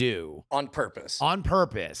tried to do on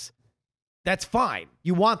purpose, that's fine.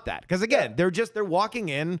 You want that. Because again, they're walking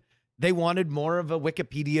in, They wanted more of a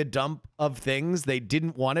Wikipedia dump of things. They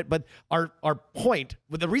didn't want it. But our point,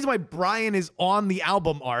 the reason why Brian is on the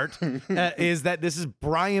album art is that this is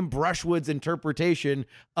Brian Brushwood's interpretation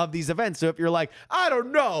of these events. So if you're like, I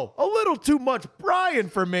don't know, a little too much Brian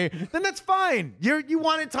for me, then that's fine. You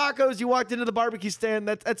wanted tacos, you walked into the barbecue stand,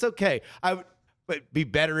 that's okay. But it'd be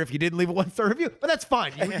better if you didn't leave a 1-star review, but that's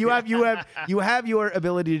fine. You have your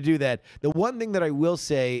ability to do that. The one thing that I will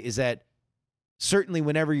say is that certainly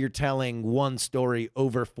whenever you're telling one story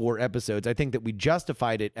over 4 episodes, I think that we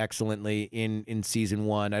justified it excellently in season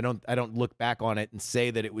 1. I don't look back on it and say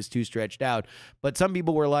that it was too stretched out, but some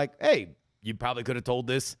people were like, hey, you probably could have told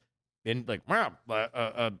this in like,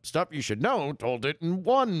 stuff you should know, told it in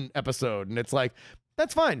 1 episode. And it's like,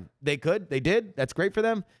 that's fine. They did. That's great for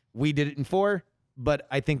them. We did it in 4. But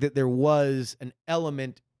I think that there was an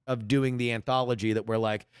element of doing the anthology that we're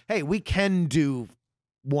like, hey, we can do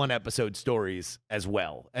 1 episode stories as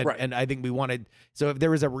well. And, right. And I think we wanted, so if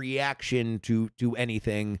there was a reaction to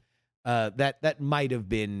anything, that might have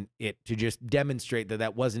been it, to just demonstrate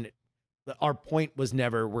that wasn't, our point was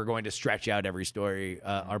never, we're going to stretch out every story.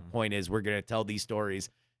 Our point is we're going to tell these stories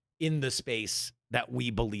in the space that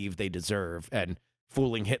we believe they deserve. And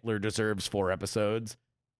Fooling Hitler deserves 4 episodes.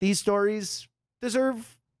 These stories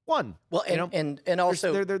deserve 1. Well, and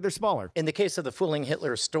also they're smaller. In the case of the Fooling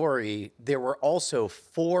Hitler story, there were also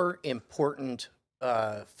 4 important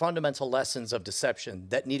fundamental lessons of deception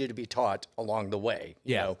that needed to be taught along the way.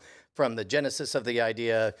 You know, from the genesis of the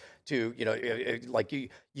idea to, like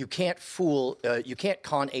you can't fool, you can't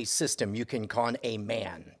con a system, you can con a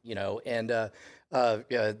man. And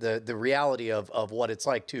the reality of what it's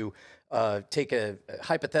like to take a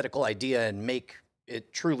hypothetical idea and make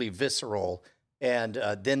it truly visceral. And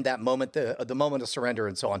then that moment, the moment of surrender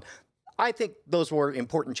and so on. I think those were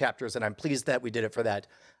important chapters, and I'm pleased that we did it for that.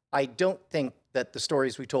 I don't think that the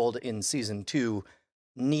stories we told in season 2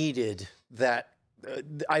 needed that.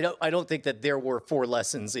 I don't think that there were 4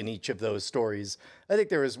 lessons in each of those stories. I think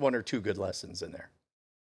there was 1 or 2 good lessons in there,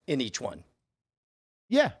 in each one.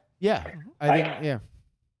 Yeah. I think.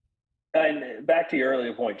 And back to your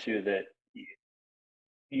earlier point too, that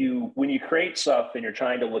when you create stuff and you're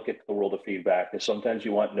trying to look at the world of feedback, and sometimes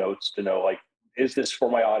you want notes to know, like, is this for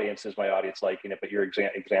my audience? Is my audience liking it? But your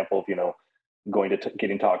example of, going to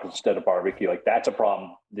getting tacos instead of barbecue, like, that's a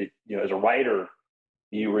problem that, as a writer,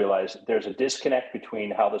 you realize there's a disconnect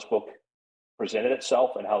between how this book presented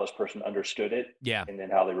itself and how this person understood it. Yeah. And then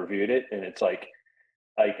how they reviewed it. And it's like,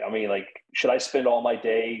 should I spend all my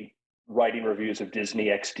day writing reviews of Disney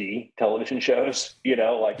XD television shows, you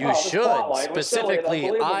should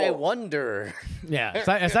specifically. I Wonder. Yeah,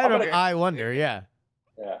 aside from I Wonder, yeah.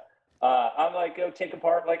 I'm like, go take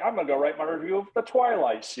apart. Like, I'm gonna go write my review of the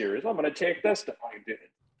Twilight series. I'm gonna take this. It's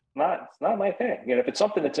not my thing. If it's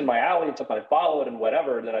something that's in my alley, it's something I followed and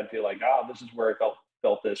whatever, then I'd feel like, this is where I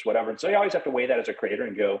felt this, whatever. And so you always have to weigh that as a creator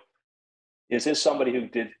and go, is this somebody who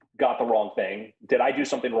got the wrong thing? Did I do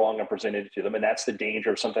something wrong and presented it to them? And that's the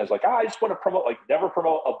danger of sometimes like, I just want to promote, like, never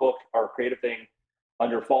promote a book or a creative thing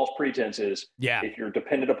under false pretenses. Yeah. If you're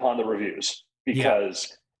dependent upon the reviews,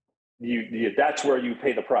 because you that's where you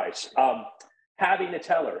pay the price. Having a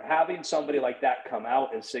teller, having somebody like that come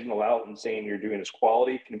out and signal out and saying you're doing this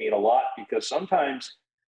quality can mean a lot, because sometimes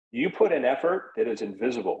you put in effort that is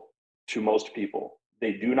invisible to most people.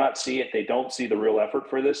 They do not see it. They don't see the real effort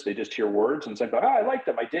for this. They just hear words and say, I like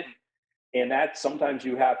them. I didn't. And that sometimes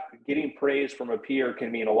getting praise from a peer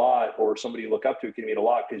can mean a lot, or somebody you look up to can mean a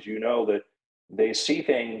lot, because that they see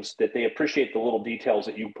things, that they appreciate the little details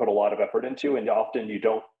that you put a lot of effort into. And often you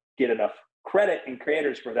don't get enough credit in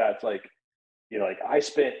creators for that. It's like, I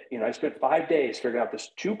spent 5 days figuring out this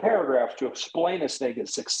 2 paragraphs to explain this thing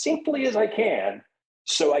as succinctly as I can,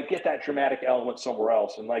 so I get that dramatic element somewhere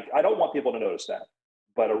else. And like, I don't want people to notice that.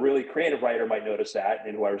 But a really creative writer might notice that,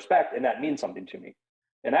 and who I respect, and that means something to me.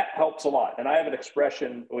 And that helps a lot. And I have an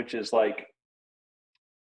expression which is like,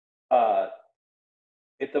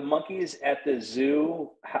 if the monkey's at the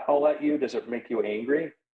zoo howl at you, does it make you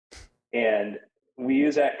angry? And we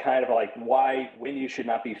use that kind of like when you should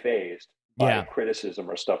not be fazed by criticism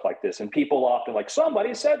or stuff like this. And people often like,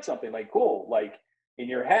 somebody said something, like, cool. Like, in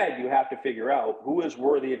your head, you have to figure out who is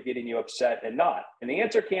worthy of getting you upset and not. And the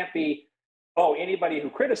answer can't be, anybody who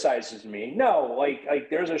criticizes me. No, like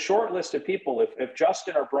there's a short list of people. If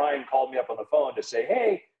Justin or Brian called me up on the phone to say,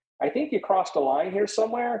 hey, I think you crossed a line here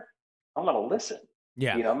somewhere, I'm going to listen.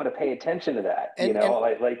 Yeah. I'm going to pay attention to that. And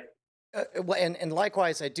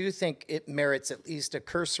likewise, I do think it merits at least a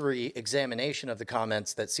cursory examination of the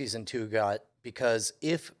comments that season 2 got, because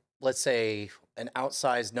if, let's say, an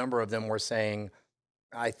outsized number of them were saying,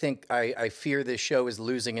 I think I fear this show is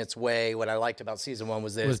losing its way. What I liked about season 1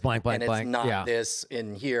 was this, It was blank, and blank. it's not Yeah. this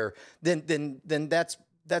in here. Then that's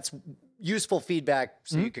useful feedback,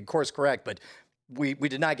 so you can course correct. But we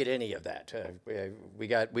did not get any of that.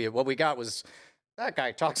 What we got was that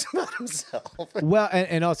guy talks about himself. Well,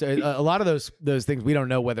 and also a lot of those things we don't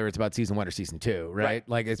know whether it's about season 1 or season 2, right?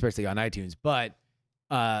 Like especially on iTunes. But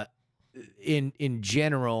in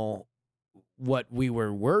general, what we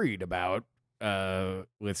were worried about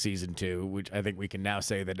with season 2, which I think we can now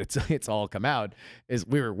say that it's all come out, is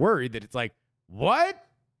we were worried that it's like, what?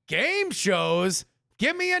 Game shows?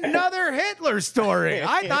 Give me another Hitler story.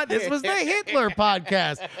 I thought this was the Hitler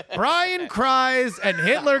podcast. Brian cries and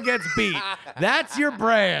Hitler gets beat. That's your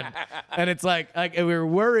brand. And it's like we were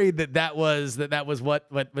worried that was what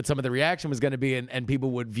some of the reaction was going to be, and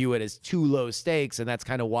people would view it as too low stakes. And that's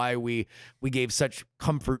kind of why we gave such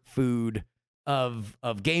comfort food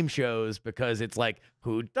of game shows, because it's like,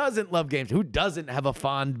 who doesn't love games? Who doesn't have a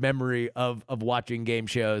fond memory of watching game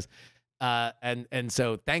shows? And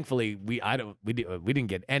so thankfully we didn't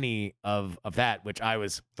get any of that, which I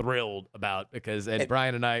was thrilled about, because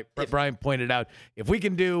Brian pointed out, if we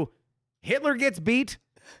can do Hitler gets beat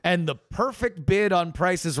and the perfect bid on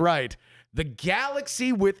Price is Right, the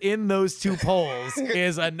galaxy within those two polls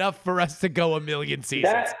is enough for us to go 1 million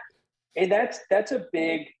seasons. That's a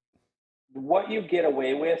big. What you get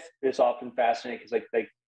away with is often fascinating, because like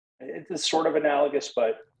it's sort of analogous,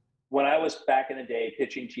 but when I was back in the day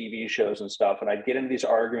pitching TV shows and stuff, and I'd get into these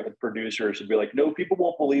arguments with producers and be like, no, people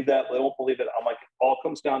won't believe that. They won't believe it. I'm like, it all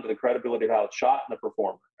comes down to the credibility of how it's shot and the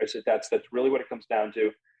performer. I said, that's really what it comes down to.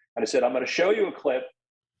 And I said, I'm going to show you a clip,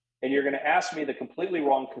 and you're going to ask me the completely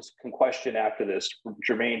wrong question after this,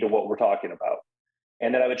 germane to what we're talking about.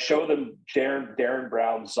 And then I would show them Darren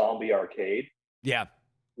Brown's Zombie Arcade. Yeah.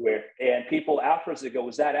 And people afterwards, they go,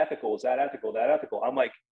 was that ethical? Was that ethical? That ethical? I'm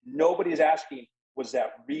like, nobody's asking, was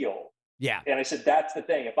that real? Yeah. And I said, that's the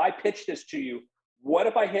thing. If I pitch this to you, what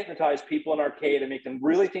if I hypnotize people in arcade and make them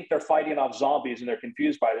really think they're fighting off zombies and they're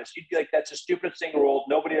confused by this? You'd be like, that's the stupidest thing in the world.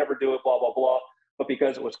 Nobody ever do it, blah, blah, blah. But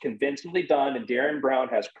because it was convincingly done and Darren Brown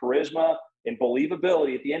has charisma and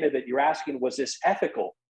believability at the end of it, you're asking, was this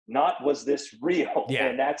ethical? Not, was this real? Yeah.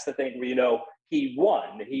 And that's the thing where, he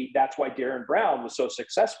won. That's why Darren Brown was so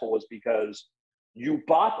successful, was because you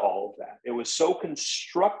bought all of that. It was so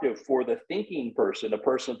constructive for the thinking person, the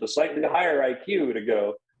person with the slightly higher IQ, to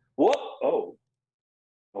go, whoop,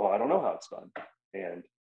 I don't know how it's done. And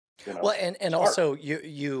well, and also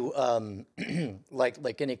you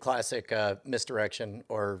like any classic misdirection,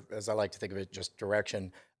 or as I like to think of it, just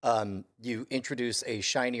direction. You introduce a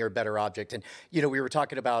shinier, better object, and we were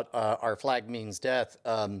talking about Our Flag Means Death.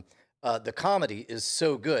 The comedy is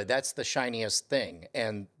so good. That's the shiniest thing.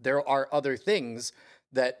 And there are other things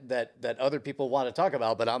that other people want to talk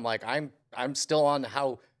about, but I'm like, I'm still on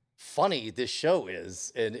how funny this show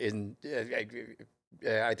is. And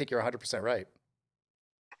I think you're 100% right.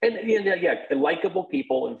 And likable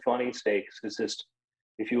people and funny stakes is just,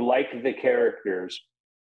 if you like the characters,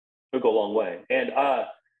 it'll go a long way. And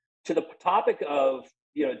to the topic of,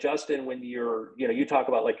 Justin, when you talk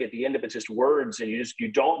about, like, at the end of it's just words, and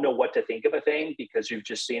you don't know what to think of a thing because you've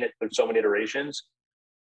just seen it through so many iterations.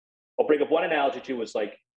 I'll bring up one analogy too, was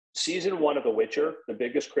like season 1 of The Witcher. The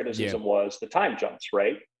biggest criticism was the time jumps,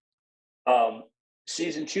 right?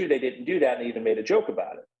 Season 2, they didn't do that, and they even made a joke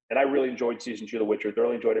about it. And I really enjoyed season 2 of The Witcher,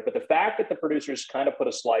 thoroughly enjoyed it. But the fact that the producers kind of put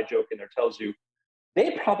a sly joke in there tells you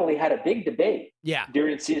they probably had a big debate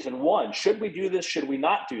during season 1. Should we do this? Should we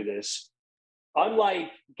not do this?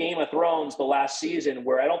 Unlike Game of Thrones, the last season,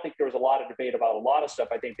 where I don't think there was a lot of debate about a lot of stuff.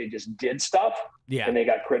 I think they just did stuff, and they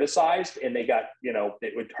got criticized, and they got,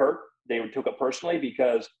 it would hurt. They took it personally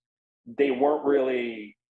because they weren't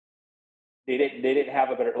really, they didn't have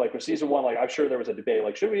a better, like with season 1, like I'm sure there was a debate,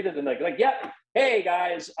 like, should we do this? And like, yeah, hey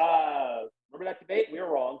guys, remember that debate? We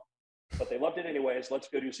were wrong, but they loved it anyways. Let's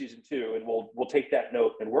go do season 2, and we'll take that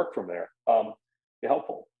note and work from there. Be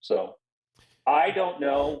helpful. So I don't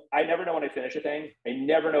know. I never know when I finish a thing. I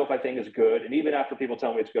never know if I think is good. And even after people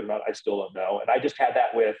tell me it's good or not, I still don't know. And I just had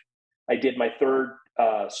that I did my third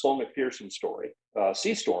Sloan McPherson story,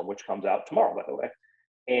 Sea Storm, which comes out tomorrow, by the way.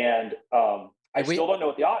 And I still don't know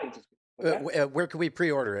what the audience is. Where can we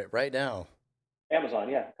pre-order it right now? Amazon,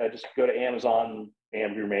 yeah. Just go to Amazon,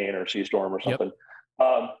 Andrew Main or Sea Storm or something.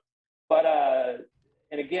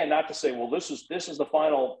 And again, not to say, well, this is the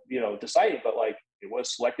final, decided, but like, it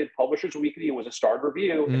was selected Publishers Weekly. It was a starred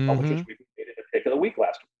review, and Publishers Weekly made it a pick of the week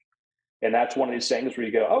last week. And that's one of these things where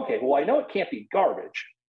you go, okay, well, I know it can't be garbage,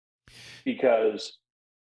 because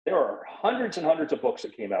there are hundreds and hundreds of books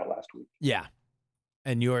that came out last week. Yeah.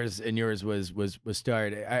 And yours was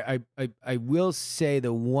starred. I will say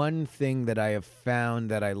the one thing that I have found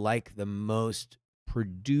that I like the most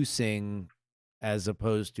producing as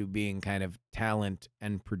opposed to being kind of talent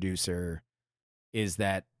and producer is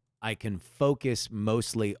that I can focus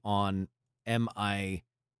mostly on, am I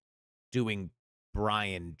doing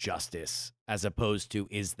Brian justice as opposed to,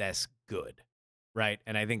 is this good? Right.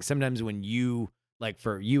 And I think sometimes when you, like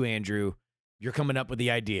for you, Andrew, you're coming up with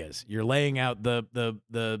the ideas, you're laying out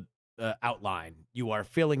the outline, you are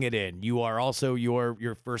filling it in. You are also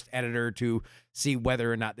your first editor to see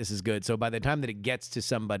whether or not this is good. So by the time that it gets to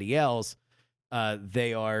somebody else,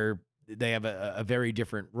 they have a very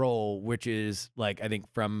different role, which is like, I think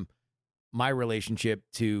from my relationship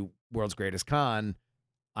to World's Greatest Con,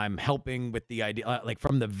 I'm helping with the idea, like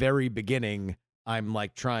from the very beginning, I'm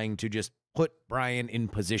like trying to just put Brian in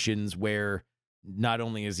positions where not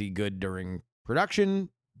only is he good during production,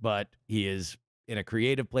 but he is in a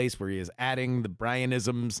creative place where he is adding the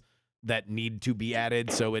Brianisms that need to be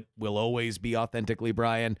added. So it will always be authentically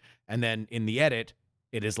Brian. And then in the edit,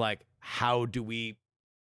 it is like, how do we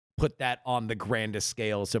put that on the grandest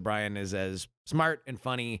scale so Brian is as smart and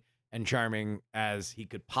funny and charming as he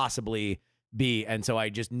could possibly be? And so I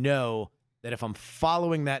just know that if I'm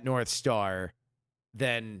following that North Star,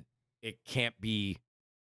 then it can't be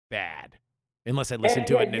bad unless I listen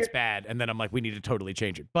to it and it's bad. And then I'm like, we need to totally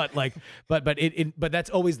change it. But like, but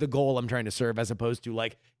that's always the goal I'm trying to serve, as opposed to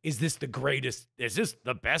like, is this the greatest? Is this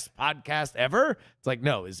the best podcast ever? It's like,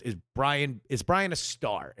 no, is Brian a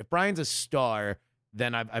star? If Brian's a star,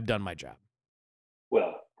 then I've done my job.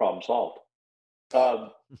 Well, problem solved.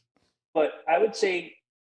 But I would say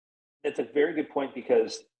that's a very good point,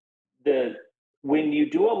 because when you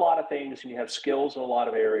do a lot of things and you have skills in a lot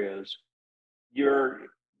of areas,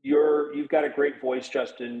 you've got a great voice,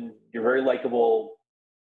 Justin. You're very likable.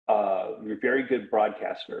 You're a very good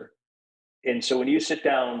broadcaster. And so when you sit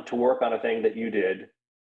down to work on a thing that you did,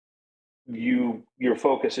 your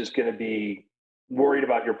focus is going to be worried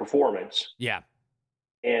about your performance. Yeah.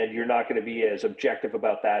 And you're not going to be as objective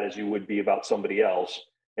about that as you would be about somebody else.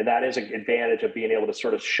 And that is an advantage of being able to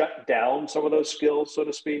sort of shut down some of those skills, so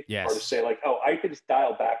to speak. Yes. Or to say like, oh, I can just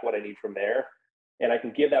dial back what I need from there. And I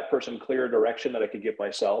can give that person clearer direction that I could give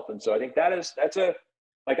myself. And so I think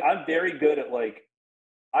I'm very good at like,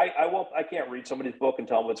 I can't read somebody's book and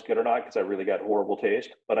tell them it's good or not, because I really got horrible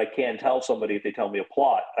taste, but I can tell somebody, if they tell me a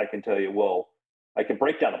plot, I can tell you, well, I can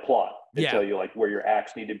break down a plot and tell you like where your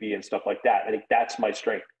acts need to be and stuff like that. I think that's my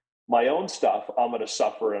strength. My own stuff, I'm going to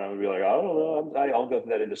suffer and I'm going to be like, I don't know. I'll go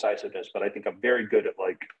through that indecisiveness, but I think I'm very good at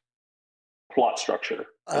like plot structure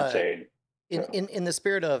and saying, in the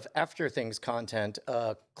spirit of After Things content,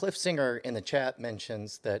 Cliff Singer in the chat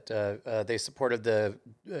mentions that they supported the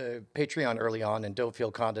Patreon early on and don't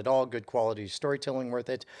feel conned at all. Good quality storytelling, worth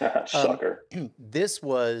it. Sucker. This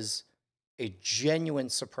was a genuine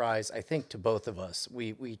surprise, I think, to both of us.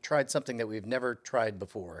 We tried something that we've never tried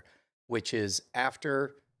before, which is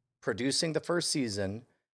after producing the first season,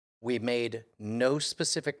 we made no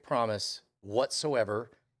specific promise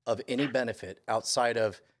whatsoever of any benefit outside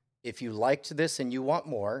of, if you liked this and you want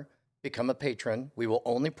more, become a patron. We will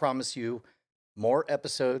only promise you more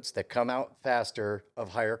episodes that come out faster, of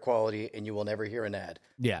higher quality, and you will never hear an ad.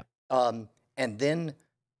 Yeah. And then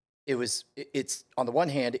it's on the one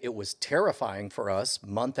hand, it was terrifying for us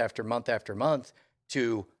month after month after month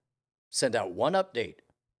to send out one update.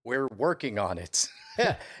 We're working on it.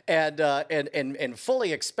 and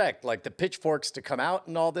fully expect like the pitchforks to come out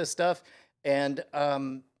and all this stuff. And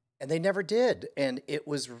they never did. And it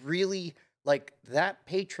was really like that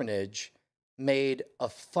patronage made a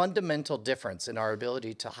fundamental difference in our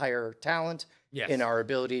ability to hire talent, in our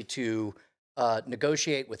ability to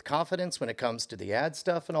negotiate with confidence when it comes to the ad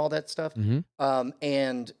stuff and all that stuff.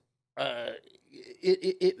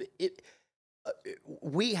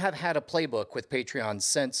 We have had a playbook with Patreon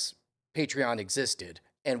since Patreon existed,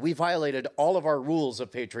 and we violated all of our rules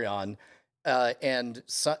of Patreon, and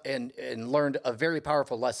learned a very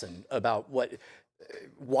powerful lesson about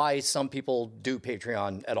why some people do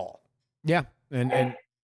Patreon at all. Yeah, and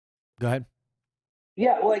go ahead.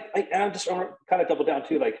 Yeah, like I'm just kind of double down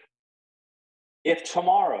too. Like, if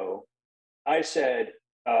tomorrow I said,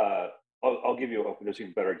 I'll give you an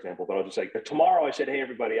even better example, but I'll just say, tomorrow I said, hey,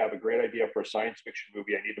 everybody, I have a great idea for a science fiction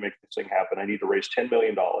movie. I need to make this thing happen. I need to raise $10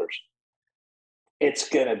 million. It's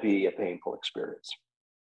going to be a painful experience.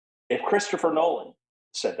 If Christopher Nolan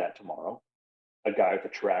said that tomorrow, a guy with a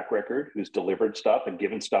track record who's delivered stuff and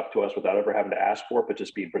given stuff to us without ever having to ask for it, but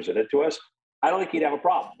just being presented to us, I don't think he'd have a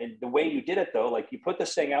problem. And the way you did it, though, like you put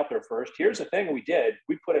this thing out there first. Here's the thing we did.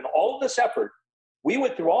 We put in all of this effort. We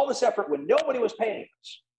went through all this effort when nobody was paying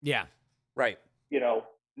us. Yeah. Right.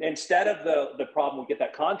 Instead of the problem, we get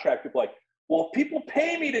that contract. People are like, well, if people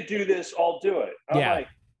pay me to do this, I'll do it. I'm like,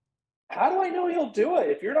 how do I know he'll do it?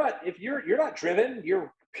 If you're not driven,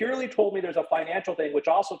 you're purely told me there's a financial thing, which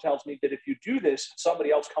also tells me that if you do this,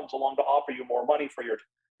 somebody else comes along to offer you more money for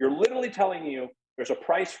you're literally telling you there's a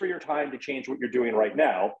price for your time to change what you're doing right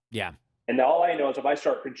now. Yeah. And all I know is if I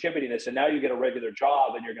start contributing this and now you get a regular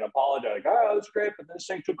job and you're going to apologize, like, oh, that's great, but this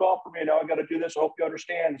thing took off for me. Now I got to do this. I hope you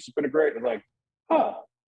understand. This has been great. And I'm like,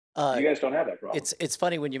 you guys don't have that problem. It's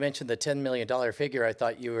funny when you mentioned the $10 million figure. I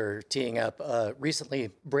thought you were teeing up recently.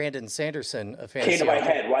 Brandon Sanderson, a fantasy came to my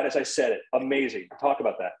head right as I said it. Amazing. Talk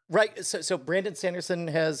about that. Right. So Brandon Sanderson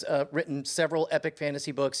has written several epic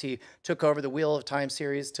fantasy books. He took over the Wheel of Time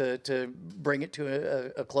series to bring it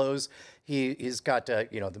to a close. He's got the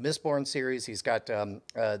Mistborn series. He's got the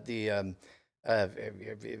I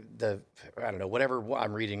don't know, whatever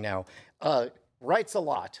I'm reading now. Writes a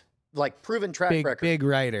lot. Like proven track record. Big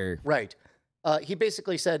writer. Right. He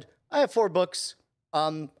basically said, I have 4 books.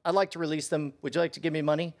 I'd like to release them. Would you like to give me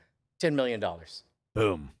money? $10 million.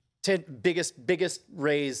 Boom. Biggest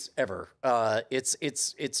raise ever.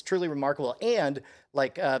 It's truly remarkable. And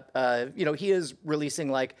like, he is releasing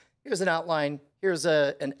like, here's an outline. Here's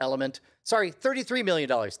an element. Sorry, $33 million.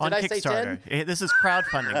 Did on I Kickstarter. say 10? This is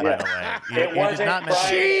crowdfunding, by the way. It wasn't. Did not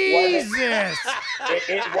mention Jesus.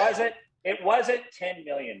 It wasn't. It wasn't 10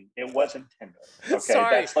 million. It wasn't 10 million. Okay,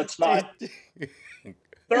 Sorry. Let's not.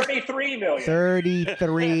 33 million.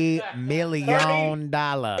 $33 million. on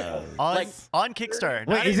Kickstarter.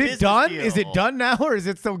 Wait, is it done? Is it done now, or is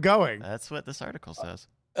it still going? That's what this article says.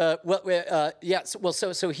 Yeah.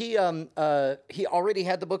 So he already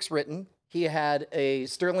had the books written. He had a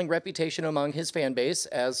sterling reputation among his fan base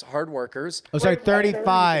as hard workers. Oh, sorry,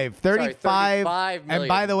 35. 35 million. And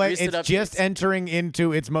by the way, Boosted it's just entering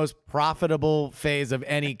into its most profitable phase of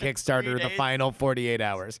any Kickstarter, the final 48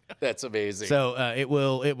 hours. That's amazing. So it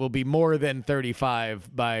will be more than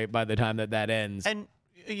 35 by the time that ends. And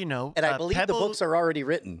I believe the books are already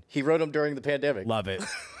written. He wrote them during the pandemic. Love it.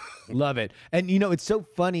 Love it. And it's so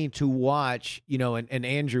funny to watch, and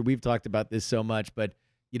Andrew, we've talked about this so much, but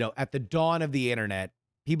at the dawn of the internet,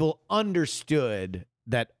 people understood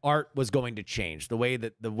that art was going to change. The way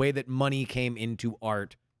that money came into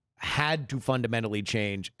art had to fundamentally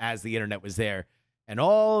change as the internet was there. And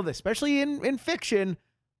especially in fiction,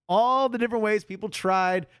 all the different ways people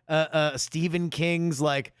tried, Stephen King's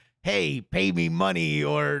like, hey, pay me money,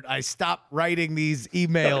 or I stop writing these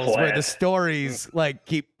emails where the stories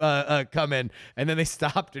keep coming. And then they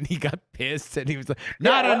stopped and he got pissed and he was like,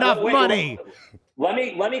 not enough money. Let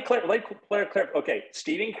me clear. Okay,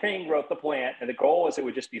 Stephen King wrote the plant, and the goal was it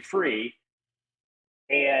would just be free.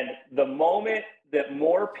 And the moment that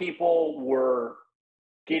more people were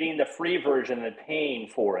getting the free version and paying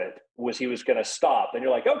for it, he was going to stop. And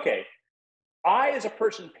you're like, okay, I, as a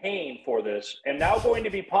person paying for this, am now going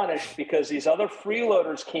to be punished because these other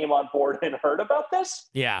freeloaders came on board and heard about this?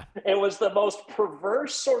 Yeah. It was the most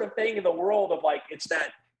perverse sort of thing in the world of it's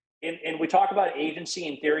that. And we talk about agency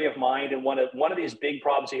and theory of mind, and one of these big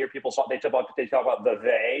problems you hear people talk about the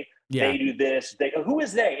they. Yeah. They do this. Who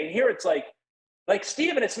is they? And here it's like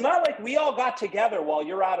Steven, it's not like we all got together while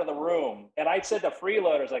you're out of the room, and I said to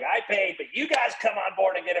freeloaders like, I paid, but you guys come on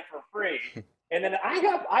board and get it for free. And then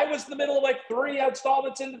I was in the middle of 3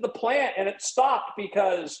 installments into the plant, and it stopped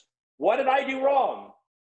because what did I do wrong?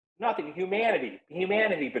 Nothing.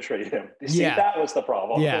 Humanity betrayed him. You see, that was the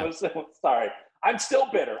problem. Yeah. Sorry. I'm still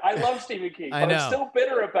bitter. I love Stephen King, but I'm still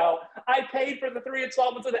bitter about I paid for the 3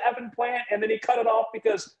 installments of the Evan plant, and then he cut it off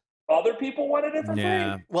because other people wanted it for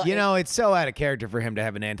free. Well, it's so out of character for him to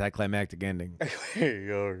have an anticlimactic ending.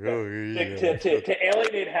 to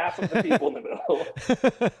alienate half of the people in the middle.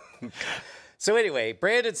 So anyway,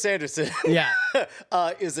 Brandon Sanderson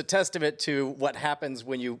is a testament to what happens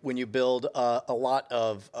when you build a lot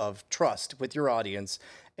of trust with your audience.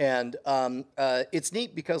 And it's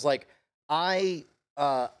neat because my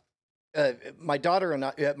daughter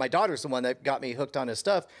and my daughter's the one that got me hooked on his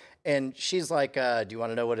stuff, and she's like, do you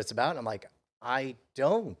want to know what it's about? And I'm like, I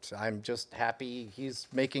don't. I'm just happy he's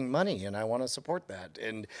making money, and I want to support that.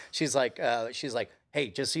 And she's like,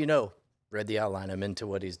 hey, just so you know, read the outline. I'm into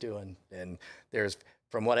what he's doing, and there's,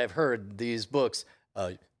 from what I've heard, these books.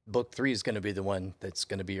 Book 3 is going to be the one that's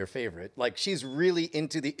going to be your favorite. She's really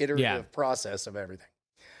into the iterative process of everything.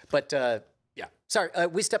 But yeah, sorry,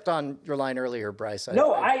 we stepped on your line earlier, Bryce.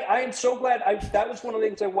 I am so glad. That was one of the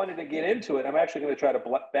things I wanted to get into, and I'm actually going to try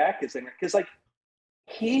to back his thing because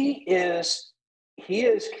he is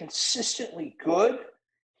consistently good.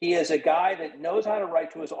 He is a guy that knows how to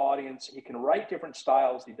write to his audience. He can write different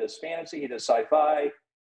styles. He does fantasy. He does sci-fi.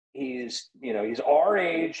 He's our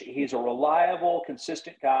age. He's a reliable,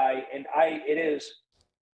 consistent guy. And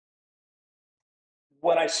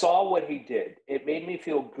when I saw what he did, it made me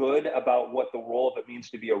feel good about what the role of it means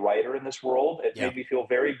to be a writer in this world. It made me feel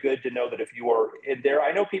very good to know that if you are in there,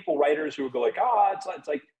 I know writers who go like, it's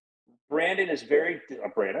like Brandon is we're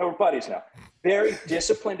buddies now, very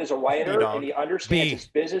disciplined as a writer, and he understands his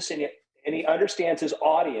business and he understands his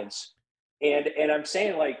audience. And I'm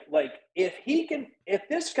saying like if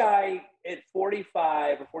this guy at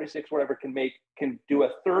 45 or 46, whatever, can do a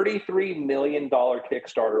 $33 million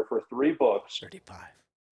Kickstarter for 3 books. 35.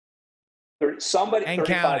 Somebody and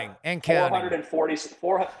 35, counting and counting.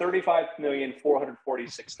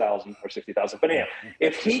 35,446,000 or 60,000. But anyhow,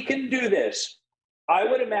 if he can do this, I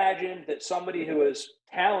would imagine that somebody who is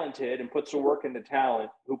talented and puts the work into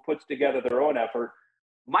talent, who puts together their own effort,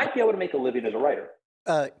 might be able to make a living as a writer.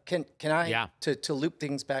 Can I to loop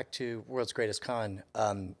things back to World's Greatest Con,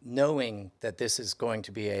 knowing that this is going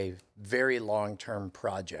to be a very long-term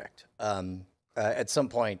project. At some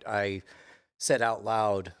point, I said out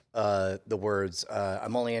loud the words,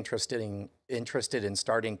 "I'm only interested in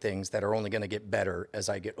starting things that are only going to get better as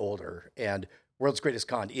I get older." And World's Greatest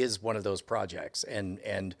Con is one of those projects,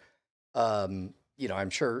 and I'm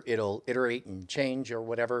sure it'll iterate and change or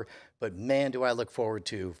whatever, but man, do I look forward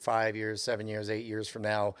to 5 years, 7 years, 8 years from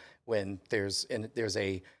now when there's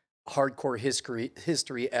a hardcore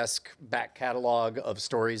history-esque back catalog of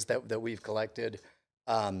stories that we've collected.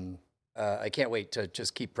 I can't wait to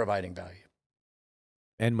just keep providing value.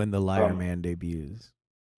 And when the Liar Man debuts.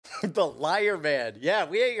 The Liar Man. Yeah,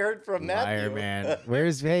 we ain't heard from Matthew. Liar Man.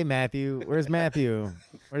 Where's Matthew? Where's Matthew?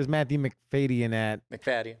 Where's Matthew McFadyen at?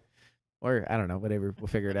 McFadyen. Or I don't know, whatever. We'll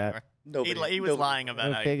figure it out. He was lying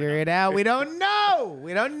about We'll figure it out. We don't know.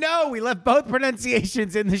 We don't know. We left both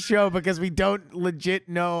pronunciations in the show because we don't legit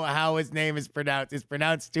know how his name is pronounced. It's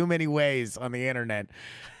pronounced too many ways on the internet.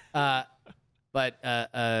 So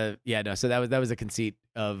that was a conceit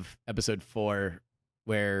of episode 4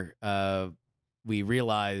 where we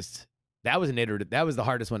realized that was the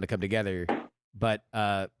hardest one to come together. But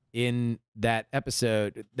in that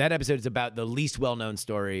episode is about the least well-known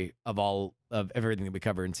story of everything that we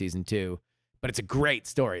cover in season 2. But it's a great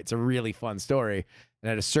story. It's a really fun story.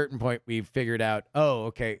 And at a certain point, we figured out,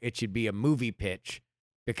 it should be a movie pitch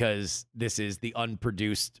because this is the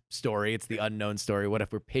unproduced story. It's the unknown story. What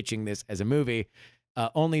if we're pitching this as a movie?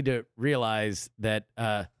 Only to realize that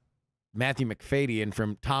Matthew McFadyen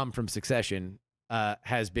from Tom from Succession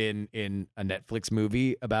has been in a Netflix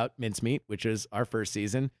movie about mincemeat, which is our first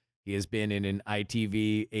season. He has been in an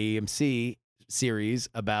ITV AMC series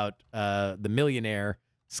about the Millionaire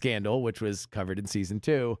scandal, which was covered in season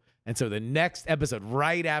 2. And so the next episode,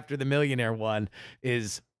 right after the Millionaire one,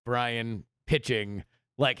 is Brian pitching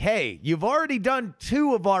like, hey, you've already done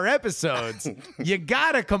 2 of our episodes. You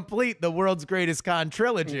got to complete the World's Greatest Con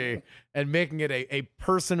trilogy. And making it a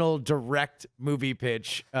personal, direct movie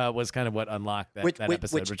pitch was kind of what unlocked that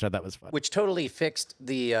episode, which I thought was fun. Which totally fixed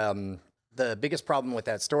the biggest problem with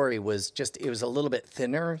that story was just it was a little bit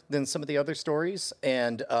thinner than some of the other stories.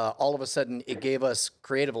 And all of a sudden, it gave us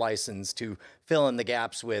creative license to fill in the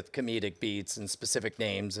gaps with comedic beats and specific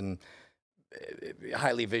names and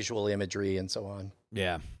highly visual imagery and so on.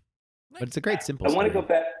 Yeah. But it's a great, simple story. I want to go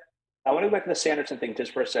back to the Sanderson thing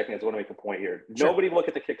just for a second. I just want to make a point here. Sure. Nobody look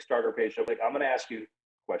at the Kickstarter page. I'm going to ask you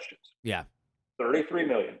questions. Yeah. 33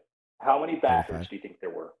 million. How many backers do you think there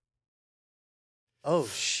were? Oh,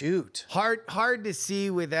 shoot. Hard to see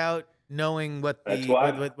without knowing what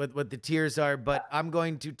the tiers are, but I'm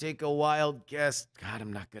going to take a wild guess. God,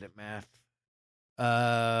 I'm not good at math.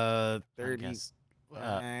 30.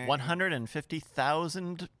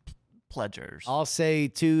 150,000 pledgers. I'll say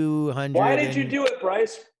 200. Why did you do it,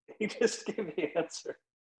 Bryce? He just gave me the answer.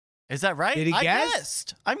 Is that right? Did he guess?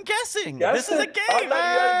 Guessed. I'm guessing. This is a game.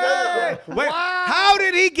 Wait, how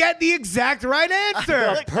did he get the exact right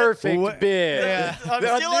answer? The perfect bid. Yeah. I'm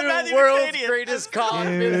still on Matthew World's McFadyen. Greatest Con.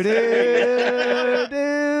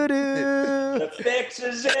 The fix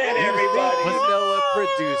is in, everybody. He's Noah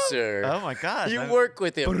producer. Oh my God. You work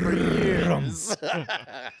with him for years.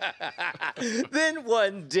 Then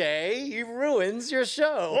one day he ruins your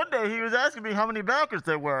show. One day he was asking me how many backers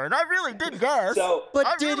there were, and I really did guess.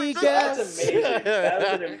 But did he guess? That's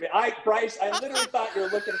amazing. Bryce, I literally thought you were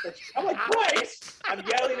looking at this. I'm like, Bryce! I'm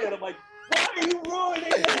yelling at him like, why are you ruining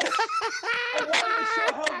this? I wanted to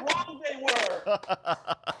show how wrong they were.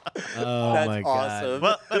 Oh That's my God. awesome.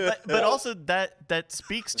 Well, but also that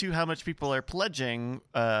speaks to how much people are pledging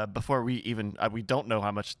before we even we don't know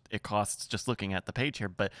how much it costs just looking at the page here,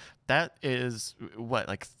 but that is what,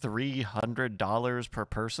 like $300 per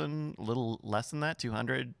person, a little less than that,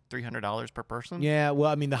 $200-$300 per person. Yeah, well,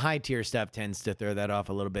 I mean, the high tier stuff tends to throw that off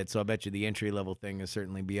a little bit, so I bet you the entry level thing is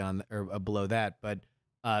certainly beyond or below that. But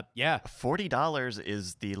yeah, $40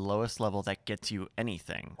 is the lowest level that gets you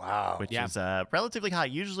anything. Wow. Which Yeah. is relatively high.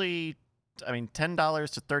 Usually, I mean,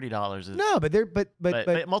 $10 to $30 is no, but they're but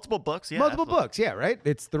multiple books. Yeah, multiple absolutely. books. Yeah, right.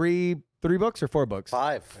 It's three books or 4 books.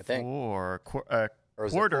 5, I think. Or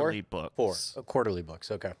is it Quarterly 4? books. 4. Quarterly books.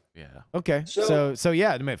 Okay. Yeah. Okay, so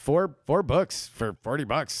yeah, I mean, four books for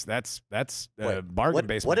 $40. That's bargain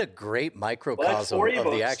basement. What a great microcosm Well, of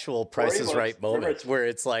the ebooks. actual Price is 4 Right ebooks. Remember, moment, where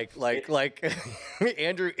it's like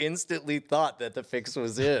Andrew instantly thought that the fix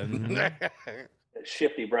was in.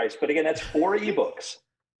 Shifty, Bryce. But again, that's 4 ebooks.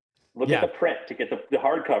 Look Yeah. at the print to get the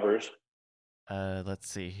hardcovers. Let's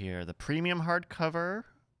see here. The premium hardcover,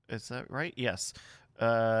 is that right? Yes.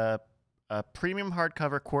 Premium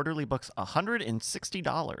hardcover quarterly books,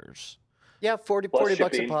 $160 Yeah, 40 Plus bucks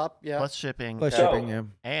a shipping. pop. Yeah. plus shipping. Plus So- shipping? Yeah.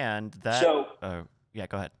 And that. So yeah,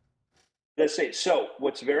 go ahead. let's say, so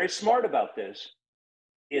what's very smart about this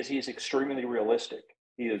is he's extremely realistic.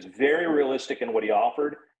 He is very realistic in what he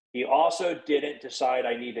offered. He also didn't decide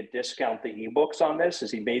I need to discount the ebooks on this,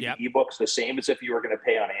 as he made Yep. the ebooks the same as if you were going to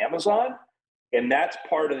pay on Amazon. And that's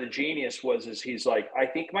part of the genius is he's like, I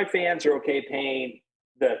think my fans are okay paying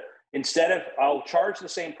instead of I'll charge the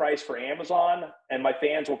same price for Amazon, and my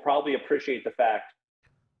fans will probably appreciate the fact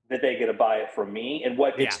that they get to buy it from me. And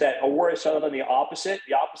what it's that, or is other than the opposite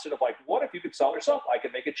of like, what if you could sell it yourself? I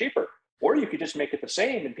could make it cheaper. Or you could just make it the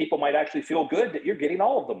same, and people might actually feel good that you're getting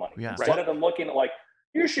all of the money. Yeah. Instead of them looking at like,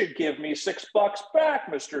 you should give me $6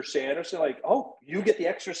 back, Mr. Sanderson. Like, oh, you get the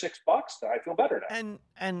extra $6? I feel better now.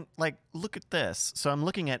 And like, look at this. So I'm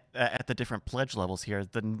looking at the different pledge levels here.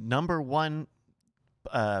 The number one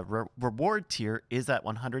reward tier is that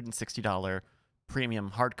 $160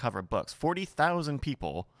 premium hardcover books. 40,000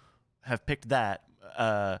 people have picked that.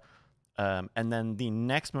 And then the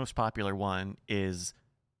next most popular one is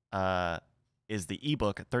the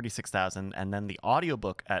ebook at 36,000, and then the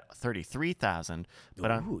audiobook at 33,000.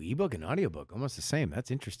 But Ooh, ebook and audiobook, almost the same. That's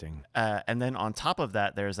interesting. and then on top of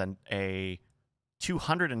that, there's a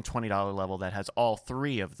 $220 level that has all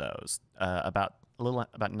 3 of those. About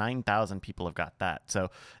 9,000 people have got that.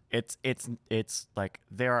 So it's like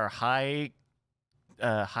there are high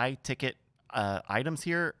ticket items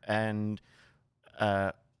here, and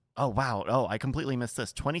oh wow, oh I completely missed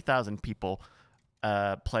this. 20,000 people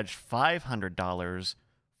pledged $500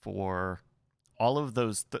 for all of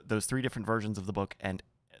those 3 different versions of the book and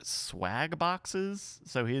swag boxes.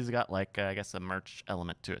 So he's got like I guess a merch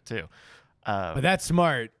element to it too. But that's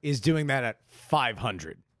smart. Is doing that at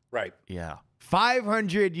 500. Right. Yeah.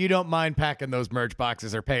 500, you don't mind packing those merch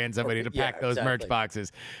boxes or paying somebody to pack those merch exactly.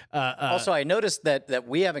 boxes. Also, I noticed that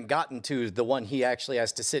we haven't gotten to the one he actually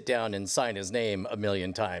has to sit down and sign his name a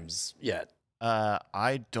million times yet.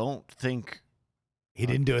 I don't think he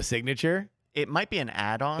didn't do a signature. it might be an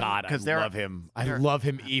add-on. God, I love him. I love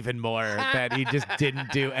him even more that he just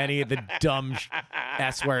didn't do any of the dumb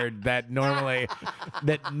S word that normally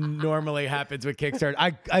happens with Kickstarter.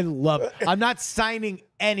 I love. I'm not signing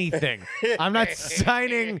anything. I'm not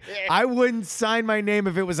signing. I wouldn't sign my name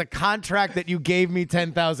if it was a contract that you gave me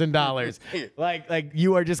 $10,000. Like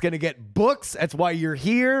you are just gonna get books. That's why you're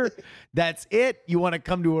here. That's it. You want to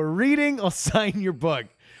come to a reading? I'll sign your book.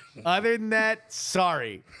 Other than that,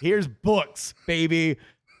 sorry. Here's books, baby.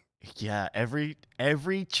 Yeah, every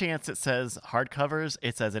chance it says hardcovers,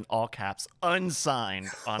 it says in all caps, unsigned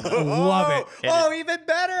on them. Love it. Even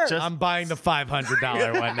better. I'm buying the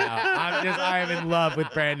 $500 one now. I am in love with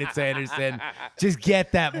Brandon Sanderson. Just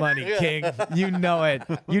get that money, King. You know it.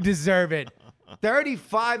 You deserve it.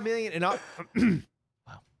 35 million. And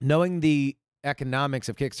knowing the economics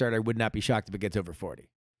of Kickstarter, I would not be shocked if it gets over 40.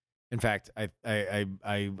 In fact,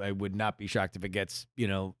 I would not be shocked if it gets,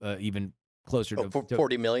 even closer to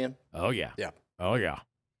 40 million. Oh yeah. Yeah. Oh yeah.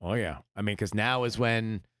 Oh yeah. I mean, because now is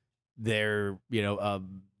when there's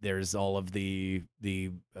all of the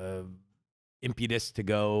impetus to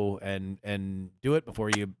go and do it before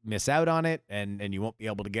you miss out on it, and you won't be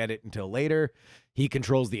able to get it until later. He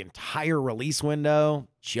controls the entire release window.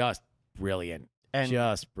 Just brilliant. And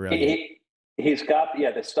just brilliant. He's got,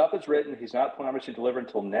 the stuff is written. He's not planning to deliver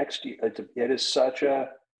until next year. It is such a,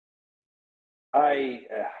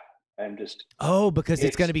 I'm just. Because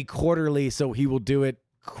it's going to be quarterly, so he will do it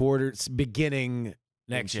beginning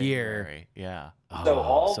next year. Yeah. So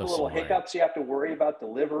all so the little smart. hiccups you have to worry about,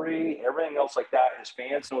 delivery, everything else like that, his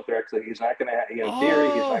fans know what they're actually. He's not going to. In theory,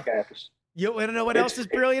 he's not going to have to. You want to know what else is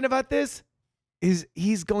brilliant about this? Is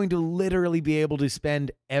he's going to literally be able to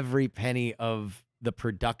spend every penny of the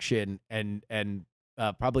production and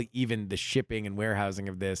probably even the shipping and warehousing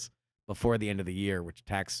of this before the end of the year, which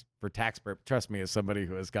trust me, as somebody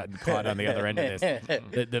who has gotten caught on the other end of this,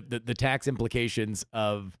 the tax implications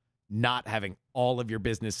of not having all of your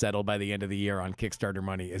business settled by the end of the year on Kickstarter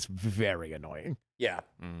money is very annoying. Yeah.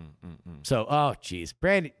 So, oh, geez,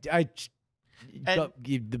 Brandon, you're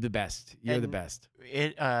the best. You're the best.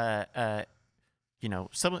 It, you know,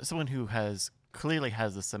 someone who clearly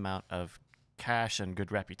has this amount of cash and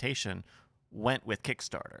good reputation went with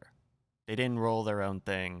Kickstarter. They didn't roll their own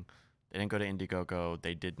thing. They didn't go to Indiegogo.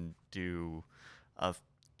 They didn't do a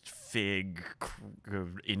fig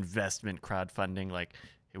investment crowdfunding. Like,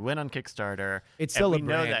 it went on Kickstarter. It's still a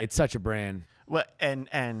brand. It's such a brand. Well,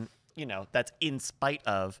 and you know, that's in spite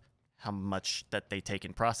of how much that they take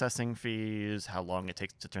in processing fees, how long it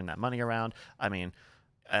takes to turn that money around. I mean,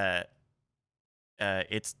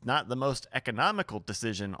 it's not the most economical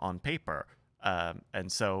decision on paper,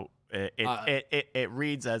 and so it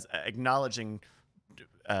reads as acknowledging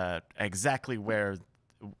exactly where,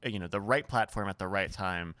 you know, the right platform at the right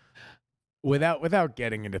time. Without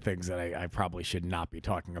getting into things that I probably should not be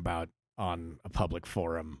talking about on a public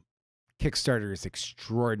forum, Kickstarter is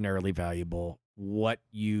extraordinarily valuable. What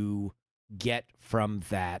you get from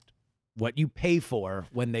that, what you pay for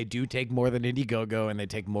when they do take more than Indiegogo and they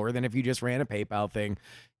take more than if you just ran a PayPal thing,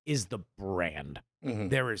 is the brand.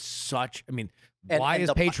 There is such, I mean, why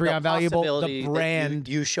is Patreon valuable? The brand.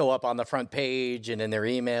 You show up on the front page and in their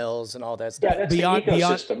emails and all that stuff. Yeah, that's the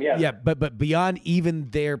ecosystem, yeah, but beyond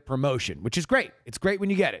even their promotion, which is great. It's great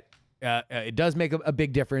when you get it. It does make a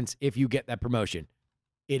big difference if you get that promotion.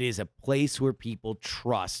 It is a place where people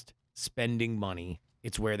trust spending money.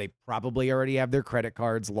 It's where they probably already have their credit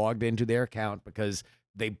cards logged into their account because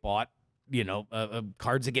they bought, you know,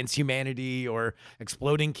 Cards Against Humanity or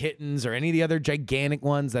Exploding Kittens or any of the other gigantic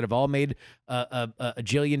ones that have all made a $1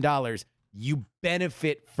 jillion. You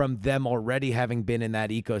benefit from them already having been in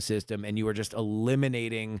that ecosystem, and you are just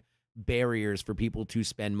eliminating barriers for people to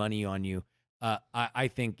spend money on you. I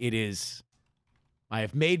think it is. I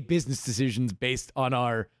have made business decisions based on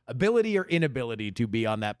our ability or inability to be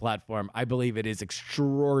on that platform. I believe it is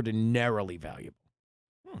extraordinarily valuable.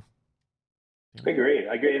 I agree.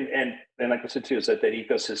 And like I said too, is that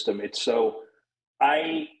ecosystem. It's so.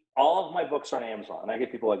 All of my books are on Amazon. I get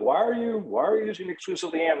people like, why are you using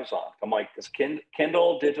exclusively Amazon? I'm like, because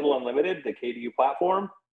Kindle Digital Unlimited, the KDU platform,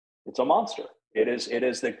 it's a monster. It is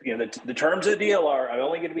the terms of the deal are I'm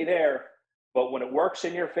only going to be there, but when it works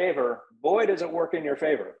in your favor, boy, does it work in your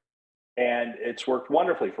favor. And it's worked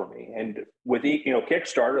wonderfully for me. And with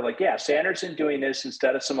Kickstarter, like, yeah, Sanderson doing this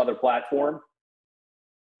instead of some other platform,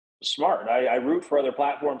 smart. I root for other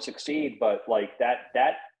platforms succeed, but like that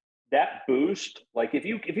boost, like if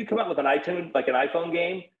you come out with an iPhone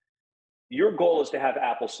game, your goal is to have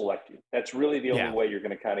Apple select you. That's really the only way you're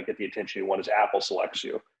going to kind of get the attention you want, is Apple selects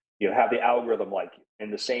you. You have the algorithm like you.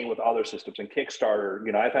 And the same with other systems. And Kickstarter,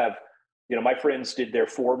 my friends did their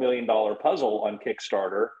 $4 million puzzle on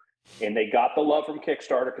Kickstarter, and they got the love from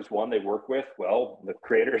Kickstarter because, one, they work with, the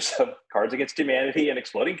creators of Cards Against Humanity and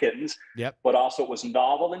Exploding Kittens. Yep. But also it was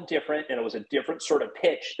novel and different, and it was a different sort of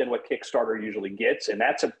pitch than what Kickstarter usually gets. And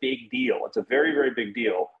that's a big deal. It's a very, very big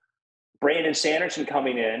deal. Brandon Sanderson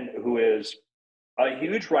coming in, who is a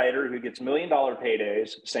huge writer who gets $1 million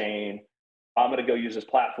paydays, saying, I'm going to go use this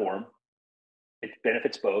platform. It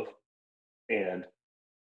benefits both. And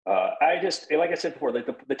like I said before, like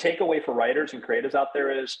the takeaway for writers and creatives out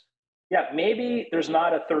there is, maybe there's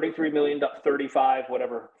not a 33 million, 35,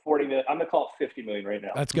 whatever, 40 million. I'm going to call it 50 million right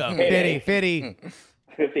now. Let's go. 50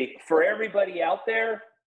 for everybody out there.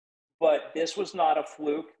 But this was not a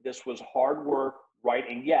fluke. This was hard work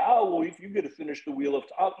writing. Yeah. Oh, well, if you get to finish the wheel of,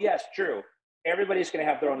 yes, true. Everybody's going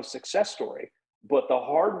to have their own success story, but the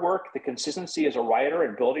hard work, the consistency as a writer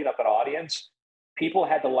and building up an audience, people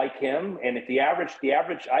had to like him. And if the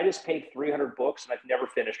average, I just paid 300 books and I've never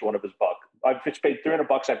finished one of his books. I've just paid 300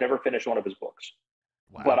 bucks. I've never finished one of his books,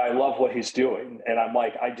 but I love what he's doing. And I'm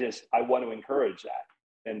like, I want to encourage that.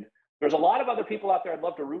 And there's a lot of other people out there I'd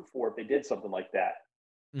love to root for if they did something like that,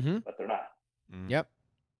 but they're not. Yep.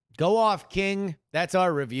 Go off, King. That's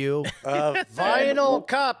our review. Vinyl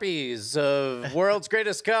copies of World's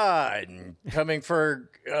Greatest God coming for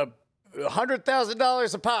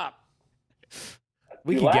 $100,000 a pop.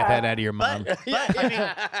 We can get that out of your mom.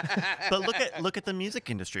 But look at the music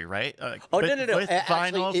industry, right? No. With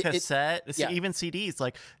vinyl, Actually, cassette, even CDs,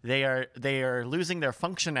 like they are losing their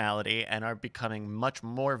functionality and are becoming much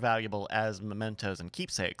more valuable as mementos and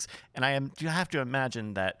keepsakes. And you have to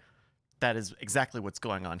imagine that is exactly what's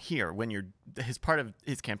going on here. When part of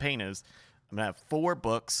his campaign is, I'm gonna have 4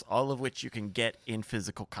 books, all of which you can get in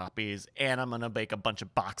physical copies, and I'm gonna make a bunch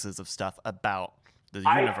of boxes of stuff about the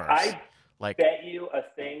universe. I bet you a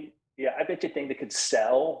thing. Yeah, I bet you a thing that could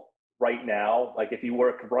sell right now. Like if you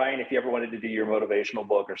work, Brian, if you ever wanted to do your motivational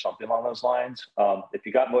book or something along those lines, if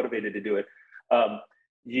you got motivated to do it,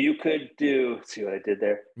 you could do. See what I did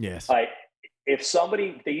there? Yes. If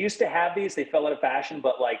somebody, they used to have these, they fell out of fashion,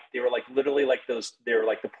 but like they were like literally like those, they're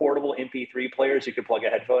like the portable MP3 players you could plug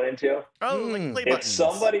a headphone into. Like play if buttons.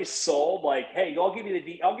 somebody sold like, hey, I'll give you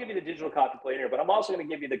the digital copy player, but I'm also going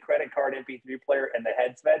to give you the credit card MP3 player and the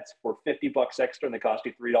headsets for $50 extra, and they cost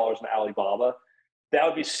you $3 on Alibaba. That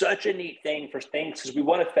would be such a neat thing for things, because we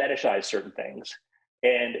want to fetishize certain things,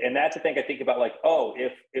 and that's the thing I think about. Like, oh,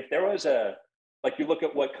 if there was a, like, you look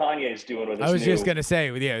at what Kanye is doing with his I was just gonna say,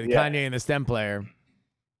 Kanye and the stem player.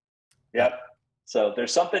 Yep. So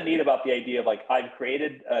there's something neat about the idea of like, I've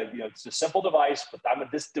created, it's a simple device, but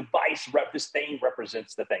this thing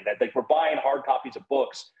represents the thing. That like we're buying hard copies of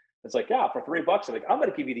books. It's like, yeah, for $3, I'm going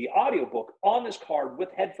to give you the audiobook on this card with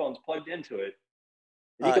headphones plugged into it.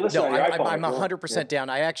 You can listen on your iPhone. I'm 100%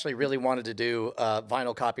 down. I actually really wanted to do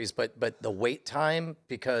vinyl copies, but the wait time,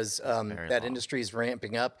 because that industry is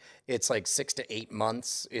ramping up, it's like 6 to 8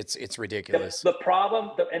 months. It's ridiculous. The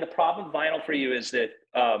problem vinyl for you is that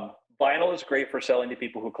vinyl is great for selling to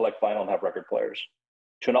people who collect vinyl and have record players.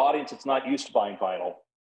 To an audience that's not used to buying vinyl,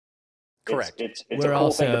 correct. It's a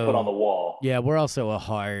cool thing to put on the wall. Yeah, we're also a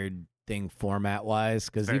hard thing format wise,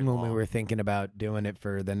 because even when we were thinking about doing it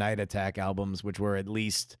for the Night Attack albums, which were at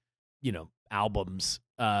least albums,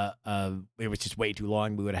 it was just way too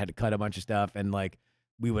long. We would have had to cut a bunch of stuff, and like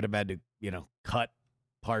we would have had to cut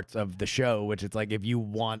parts of the show, which it's like if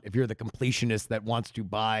you're the completionist that wants to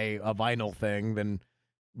buy a vinyl thing, then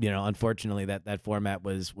unfortunately that format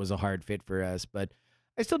was a hard fit for us. But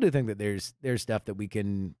I still do think that there's stuff that we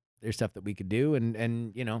can do, and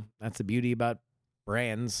that's the beauty about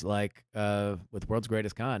brands like with World's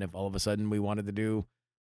Greatest Con. If all of a sudden we wanted to do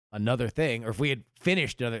another thing, or if we had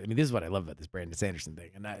finished another, this is what I love about this Brandon Sanderson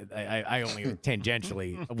thing, and I only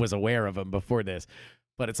tangentially was aware of him before this,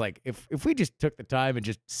 but it's like if we just took the time and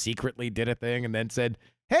just secretly did a thing and then said,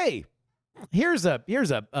 hey, here's a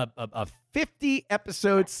 50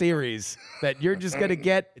 episode series that you're just gonna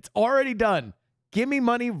get, it's already done, give me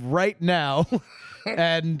money right now.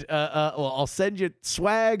 And I'll send you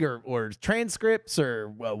swag or transcripts or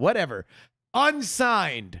whatever,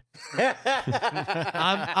 unsigned.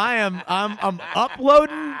 I'm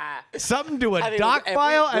uploading something to a doc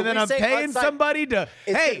file, and then I'm paying somebody to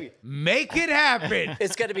make it happen.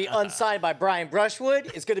 It's going to be unsigned by Brian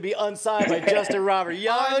Brushwood. It's going to be unsigned by Justin Robert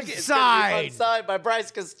Young. It's going to be unsigned by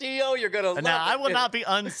Bryce Castillo. You're going to love it. I will not be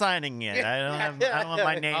unsigning it. I don't want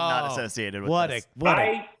my name not associated with this. What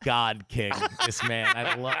a god king this man.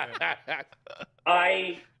 I love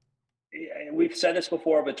it. We've said this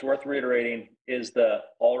before, but it's worth reiterating, is the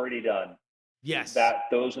already done. Yes.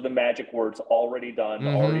 Those are the magic words, already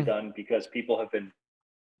done, because people have been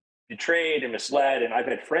betrayed and misled. And I've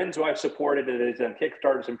had friends who I've supported that have done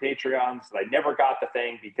Kickstarters and Patreons, and I never got the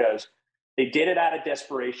thing because they did it out of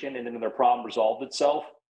desperation, and then their problem resolved itself.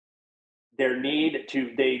 They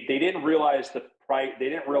didn't realize the price. They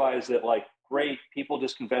didn't realize that, like, great, people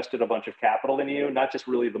just invested a bunch of capital in you, not just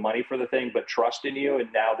really the money for the thing, but trust in you.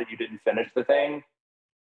 And now that you didn't finish the thing,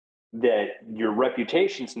 that your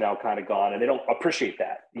reputation's now kind of gone, and they don't appreciate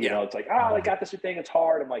that. It's like, I got this thing, it's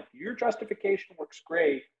hard. I'm like, your justification works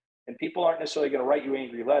great, and people aren't necessarily going to write you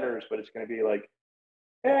angry letters, but it's going to be like,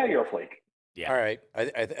 you're a flake. Yeah. All right.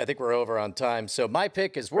 I think we're over on time. So my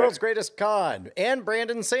pick is World's Greatest Con and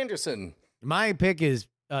Brandon Sanderson. My pick is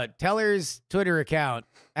Teller's Twitter account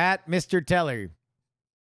at Mr. Teller.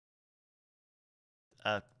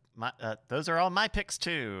 Those are all my picks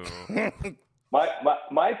too.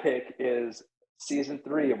 my pick is season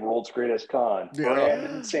 3 of World's Greatest Con.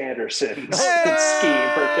 Brandon Sanderson's scheme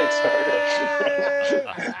for Kickstarter.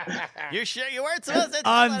 You sure you weren't supposed to?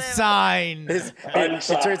 Unsigned. It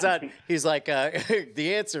turns out he's like,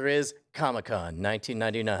 the answer is Comic-Con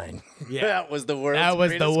 1999. Yeah, that was the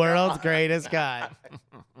world's greatest con.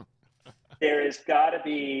 He's got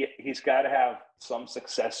to have some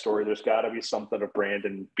success story. There's got to be something of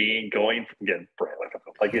Brandon going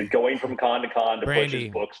from con to con to push his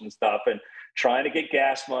books and stuff, and trying to get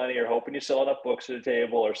gas money or hoping you sell enough books at the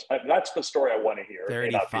table. Or that's the story I want to hear.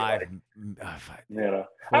 35.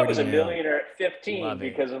 I was a millionaire at 15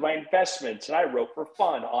 because of my investments, and I wrote for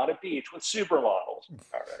fun on a beach with supermodels.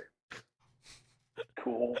 All right,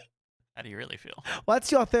 cool. How do you really feel?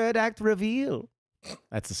 What's your third act reveal?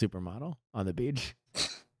 That's a supermodel on the beach.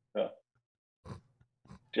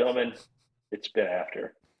 Gentlemen, it's been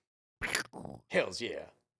after. Hells yeah.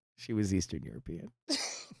 She was Eastern European.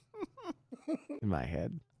 In my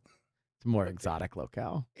head. It's a more exotic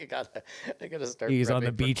locale. I gotta start. He's on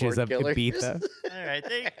the beaches of Ibiza. All right,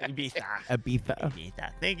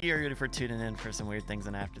 Ibiza. Thank you, everybody, for tuning in for some weird things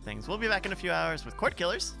and after things. We'll be back in a few hours with Court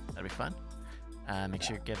Killers. That'll be fun. Make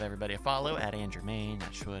sure you give everybody a follow at Andrew Main,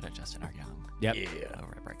 at Schwood, at Justin R. Young. Yep. Yeah.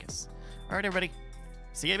 Over at Breakers. All right, everybody.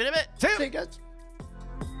 See you in a bit. See you guys.